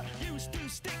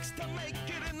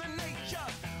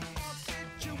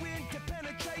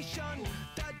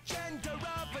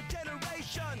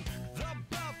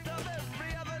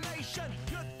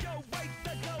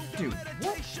 Dude,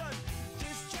 what?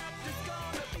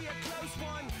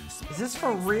 Is this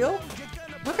for real?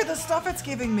 Look at the stuff it's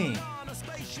giving me.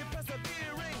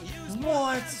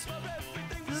 What?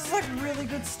 This is like really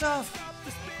good stuff.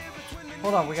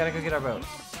 Hold on, we gotta go get our boat.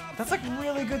 That's like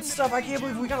really good stuff. I can't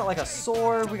believe we got like a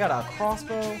sword, we got a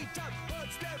crossbow.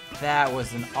 That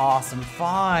was an awesome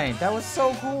find. That was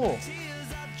so cool.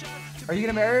 Are you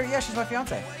gonna marry her? Yeah, she's my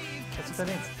fiance. That's what that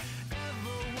means.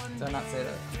 Did I not say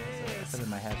that? I said it in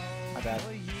my head. My bad.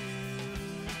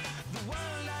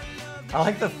 I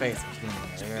like the face.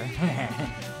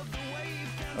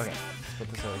 Okay, let's put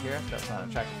this over here. That's not an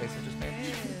attractive face I just made.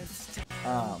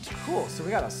 Cool. So we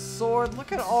got a sword.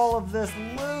 Look at all of this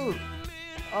loot.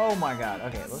 Oh my god.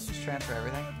 Okay, let's just transfer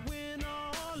everything.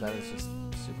 That is just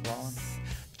super balling.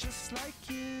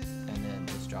 And then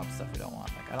just drop stuff we don't want.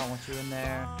 Like, I don't want you in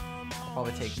there. I'll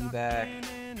probably take you back.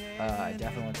 I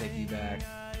definitely want to take you back.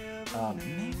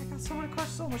 Man, I got so many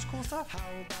questions, so much cool stuff.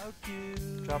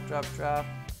 Drop, drop, drop.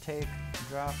 Take,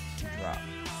 drop, drop.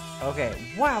 Okay,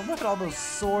 wow, look at all those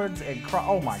swords and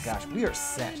oh my gosh, we are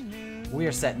set. We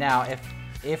are set. Now,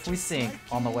 if we sink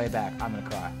on the way back, I'm gonna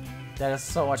cry. That is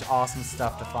so much awesome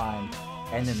stuff to find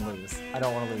and then lose. I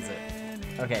don't want to lose it.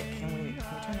 Okay, can we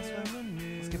turn this way?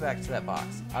 Let's get back to that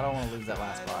box. I don't want to lose that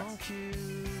last box.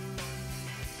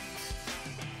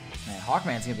 Man,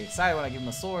 Hawkman's gonna be excited when I give him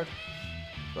a sword.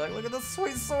 Like, look at this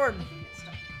sweet sword.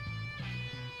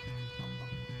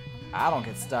 I don't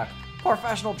get stuck.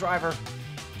 Professional driver.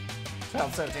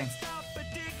 Child 17.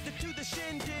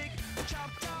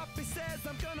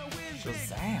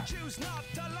 Shazam.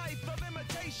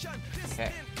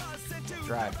 Okay.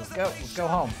 Drive. Let's go. Let's go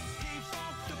home.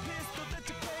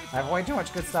 I have way too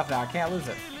much good stuff now. I can't lose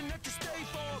it.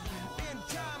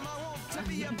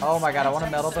 Oh my god, I want a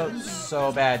metal boat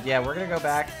so bad. Yeah, we're gonna go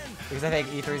back. because I think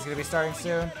E3 is going to be starting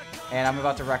soon, and I'm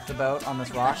about to wreck the boat on this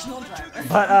rock. Professional driver.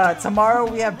 But tomorrow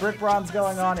we have Brick Bronze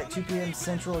going on at 2 p.m.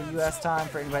 Central U.S. time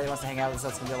for anybody that wants to hang out with us.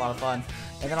 That's going to be a lot of fun.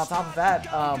 And then on top of that,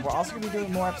 we're also going to be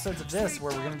doing more episodes of this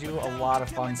where we're going to do a lot of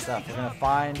fun stuff. We're going to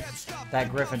find that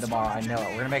griffin tomorrow. I know it.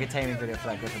 We're going to make a taming video for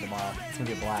that griffin tomorrow. It's going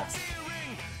to be a blast.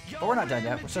 But we're not done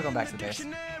yet. We're still going back to the base.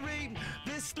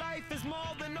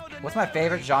 What's my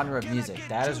favorite genre of music?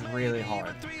 That is really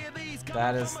hard.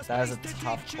 That is a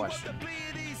tough question.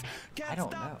 I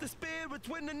don't know.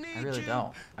 I really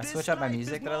don't. I switch up my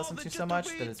music that I listen to so much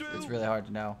that it's really hard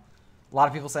to know. A lot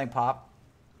of people saying pop.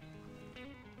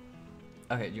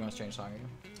 Okay, do you want to change song again?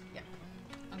 Yeah.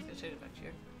 I'm just gonna change it back to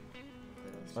your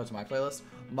playlist. Oh, to my playlist?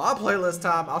 My playlist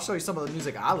time! I'll show you some of the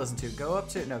music I listen to. Go up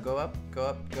to... No, go up. Go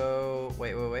up. Go...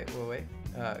 Wait.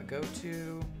 Go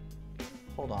to...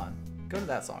 Hold on. Go to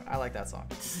that song. I like that song.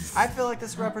 I feel like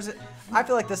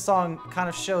this song kind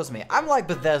of shows me. I'm like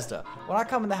Bethesda. When I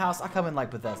come in the house, I come in like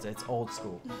Bethesda. It's old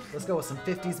school. Let's go with some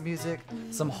 50s music,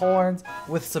 some horns,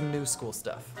 with some new school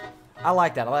stuff. I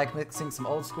like that. I like mixing some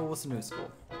old school with some new school.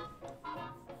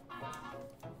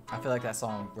 I feel like that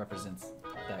song represents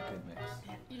that good mix.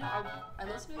 You know, I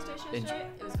listened to a station yesterday.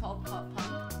 It was called Pop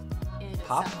Punk. And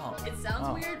Pop Punk? It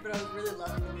sounds weird, but I was really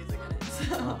loving the music in it.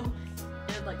 So...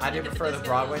 Like, I do prefer the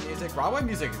Broadway music. Broadway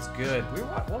music is good.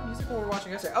 What musical were we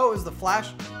watching yesterday? Oh, it was the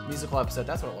Flash musical episode.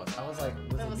 That's what it was. I was like,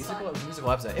 was it musical? It was a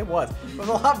musical episode. It was. It was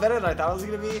a lot better than I thought it was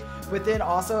gonna be. But then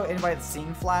also, anybody that's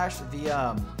seen Flash,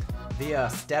 the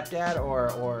stepdad or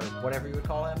whatever you would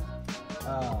call him,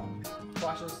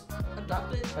 Flash's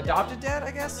adopted dad,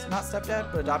 I guess. Not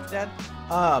stepdad, but adopted dad.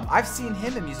 I've seen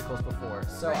him in musicals before,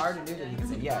 so I already knew that he could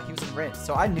sing. Yeah, he was in Rent,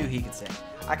 so I knew he could sing.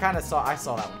 I saw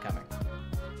that one coming.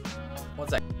 One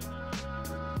sec.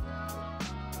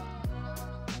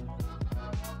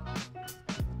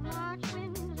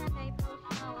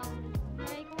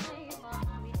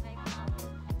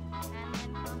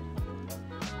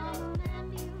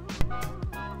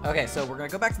 Okay, so we're gonna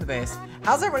go back to the base.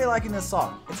 How's everybody liking this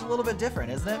song? It's a little bit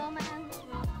different, isn't it?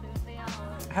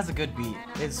 It has a good beat.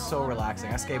 It's so relaxing.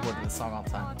 I skateboard to this song all the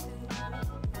time.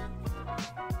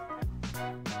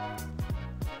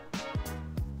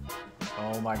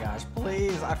 Oh my gosh,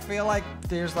 please. I feel like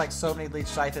there's like so many leech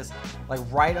scythes like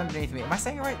right underneath me. Am I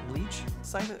saying it right? Leech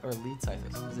scythes or lead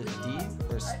scythes? Is it D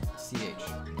or CH?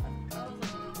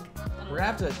 We're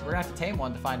gonna have to tame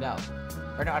one to find out.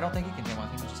 Or no, I don't think you can tame one. I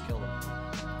think you just kill them.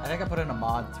 I think I put in a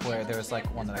mod where there's like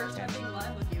one that I can tame.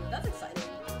 That's exciting.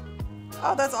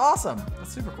 Oh, that's awesome.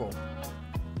 That's super cool.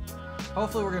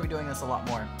 Hopefully we're gonna be doing this a lot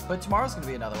more. But tomorrow's gonna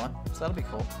be another one, so that'll be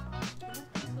cool.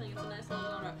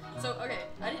 So, okay,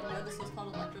 I didn't know this was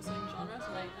called electro swing genre,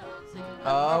 so I know. So you can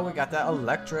Oh, we got that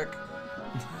electric.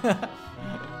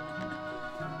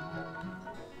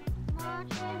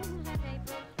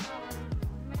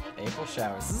 April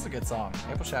Showers. This is a good song.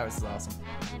 April Showers is awesome.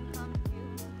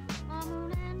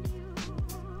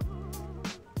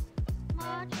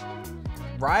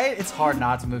 Right? It's hard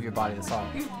not to move your body to the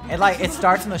song. And like, it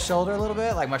starts in the shoulder a little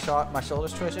bit, like my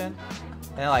shoulder's twitching.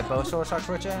 And then like both shoulders start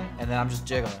twitching, and then I'm just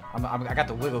jiggling. I got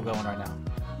the wiggle going right now.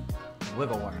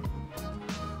 Wiggle worm.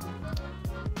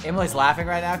 Emily's laughing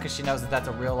right now because she knows that that's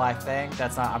a real life thing.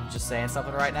 That's not, I'm just saying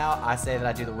something right now. I say that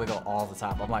I do the wiggle all the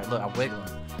time. I'm like, look, I'm wiggling.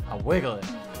 I'm wiggling.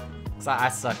 Because I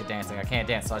suck at dancing. I can't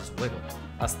dance, so I just wiggle.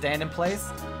 I stand in place,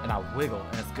 and I wiggle,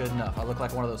 and it's good enough. I look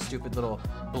like one of those stupid little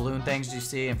balloon things you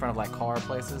see in front of like car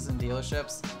places and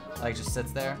dealerships. Like, just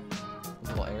sits there.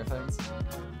 Those little air things.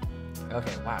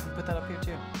 Okay, wow, I can put that up here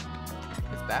too.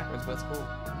 It's backwards, but it's cool.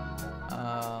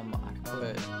 I can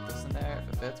put this in there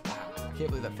if it fits. Wow, I can't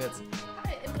believe that fits.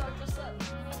 Hi, it's Dr. Sub.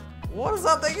 What is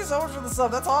up? Thank you so much for the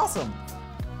sub. That's awesome.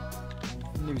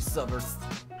 New subbers.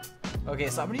 Okay,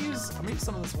 so I'm gonna use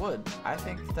some of this wood. I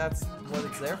think that's what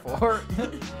it's there for.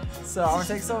 So I'm gonna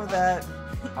take some of that.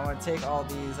 I'm gonna take all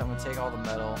these. I'm gonna take all the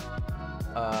metal.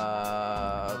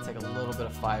 Take a little bit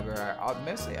of fiber.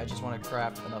 Mostly, I just want to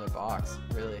craft another box,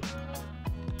 really.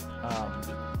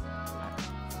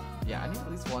 Yeah, I need at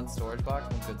least one storage box,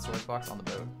 one good storage box on the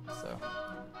boat. So,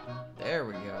 there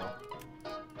we go.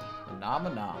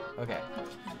 Phenomena. Okay.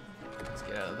 Let's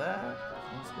get out of that.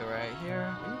 Let's go right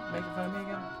here. Are you making fun of me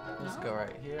again? Let's go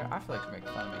right here. I feel like you're making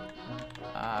fun of me.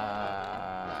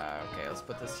 Okay, let's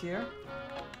put this here.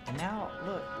 And now,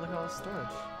 look at all the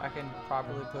storage. I can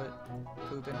properly put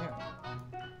poop in here.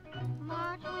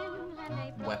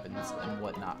 Weapons and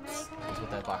whatnots. That's what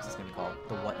that box is going to be called.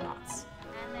 The whatnots.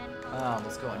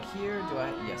 Let's go in here.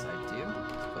 Yes, I do.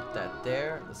 Let's put that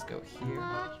there. Let's go here.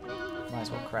 Might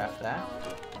as well craft that.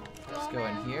 Let's go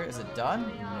in here. Is it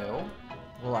done? No.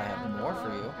 Will I have more for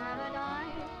you?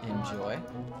 Enjoy.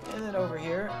 And then over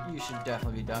here, you should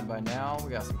definitely be done by now. We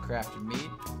got some crafted meat.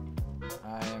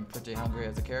 I am pretty hungry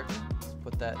as a character. Let's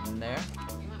put that in there.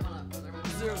 You might want to preserve it.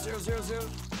 Zero, zero, zero, zero.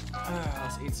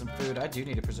 Let's eat some food. I do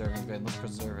need a preserving bin. Let's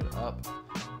preserve it up.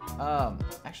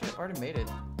 Actually, I've already made it.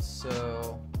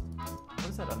 So, what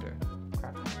is that under?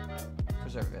 Crafting.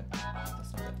 Preserve bin. Oh,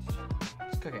 that's not it.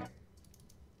 It's cooking.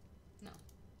 No.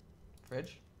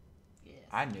 Fridge? Yes.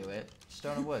 I knew it.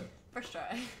 Stone and wood. First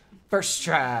try. First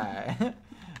try.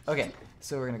 Okay,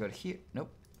 so we're gonna go to here. Nope,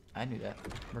 I knew that.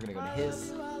 We're gonna go to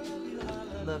his.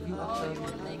 Love you. Oh, you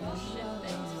want to make a ship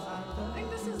base. I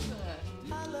think this is the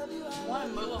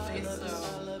one mobile base,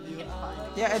 so you get fine.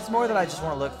 Yeah, it's more that I just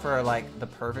want to look for like the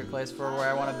perfect place for where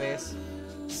I want to base.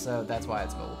 So that's why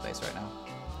it's mobile base right now.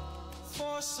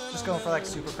 Just going for like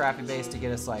super crappy base to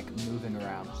get us like moving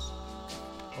around.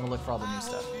 I want to look for all the new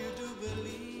stuff.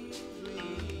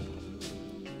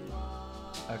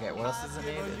 Okay, what else does it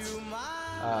need? It's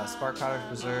spark powder to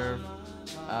preserve,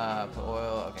 put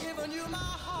oil, okay, cool.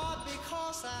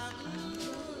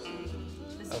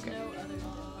 This is Okay. no other than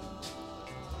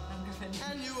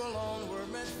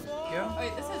Go. Oh,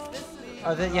 wait, this is.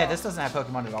 Oh, yeah, this doesn't have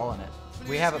Pokemon at all in it.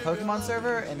 We have a Pokemon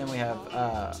server, and then we have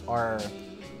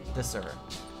this server.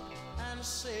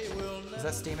 Is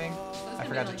that steaming? I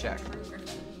forgot to check.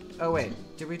 Oh wait,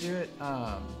 did we do it?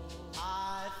 What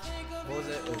was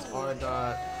it? It was R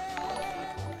dot.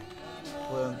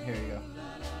 Bloom. Here you go.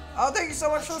 Oh, thank you so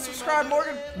much for the subscribe,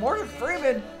 Morgan. Morgan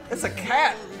Freeman. It's a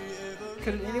cat.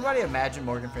 Could anybody imagine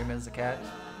Morgan Freeman as a cat?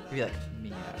 He'd be like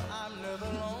meow.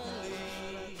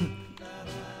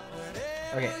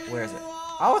 Okay, where is it?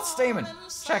 Oh, it's steaming.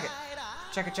 Check it.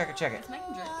 Check it. Check it. Check it. It's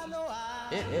making jerky.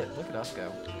 Look at us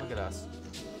go. Look at us.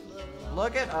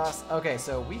 Look at us. Okay,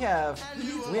 so we have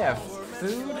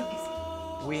food.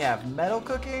 We have metal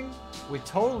cooking. We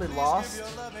totally lost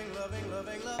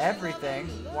everything.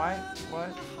 Why? What?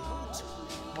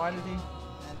 Why did he?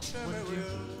 What did you?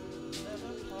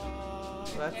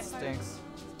 Well, that stinks.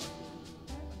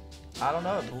 I don't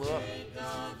know. It blew up.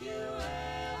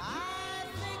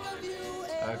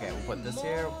 Okay, we'll put this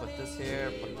here. We'll put this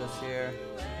here. Put this here.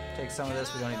 Take some of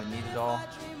this. We don't even need it all.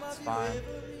 It's fine.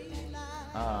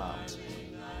 Wow,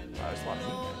 there's a lot of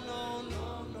meat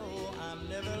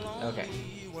there. Okay.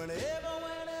 Ooh,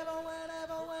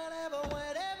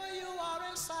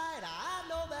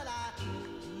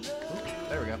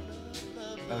 there we go.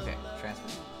 Okay,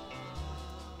 transfer.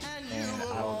 And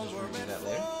I will just redo that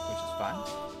later, which is fine.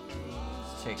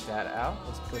 Let's take that out.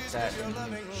 Let's put that in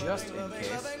here just in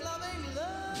case.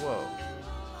 Whoa.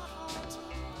 I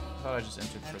thought I just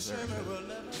entered preserve.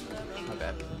 My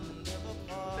bad.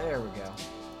 There we go.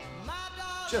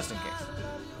 Just in case.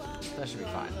 That should be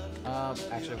fine.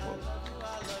 Actually, whoa.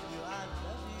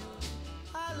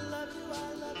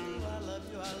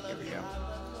 There we go.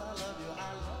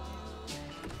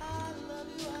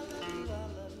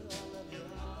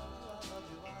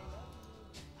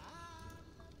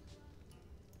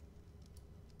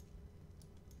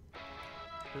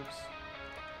 Oops.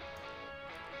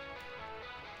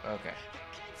 Okay.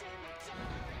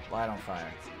 Light on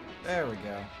fire. There we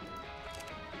go.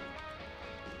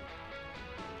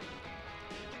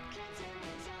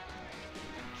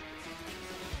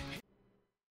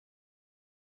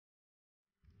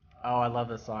 Oh, I love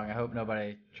this song. I hope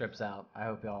nobody trips out. I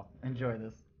hope y'all enjoy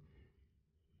this.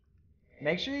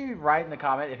 Make sure you write in the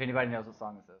comment if anybody knows what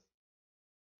song this is.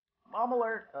 Mom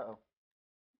alert! Uh-oh.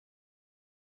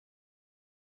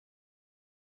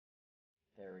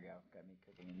 There we go. Got meat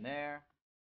cooking in there.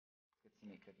 Get some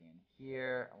meat cooking in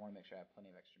here. I want to make sure I have plenty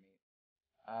of extra meat.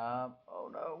 Oh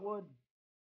no, wood.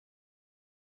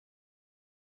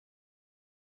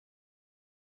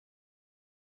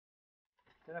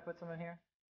 Did I put some in here?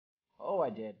 Oh,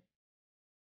 I did.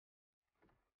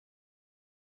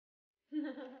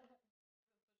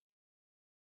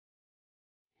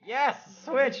 Yes,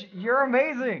 Switch, you're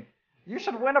amazing. You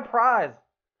should win a prize.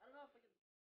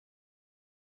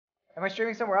 Am I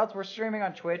streaming somewhere else? We're streaming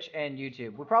on Twitch and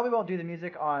YouTube. We probably won't do the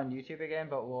music on YouTube again,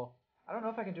 but we'll. I don't know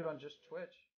if I can do it on just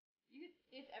Twitch.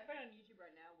 If everybody on YouTube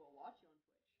right now will watch you on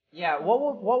Twitch. Yeah,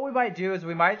 what we might do is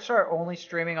we might start only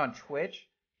streaming on Twitch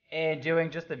and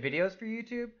doing just the videos for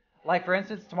YouTube. Like, for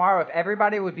instance, tomorrow, if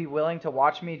everybody would be willing to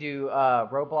watch me do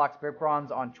Roblox Bip Bronze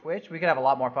on Twitch, we could have a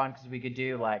lot more fun because we could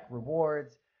do, like,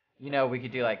 rewards. You know, we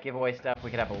could do, like, giveaway stuff.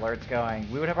 We could have alerts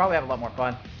going. We would probably have a lot more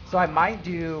fun. So I might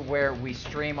do where we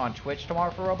stream on Twitch tomorrow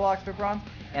for Roblox Bip Bronze,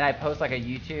 and I post, like, a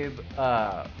YouTube,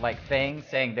 like, thing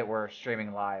saying that we're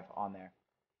streaming live on there.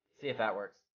 See if that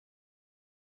works.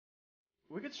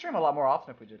 We could stream a lot more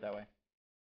often if we did it that way.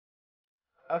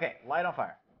 Okay, light on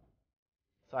fire.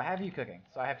 So I have you cooking.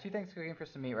 So I have 2 things cooking for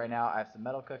some meat right now. I have some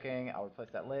metal cooking. I'll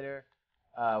replace that later.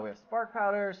 We have spark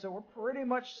powder. So we're pretty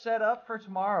much set up for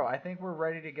tomorrow. I think we're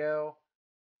ready to go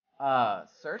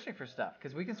searching for stuff.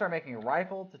 Because we can start making a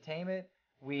rifle to tame it.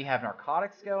 We have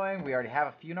narcotics going. We already have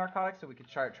a few narcotics, so we could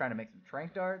start trying to make some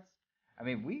trank darts. I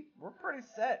mean, we're pretty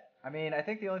set. I mean, I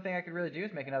think the only thing I could really do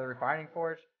is make another refining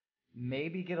forge.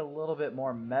 Maybe get a little bit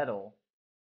more metal.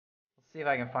 Let's see if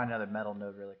I can find another metal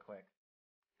node really quick.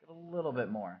 Get a little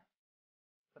bit more.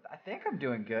 But I think I'm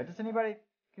doing good. Can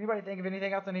anybody think of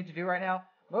anything else I need to do right now?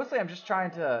 Mostly I'm just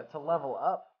trying to level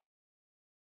up.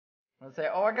 I'm gonna say,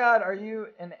 oh my god, are you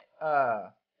an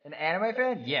anime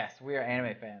fan? Yes, we are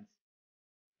anime fans.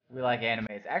 We like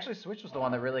animes. Actually, Switch was the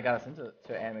one that really got us into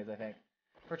animes, I think.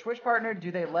 For Twitch partner, do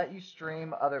they let you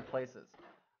stream other places?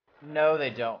 No, they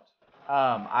don't.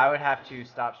 I would have to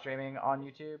stop streaming on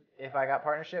YouTube if I got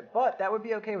partnership, but that would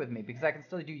be okay with me because I can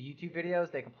still do YouTube videos.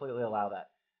 They completely allow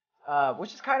that,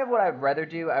 which is kind of what I'd rather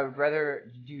do. I would rather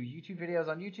do YouTube videos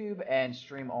on YouTube and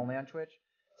stream only on Twitch.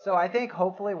 So I think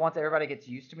hopefully once everybody gets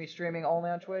used to me streaming only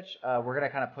on Twitch, we're going to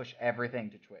kind of push everything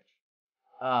to Twitch.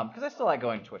 Because I still like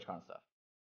going to TwitchCon stuff.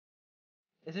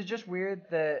 Is it just weird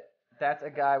that that's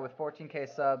a guy with 14k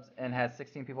subs and has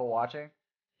 16 people watching?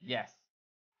 Yes.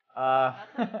 That's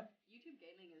like, YouTube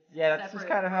gaming is yeah, that's just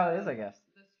kind of how it is, I guess.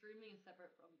 The streaming is separate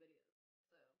from videos.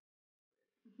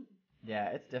 So. Yeah,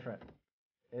 it's different.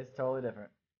 It's totally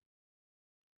different.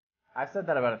 I've said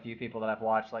that about a few people that I've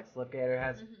watched. Like Slipgator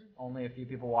has only a few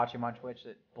people watching him on Twitch.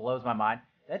 It blows my mind.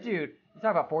 That dude, you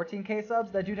talk about 14k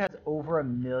subs, that dude has over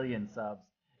 1 million subs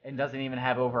and doesn't even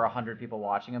have over 100 people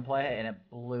watching him play, and it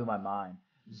blew my mind.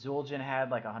 Zul'jin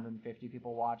had like 150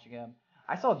 people watching him.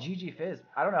 I saw GG Fizz.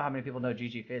 I don't know how many people know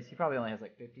GG Fizz. He probably only has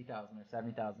like 50,000 or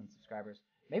 70,000 subscribers.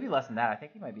 Maybe less than that. I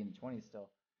think he might be in the 20s still.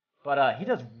 But he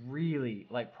does really,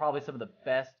 like, probably some of the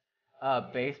best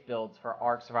base builds for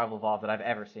Ark Survival Evolved that I've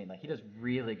ever seen. Like, he does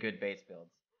really good base builds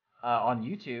on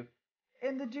YouTube.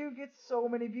 And the dude gets so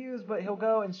many views, but he'll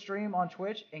go and stream on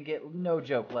Twitch and get, no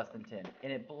joke, less than 10.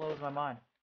 And it blows my mind.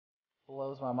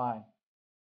 Blows my mind.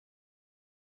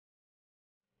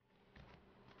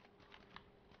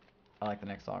 I like the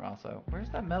next song also. Where's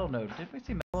that metal node? Didn't we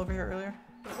see metal over here earlier?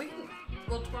 We can,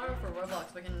 well, tomorrow for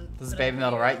Roblox, we can... This is Baby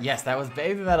Metal, right? Yes, that was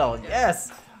Baby Metal. Yeah.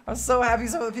 Yes! I'm so happy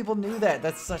some of the people knew that.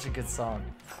 That's such a good song.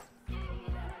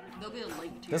 There'll be a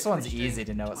link to this one's easy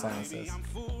to know what song this is.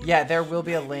 Yeah, there will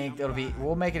be a link.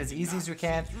 We'll make it as easy as we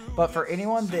can. But for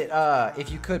anyone that,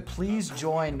 if you could, please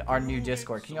join our new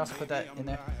Discord. Can you also put that in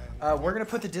there? We're going to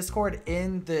put the Discord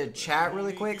in the chat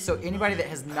really quick. So anybody that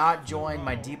has not joined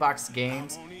my D-Box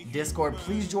Games Discord,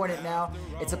 please join it now.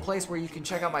 It's a place where you can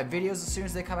check out my videos as soon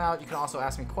as they come out. You can also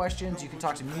ask me questions. You can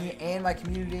talk to me and my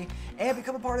community and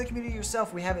become a part of the community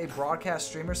yourself. We have a broadcast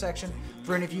streamer section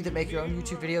for any of you that make your own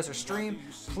YouTube videos or stream.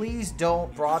 Please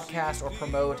don't broadcast or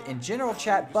promote in general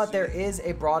chat, but there is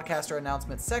a broadcaster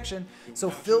announcement section, so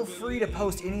feel free to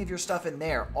post any of your stuff in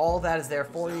there. All that is there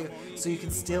for you, so you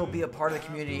can still be a part of the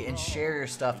community and share your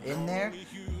stuff in there.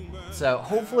 So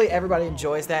hopefully everybody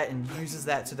enjoys that and uses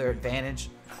that to their advantage.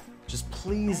 Just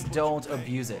please don't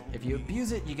abuse it. If you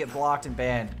abuse it, you get blocked and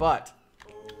banned, but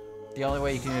the only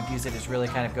way you can abuse it is really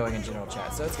kind of going in general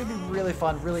chat. So it's going to be really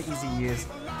fun, really easy to use.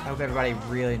 I hope everybody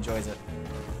really enjoys it.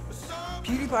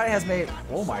 PewDiePie has made,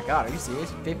 oh my god, are you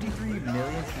serious? 53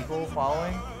 million people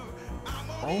following?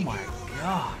 Oh my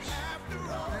gosh.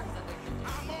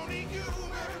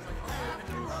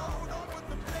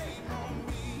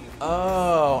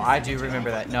 Oh, I do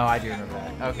remember that. No, I do remember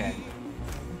that. Okay.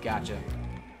 Gotcha.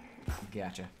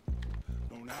 Gotcha.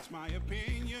 Don't ask my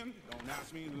opinion. Don't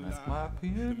ask me to That's my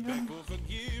opinion. beg for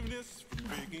forgiveness for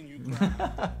making you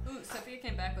cry. Ooh, Sophia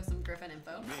came back with some Griffin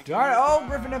info. Darn it. Oh,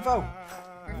 Griffin info.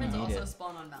 Griffins Need also it.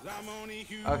 spawn on mountains.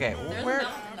 Okay, There's well, a where?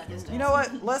 mountain in that distance. You know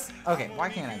what? Let's. Okay, why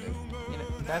can't I move?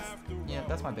 You know,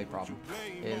 that's my big problem.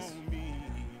 Is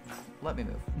let me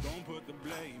move.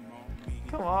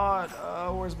 Come on.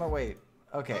 Where's my weight?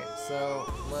 Okay, so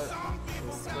let's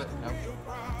split. Nope.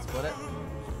 Split it.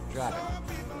 Drop it.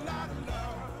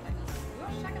 We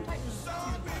watched Attack on Titan season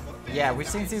 1. Yeah, we've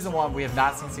seen season 1. We have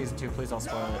not seen season 2. Please don't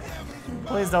spoil it.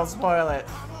 Please don't spoil it.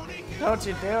 Don't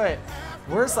you do it.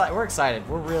 We're excited.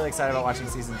 We're really excited about watching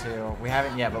season 2. We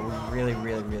haven't yet, but we really,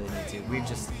 really, really need to.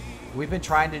 We've been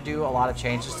trying to do a lot of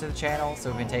changes to the channel, so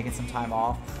we've been taking some time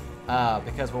off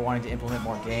because we're wanting to implement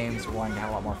more games. We're wanting to have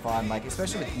a lot more fun, like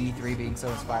especially with E3 being so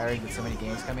inspired with so many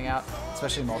games coming out,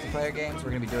 especially multiplayer games.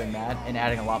 We're going to be doing that and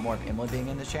adding a lot more of Emily being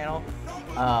in the channel,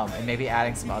 and maybe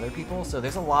adding some other people. So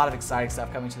there's a lot of exciting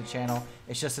stuff coming to the channel.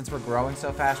 It's just since we're growing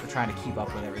so fast, we're trying to keep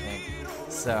up with everything.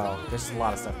 So there's a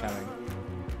lot of stuff coming.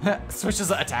 Switch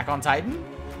is Attack on Titan?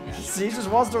 She just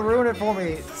wants to ruin it for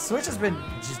me. Switch has been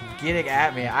just getting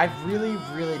at me. I really,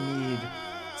 really need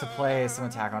to play some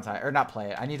Attack on Titan. Or not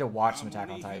play it. I need to watch some Attack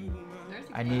on Titan.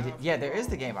 I need it. Yeah, there is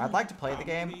the game. I'd like to play the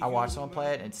game. I watched someone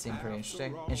play it and it seemed pretty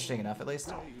interesting. Interesting enough, at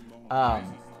least.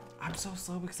 I'm so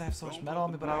slow because I have so much metal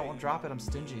on me, but I don't want to drop it. I'm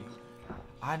stingy.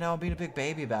 I know, I'm being a big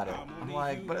baby about it. I'm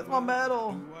like, but it's my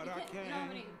metal. You don't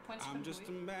have any points for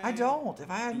it. I don't.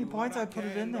 If I had any points, I'd put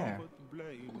it in there.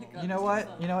 You know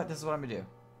what? You know what? This is what I'm gonna do.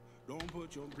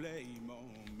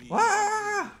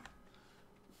 Ah!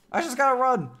 I just gotta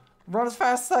run. Run as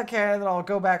fast as I can, and then I'll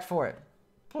go back for it.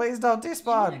 Please don't You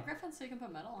despawn. need a griffin so you can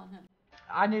put metal on him.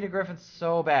 I need a griffin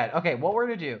so bad. Okay, what we're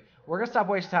gonna do? We're gonna stop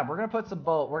wasting time. We're gonna put some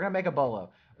We're gonna make a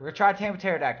bolo. We're gonna try to tame a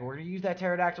pterodactyl. We're gonna use that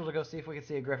pterodactyl to go see if we can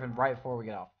see a griffin right before we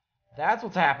get off. That's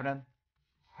what's happening.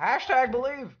 Hashtag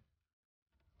believe.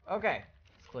 Okay,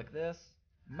 let's click this.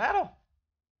 Metal.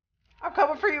 I'm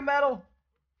coming for you, Metal.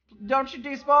 Don't you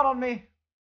despawn on me.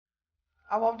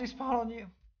 I won't despawn on you.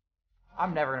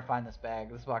 I'm never gonna find this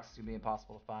bag. This box is gonna be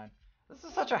impossible to find. This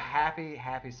is such a happy,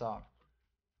 happy song.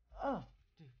 Oh,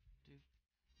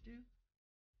 do.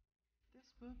 This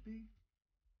would be.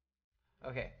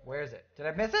 Okay, where is it? Did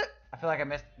I miss it? I feel like I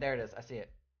missed. There it is. I see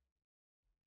it.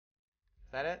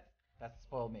 Is that it? That's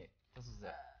spoiled meat. This is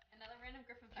it. Another random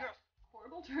griffin fact.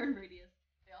 Horrible turn radius.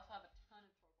 They also have a ton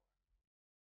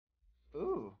of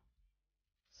torpor. Ooh.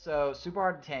 So, super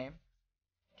hard to tame.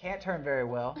 Can't turn very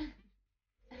well.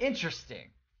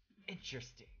 Interesting.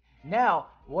 Interesting. Now,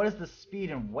 what is the speed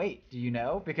and weight? Do you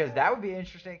know? Because that would be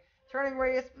interesting. Turning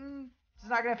radius, it's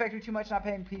not going to affect me too much. Not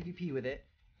playing PvP with it.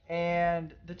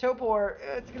 And the Topor,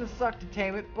 it's going to suck to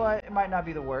tame it, but it might not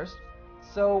be the worst.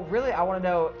 So, really, I want to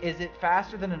know, is it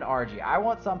faster than an RG? I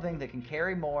want something that can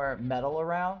carry more metal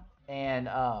around and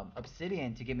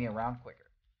obsidian to get me around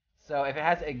quicker. So, if it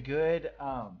has a good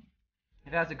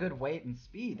weight and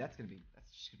speed, that's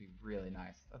just gonna be really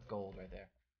nice. That's gold right there.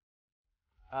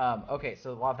 Okay,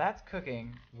 so while that's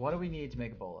cooking, what do we need to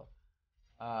make a bolo?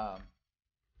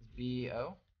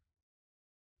 BO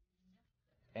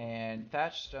and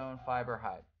thatch, stone, fiber,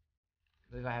 hide.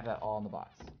 I believe I have that all in the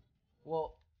box.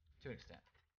 Well, to an extent.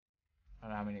 I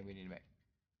don't know how many we need to make.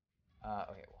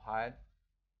 Okay, we'll hide.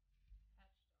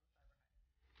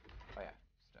 Oh yeah,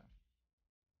 stone.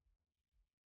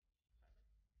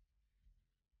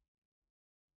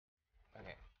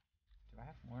 Okay. Do I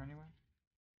have more anywhere?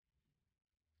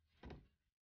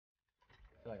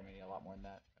 I feel like I'm gonna need a lot more than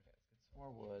that. Okay, let's get some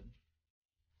more wood.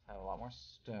 Let's have a lot more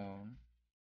stone.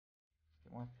 Let's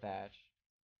get more thatch.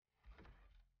 I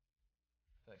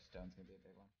feel like stone's gonna be a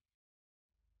big one.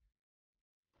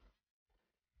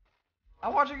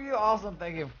 I'm watching you. Awesome,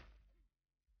 thank you.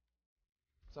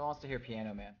 Someone wants to hear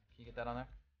Piano Man. Can you get that on there?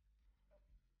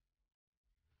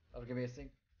 That'll give me a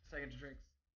second to drink.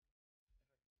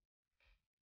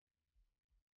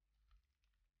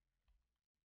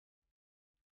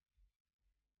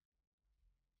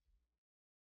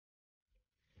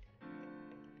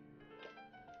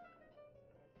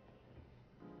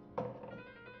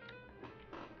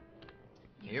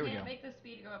 Here we go. You can't make the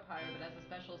speed go up higher, but has a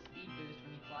special speed boost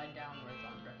when you fly downwards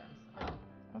on griffins. Oh,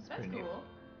 That's that's pretty cool.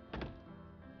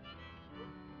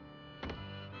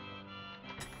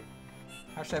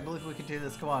 How should I believe we can do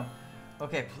this? Come on.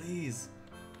 Okay, please.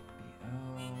 BO.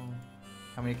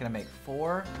 How many can I make?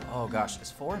 4? Oh gosh, is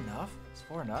 4 enough? Is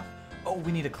 4 enough? Oh,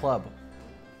 we need a club.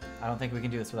 I don't think we can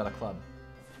do this without a club.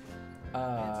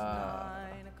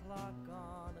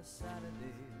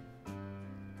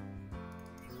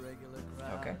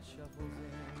 Okay.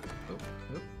 Oop,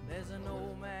 oop.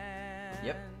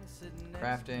 Yep.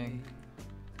 Crafting.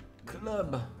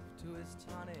 Club.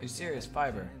 Are you serious?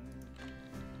 Fiber.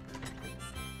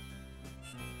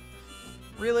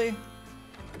 Really?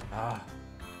 Ah.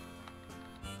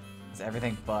 It's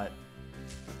everything but.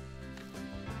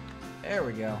 There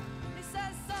we go. He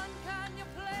says, son, can you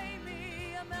play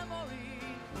me a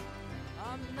memory?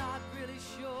 I'm not really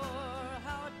sure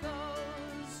how it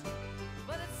goes,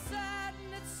 but it's sad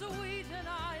and it's sweet and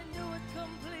I knew it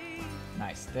complete.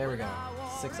 Nice. There we go.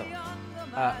 6 of them.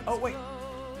 Oh wait.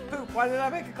 Poop. Why did I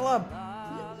make a club?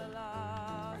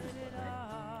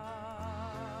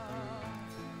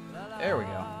 There we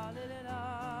go.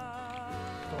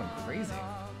 Going crazy.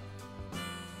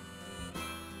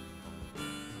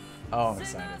 Oh, I'm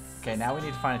excited. Okay, now we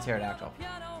need to find a pterodactyl.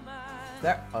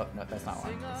 There. Oh, no, that's not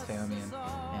one. It's Famian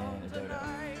and a dodo.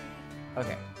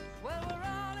 Okay.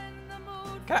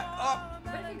 Can I? Oh!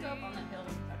 Where did you go up on the hill?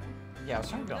 Yeah, I was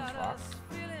trying to get on this rock.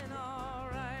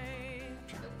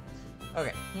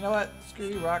 Okay, you know what? Screw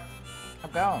you, rock.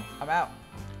 I'm going. I'm out.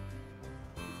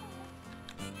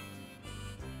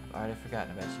 I've already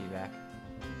forgotten about you back.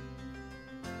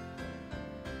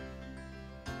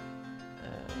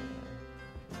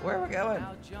 Where are we going?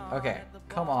 Okay,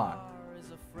 come on.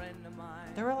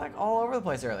 They were like all over the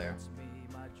place earlier.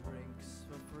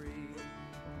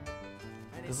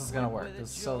 This is gonna work. This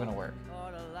is so gonna work.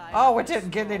 Oh, we didn't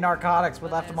get any narcotics. We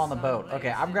left them on the boat.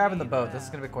 Okay, I'm grabbing the boat. This is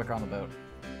gonna be quicker on the boat.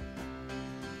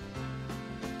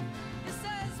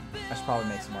 I should probably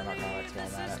make some more narcotics while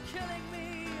I'm at it.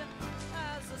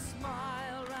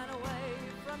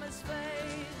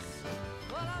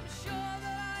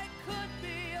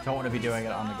 Don't want to be doing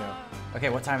it on the go. Okay,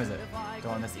 what time is it?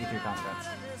 Don't want to miss E3 conference.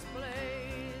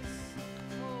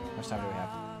 How much time do we have?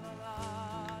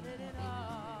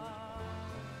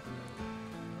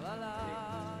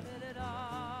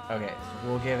 Okay, so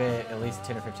we'll give it at least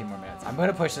 10 or 15 more minutes. I'm going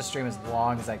to push this stream as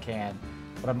long as I can,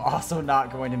 but I'm also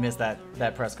not going to miss that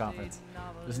press conference.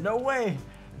 There's no way.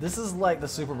 This is like the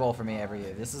Super Bowl for me every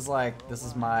year. This is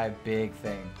my big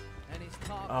thing.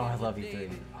 Oh, I love E3.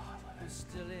 Oh, I love it.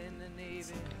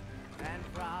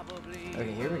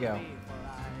 Okay, here we go.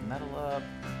 Metal up,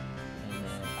 and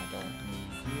then I don't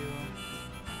need you.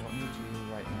 Don't need you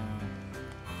right now.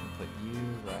 Put you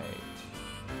right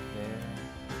there.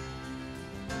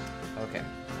 Okay.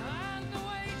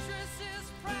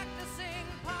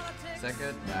 Is that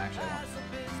good? No, actually, I want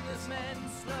this one.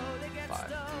 5.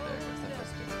 There goes that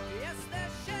first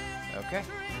 2. Okay.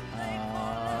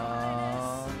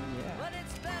 Yeah.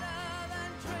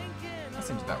 That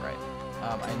seems about right. I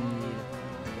need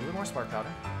a little more spark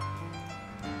powder.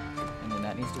 And then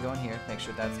that needs to go in here. Make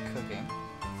sure that's cooking.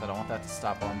 So I don't want that to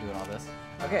stop while I'm doing all this.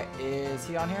 Okay, is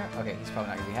he on here? Okay, he's probably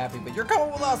not going to be happy, but you're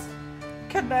coming with us!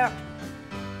 Kidnapped!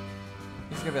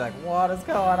 He's going to be like, what is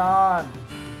going on?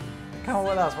 Come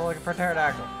with us, we're looking for a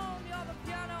pterodactyl.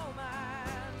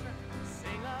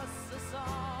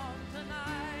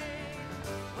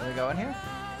 Can we go in here?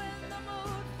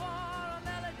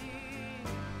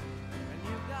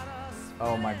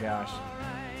 Oh my gosh.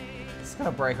 It's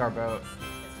gonna break our boat.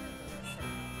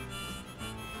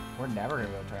 We're never gonna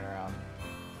be able to turn around.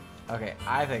 Okay,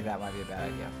 I think that might be a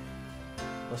bad idea.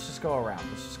 Let's just go around.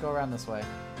 Let's just go around this way.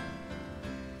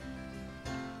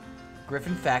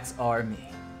 Griffin Facts Are Me.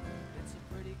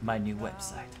 My new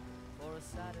website.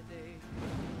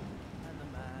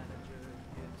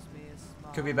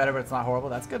 Could be better, but it's not horrible.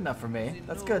 That's good enough for me.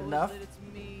 That's good enough.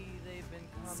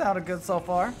 Sounded good so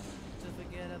far.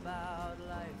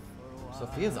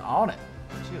 Sophia's on it.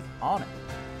 She is on it.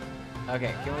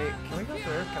 Okay, can we go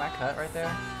through? Can I cut right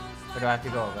there? Or do I have to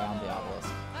go around the obelisk?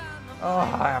 Oh,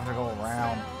 I have to go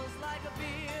around.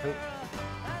 Oop.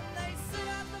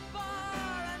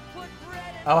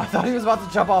 Oh, I thought he was about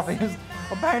to jump off his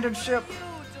abandoned ship.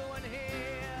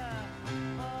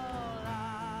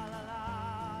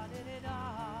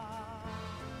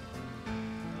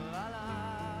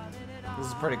 This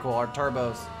is pretty cool. Our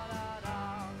turbos.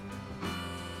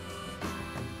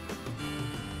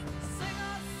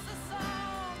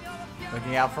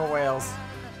 Looking out for whales.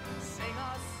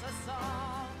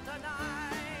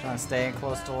 Trying to stay in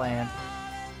close to land.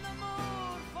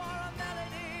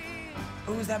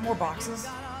 Oh, is that more boxes?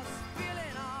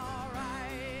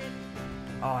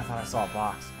 Oh, I thought I saw a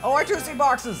box. Oh, I do see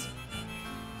boxes!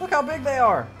 Look how big they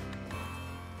are!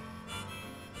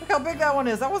 Look how big that one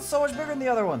is! That one's so much bigger than the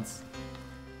other ones!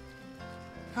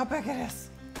 How big it is!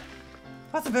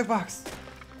 That's a big box!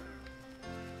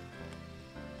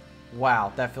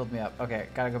 Wow, that filled me up. Okay,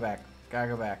 gotta go back. Gotta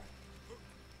go back.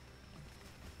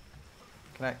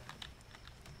 Can I?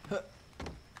 Huh.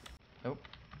 Nope.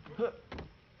 Huh.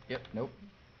 Yep, nope.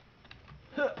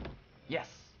 Huh. Yes!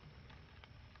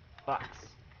 Box.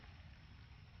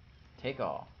 Take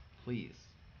all, please.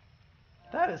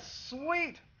 That is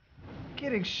sweet!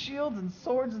 Getting shields and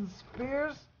swords and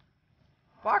spears.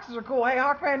 Boxes are cool. Hey,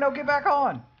 Hawkman, no, get back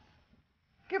on!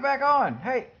 Get back on!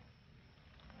 Hey!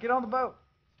 Get on the boat!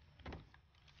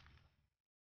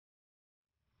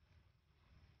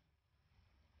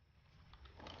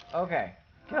 Okay,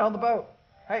 get on the boat!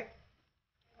 Hey!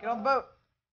 Get on the boat!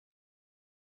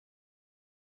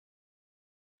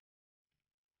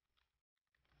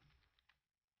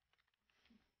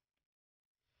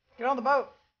 Get on the boat!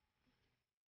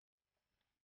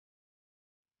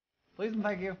 Please and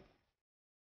thank you.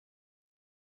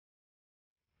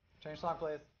 Change song,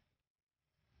 please.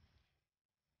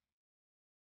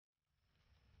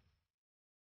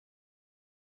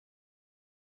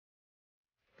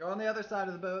 Go on the other side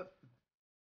of the boat.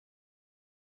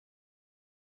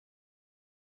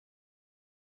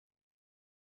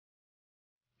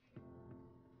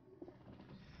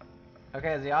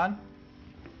 Okay, is he on?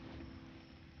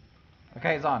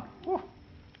 Okay, he's on. Whew.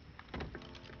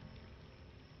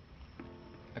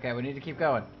 Okay, we need to keep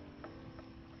going.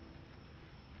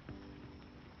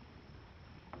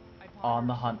 On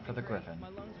the hunt for the griffin.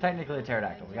 Technically a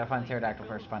pterodactyl. We gotta find the pterodactyl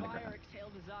first to find the griffin.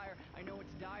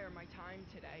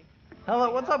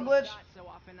 Hello, what's up, Glitch?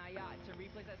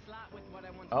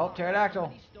 Oh,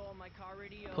 pterodactyl.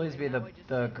 Please be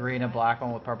the green and black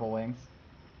one with purple wings.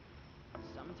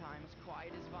 Sometimes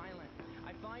quiet is violent.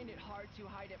 I find it hard to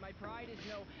hide it. My pride is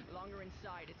no longer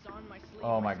inside. It's on my sleeve.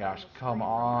 Oh my gosh, come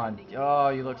on. Oh,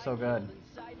 you look so good.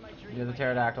 You're the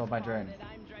pterodactyl of my dreams.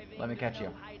 Let me catch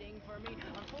you.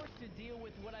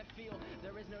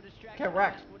 Get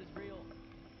wrecked.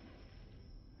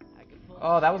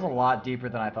 Oh, that was a lot deeper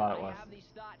than I thought it was.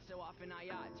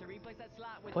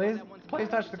 Please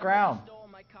touch the ground.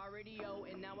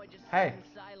 Hey.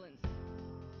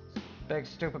 Big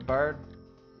stupid bird.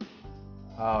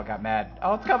 Oh, it got mad.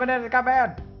 Oh, it's coming in. It got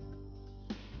mad.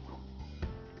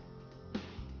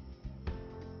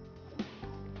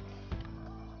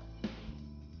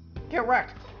 Get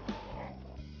wrecked.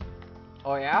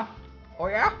 Oh, yeah? Oh,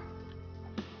 yeah?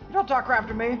 You don't talk crap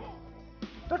to me.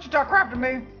 Don't you talk crap to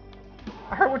me.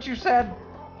 I heard what you said.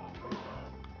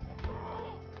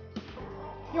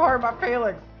 You hurt my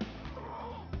feelings.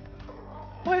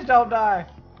 Please don't die.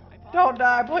 Don't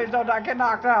die. Please don't die. Get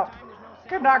knocked out.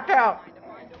 Get knocked out.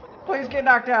 Please get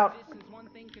knocked out.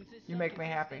 You make me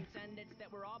happy.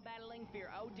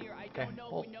 Okay,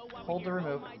 hold the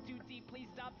remove.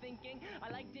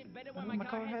 My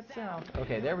car head sound.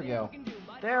 Okay, there we go.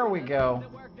 There we go.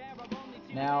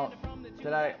 Now,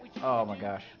 did I? Oh my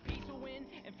gosh.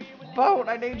 Boat,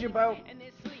 I need you, boat.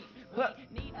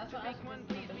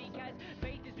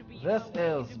 This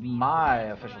is my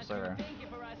official server.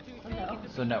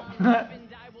 So no,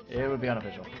 it would be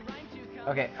unofficial.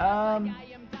 Okay,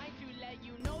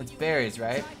 it's berries,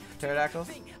 right? Pterodactyls?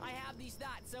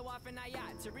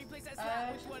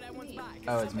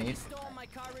 Oh, it's meat?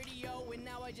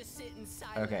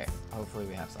 Okay, hopefully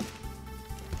we have some.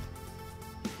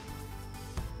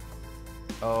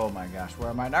 Oh my gosh, where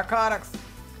are my narcotics?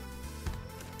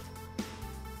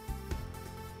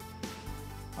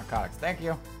 Narcotics, thank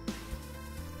you.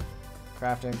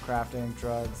 Crafting,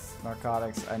 drugs,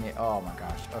 narcotics, I need, oh my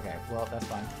gosh. Okay, well, that's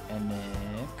fine. And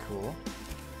then, cool.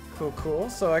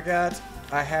 So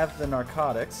I have the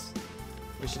narcotics.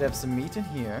 We should have some meat in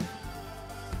here.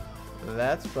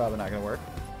 That's probably not gonna work.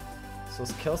 So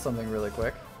let's kill something really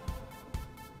quick.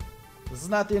 This is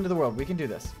not the end of the world. We can do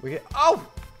this. Oh!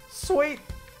 Sweet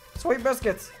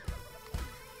biscuits.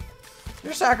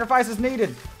 Your sacrifice is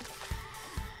needed.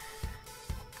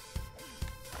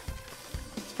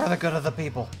 It's for the good of the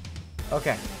people.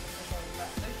 Okay.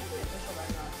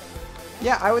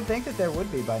 Yeah, I would think that there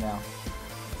would be by now.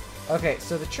 Okay,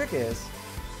 so the trick is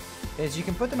you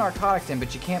can put the narcotics in,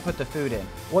 but you can't put the food in.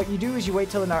 What you do is you wait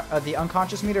till the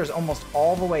unconscious meter is almost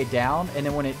all the way down, and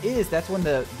then when it is, that's when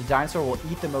the dinosaur will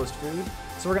eat the most food.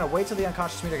 So we're going to wait till the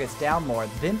unconscious meter gets down more,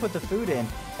 then put the food in,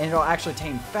 and it'll actually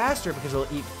tame faster because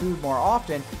it'll eat food more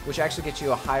often, which actually gets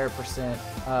you a higher percent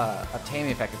of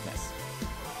taming effectiveness.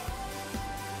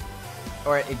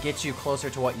 Or it gets you closer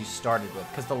to what you started with,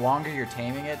 because the longer you're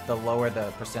taming it, the lower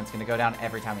the percent's going to go down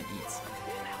every time it eats.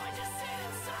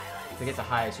 To get the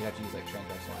highest, you have to use like strength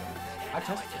or something. I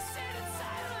tested it.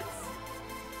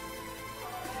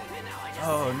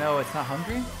 Oh no, it's not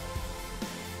hungry?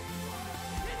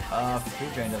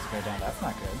 Food drain doesn't go down. That's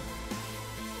not good.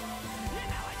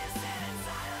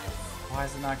 Why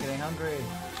is it not getting hungry?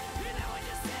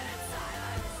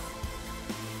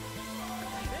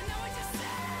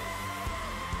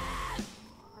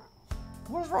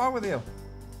 What is wrong with you?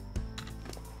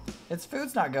 Its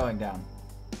food's not going down.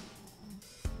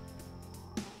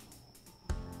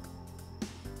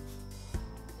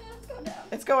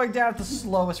 It's going down at the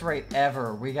slowest rate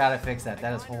ever. We gotta fix that.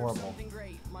 That is horrible.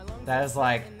 That is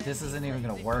like, this isn't even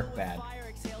gonna work bad.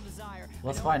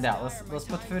 Let's find out. Let's put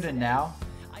the food in now.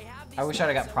 I wish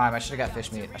I'd have got prime. I should have got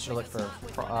fish meat. I should have looked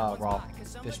for raw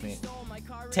fish meat.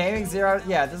 Taming 0.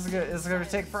 Yeah, this is gonna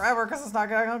take forever because it's not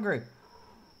getting hungry.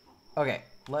 Okay,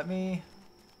 let's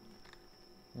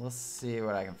see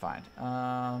what I can find.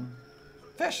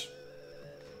 Fish.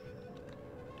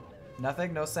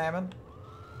 Nothing. No salmon.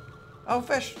 Oh,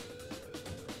 fish.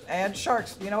 And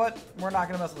sharks. You know what? We're not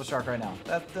going to mess with the shark right now.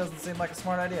 That doesn't seem like a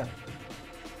smart idea.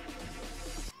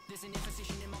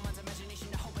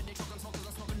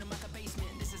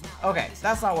 Okay,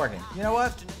 that's not working. You know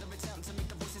what?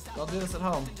 I'll do this at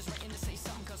home.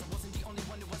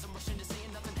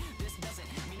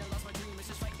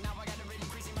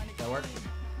 That work?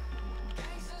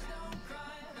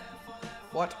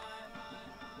 What?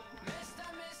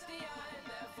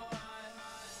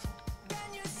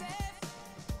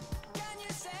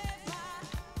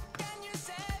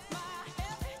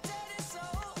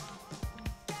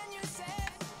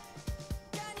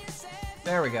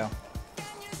 There we go.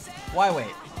 Why wait?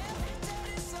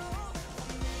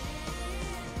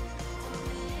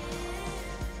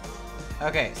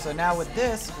 Okay, so now with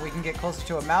this, we can get closer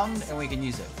to a mountain and we can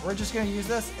use it. We're just gonna use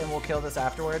this and we'll kill this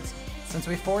afterwards. Since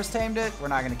we force tamed it, we're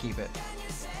not gonna keep it.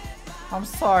 I'm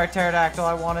sorry, Pterodactyl,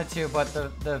 I wanted to, but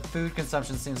the food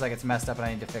consumption seems like it's messed up and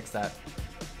I need to fix that.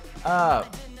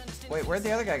 Wait, where'd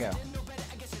the other guy go?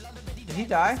 Did he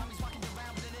die?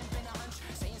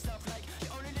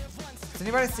 Does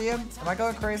anybody see him? Am I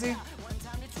going crazy?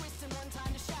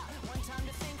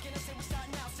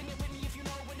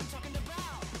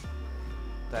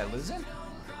 Did I lose him?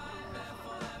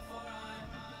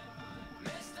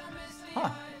 Huh.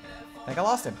 I think I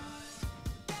lost him.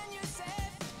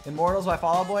 Immortals by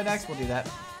Fall Out Boy next? We'll do that.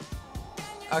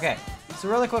 Okay. So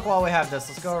really quick while we have this,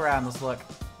 let's go around. Let's look.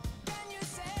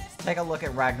 Take a look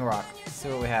at Ragnarok. See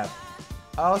what we have.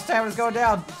 Oh, Stamina's going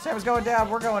down. Stamina's going down.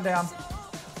 We're going down.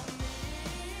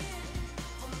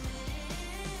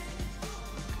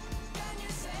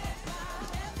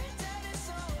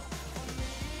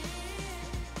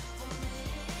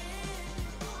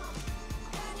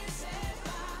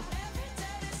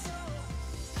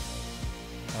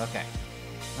 Okay.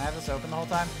 Can I have this open the whole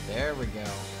time? There we go.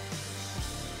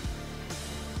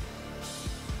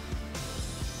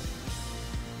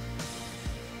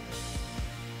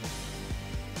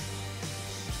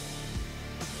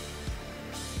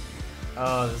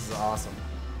 Oh, this is awesome.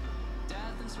 Death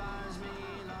inspires me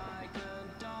like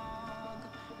a dog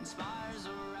inspires a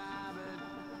rabbit.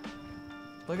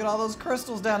 Look at all those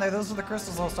crystals down there. Those are the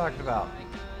crystals I was talking about.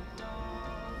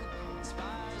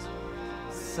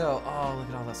 So, oh, look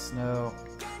at all the snow.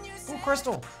 Oh,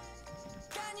 crystal.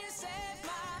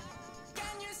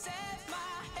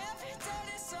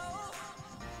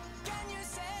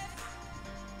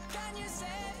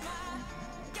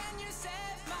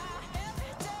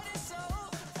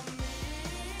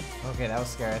 Okay, that was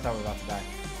scary. I thought we were about to die.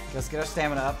 Let's get our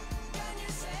stamina up.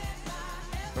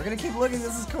 We're gonna keep looking.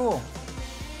 This is cool.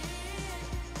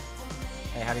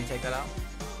 Hey, how do you take that out?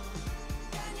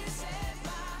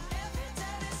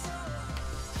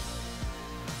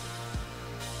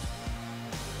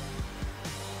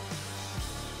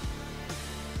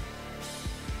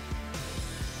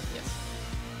 Yes.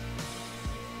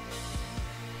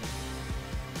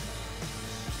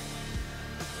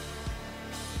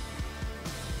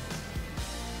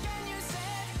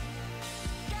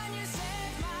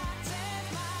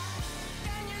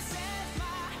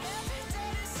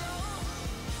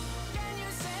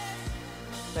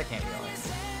 That can't be all I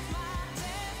see.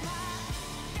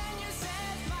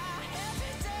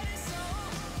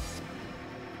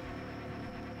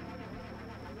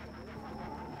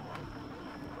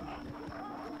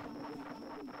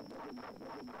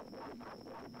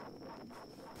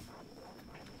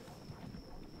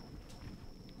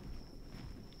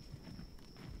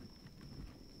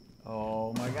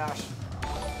 Oh my gosh.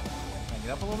 Can I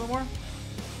get up a little bit more?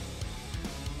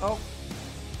 Oh.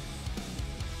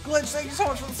 Glitch, thank you so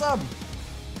much for the sub.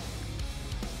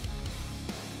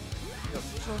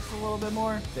 Just a little bit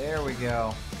more. There we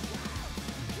go.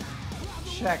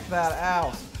 Check that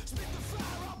out.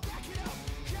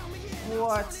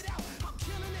 What?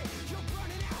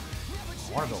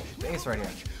 I want to build a base right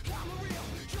here.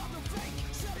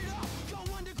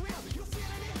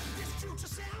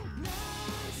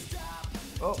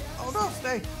 Oh no,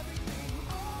 stay.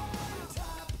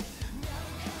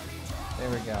 There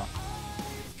we go.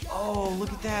 Oh,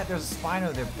 look at that. There's a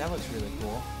Spino there. That looks really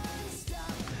cool.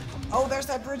 Oh, there's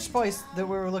that bridge place that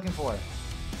we were looking for.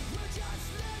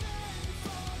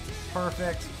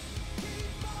 Perfect.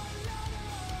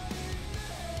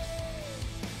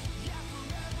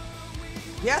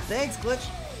 Yeah, thanks, Glitch.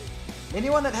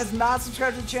 Anyone that has not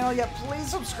subscribed to the channel yet, please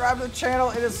subscribe to the channel.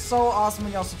 It is so awesome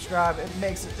when y'all subscribe. It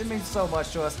means so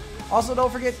much to us. Also,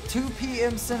 don't forget, 2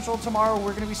 p.m. Central tomorrow,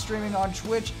 we're going to be streaming on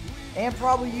Twitch and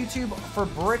probably YouTube for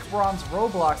Brick Bronze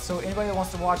Roblox. So anybody that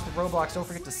wants to watch the Roblox, don't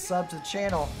forget to sub to the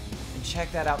channel and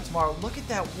check that out tomorrow. Look at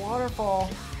that waterfall.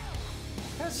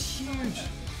 That's huge.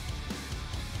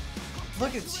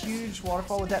 Look, it's huge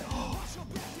waterfall with that.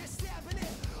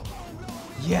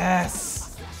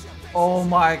 Yes. Oh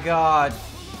my god.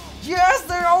 Yes,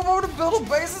 they're over to build a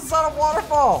base inside a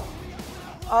waterfall.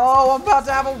 Oh, I'm about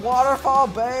to have a waterfall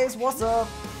base. What's up?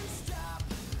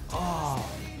 Oh.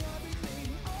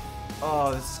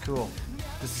 Oh, this is cool.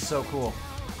 This is so cool.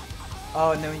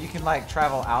 Oh, and then you can like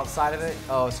travel outside of it.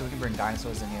 Oh, so we can bring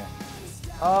dinosaurs in here.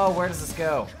 Oh, where does this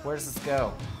go? Where does this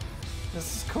go?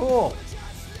 This is cool.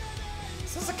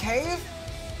 Is this a cave?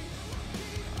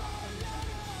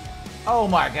 Oh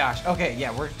my gosh. Okay,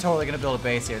 yeah, we're totally gonna build a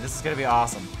base here. This is gonna be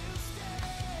awesome.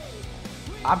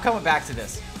 I'm coming back to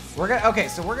this. Okay,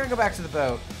 so we're gonna go back to the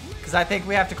boat because I think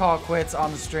we have to call it quits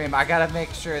on the stream. I gotta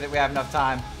make sure that we have enough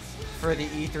time for the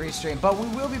E3 stream, but we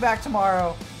will be back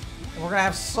tomorrow, and we're gonna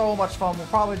have so much fun. We'll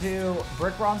probably do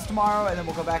brick bronze tomorrow, and then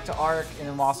we'll go back to Ark, and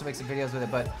then we'll also make some videos with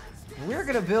it. But we're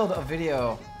gonna build a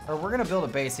video, or we're gonna build a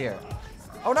base here.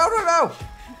 Oh no, no, no!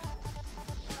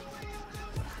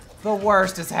 The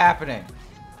worst is happening.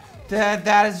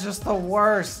 That is just the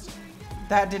worst.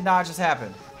 That did not just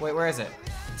happen. Wait, where is it?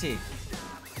 T.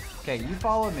 Okay, you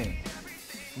followed me.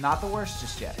 Not the worst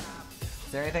just yet.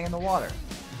 Is there anything in the water?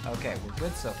 Okay, we're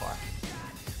good so far.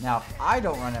 Now, if I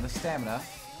don't run out of stamina,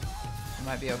 it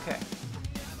might be okay.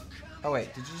 Oh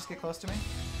wait, did you just get close to me?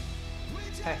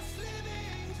 Hey.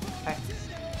 Hey.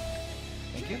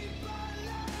 Thank you.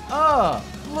 Oh,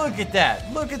 look at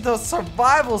that. Look at those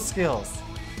survival skills.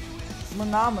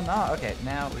 Phenomena. Okay,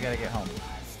 now we gotta get home.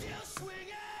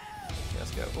 Okay,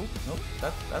 let's go. Oop,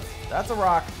 nope, that's a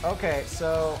rock. Okay,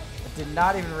 so I did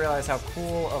not even realize how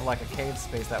cool of like a cave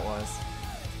space that was.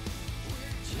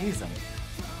 Jeez.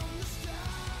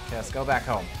 Okay, let's go back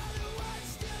home.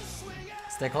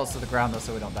 Stay close to the ground though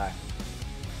so we don't die.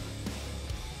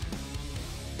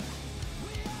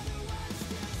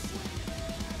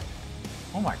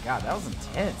 Oh my god, that was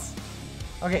intense.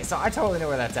 Okay, so I totally know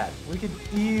where that's at. We could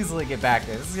easily get back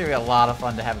there. This is gonna be a lot of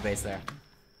fun to have a base there.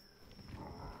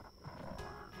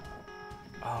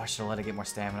 Oh, I should have let it get more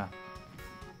stamina.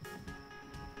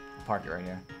 Park it right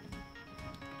here.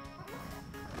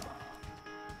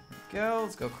 Go,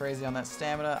 let's go crazy on that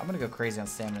stamina. I'm gonna go crazy on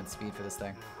stamina and speed for this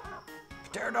thing.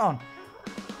 Tear it on.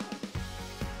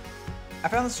 I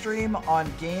found the stream on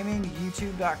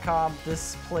gamingyoutube.com.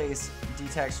 This place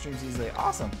detects streams easily.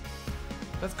 Awesome.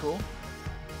 That's cool.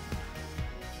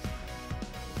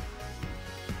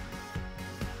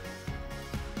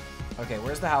 Okay,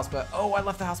 where's the houseboat? Oh, I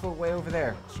left the houseboat way over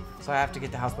there. So I have to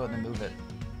get the houseboat and then move it.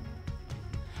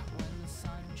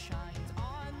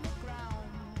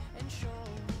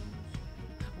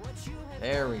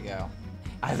 There we go.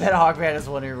 I bet Hogman is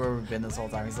wondering where we've been this whole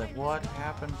time. He's like, what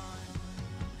happened?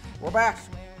 We're back.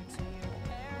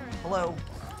 Hello.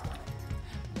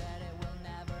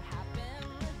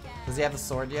 Does he have the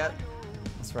sword yet?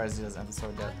 I'm surprised he doesn't have the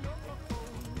sword yet.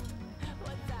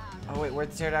 Oh wait,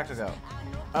 where'd the pterodactyl go?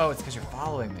 Oh, it's because you're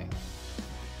following me.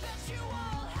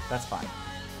 That's fine.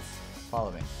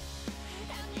 Follow me.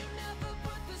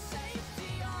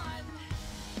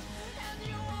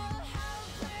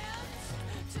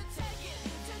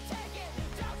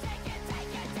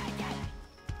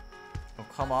 Oh,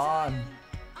 come on.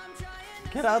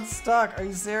 Get unstuck. Are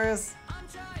you serious?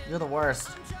 You're the worst.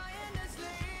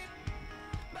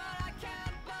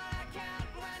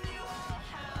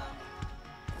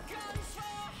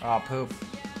 Oh, poop.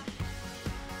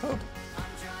 Poop.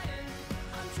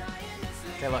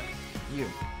 Okay, look. You.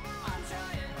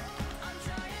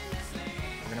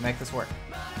 We're gonna make this work.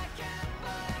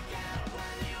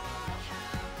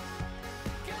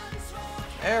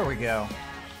 There we go.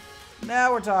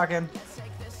 Now we're talking.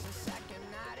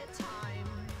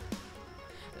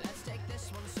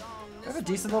 We have a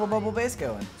decent little mobile base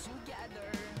going.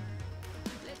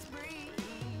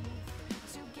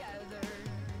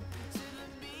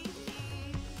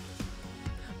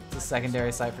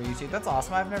 Secondary site for YouTube. That's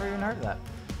awesome. I've never even heard of that.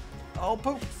 Oh,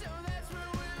 poop.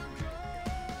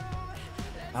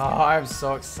 Oh, I'm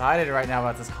so excited right now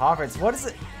about this conference. What is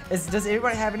it? Does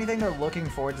anybody have anything they're looking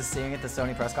forward to seeing at the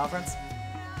Sony press conference?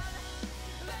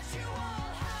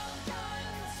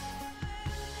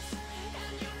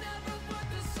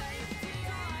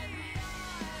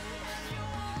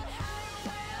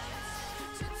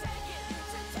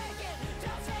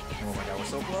 Oh my god, we're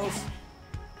so close.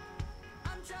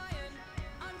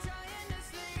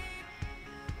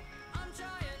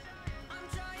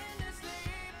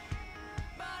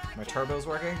 My turbo's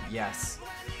working? Yes.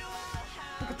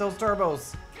 Look at those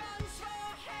turbos.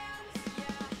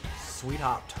 Sweet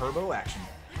hop turbo action.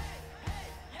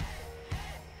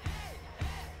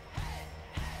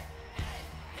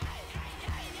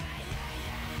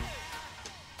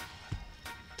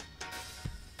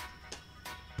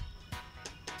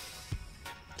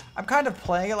 I'm kind of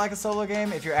playing it like a solo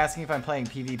game if you're asking if I'm playing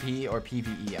PvP or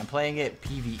PvE. I'm playing it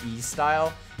PvE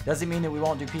style. Doesn't mean that we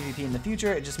won't do PvP in the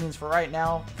future. It just means for right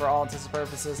now, for all intents and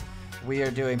purposes, we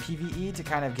are doing PvE to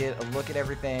kind of get a look at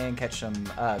everything, catch some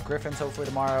griffins hopefully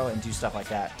tomorrow, and do stuff like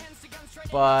that.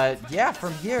 But yeah,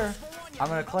 from here, I'm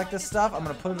going to collect this stuff. I'm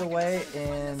going to put it away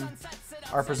in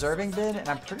our preserving bin, and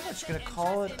I'm pretty much going to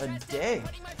call it a day.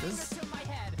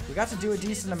 We got to do a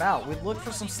decent amount. We looked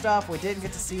for some stuff. We didn't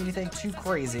get to see anything too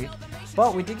crazy,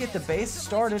 but we did get the base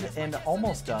started and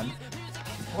almost done.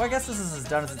 Well, I guess this is as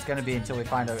done as it's going to be until we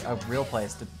find a real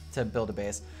place to build a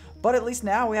base. But at least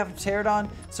now we have a pterodon,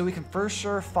 so we can for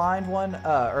sure find one,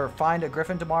 or find a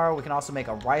griffin tomorrow. We can also make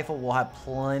a rifle. We'll have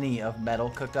plenty of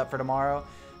metal cooked up for tomorrow.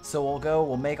 So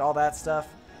we'll make all that stuff,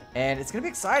 and it's going to be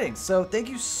exciting. So thank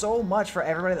you so much for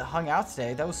everybody that hung out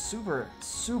today. That was super,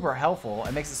 super helpful.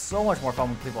 It makes it so much more fun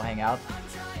when people hang out.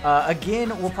 Again,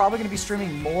 we're probably going to be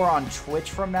streaming more on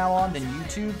Twitch from now on than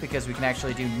YouTube because we can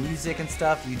actually do music and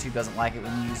stuff. YouTube doesn't like it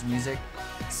when you use music.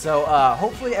 So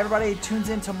hopefully everybody tunes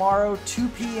in tomorrow, 2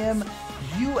 p.m.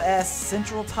 U.S.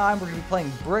 Central Time. We're going to be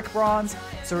playing Brick Bronze.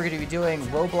 So we're going to be doing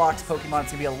Roblox Pokemon.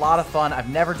 It's going to be a lot of fun. I've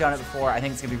never done it before. I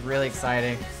think it's going to be really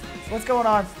exciting. What's going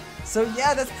on? So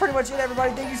yeah, that's pretty much it,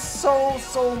 everybody. Thank you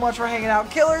so much for hanging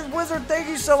out. Killers Wizard, thank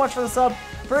you so much for the sub.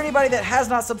 For anybody that has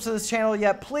not subbed to this channel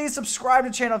yet, please subscribe to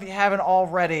the channel if you haven't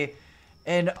already.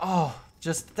 And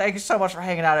just thank you so much for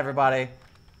hanging out, everybody.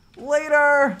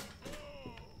 Later.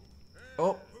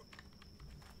 Oh.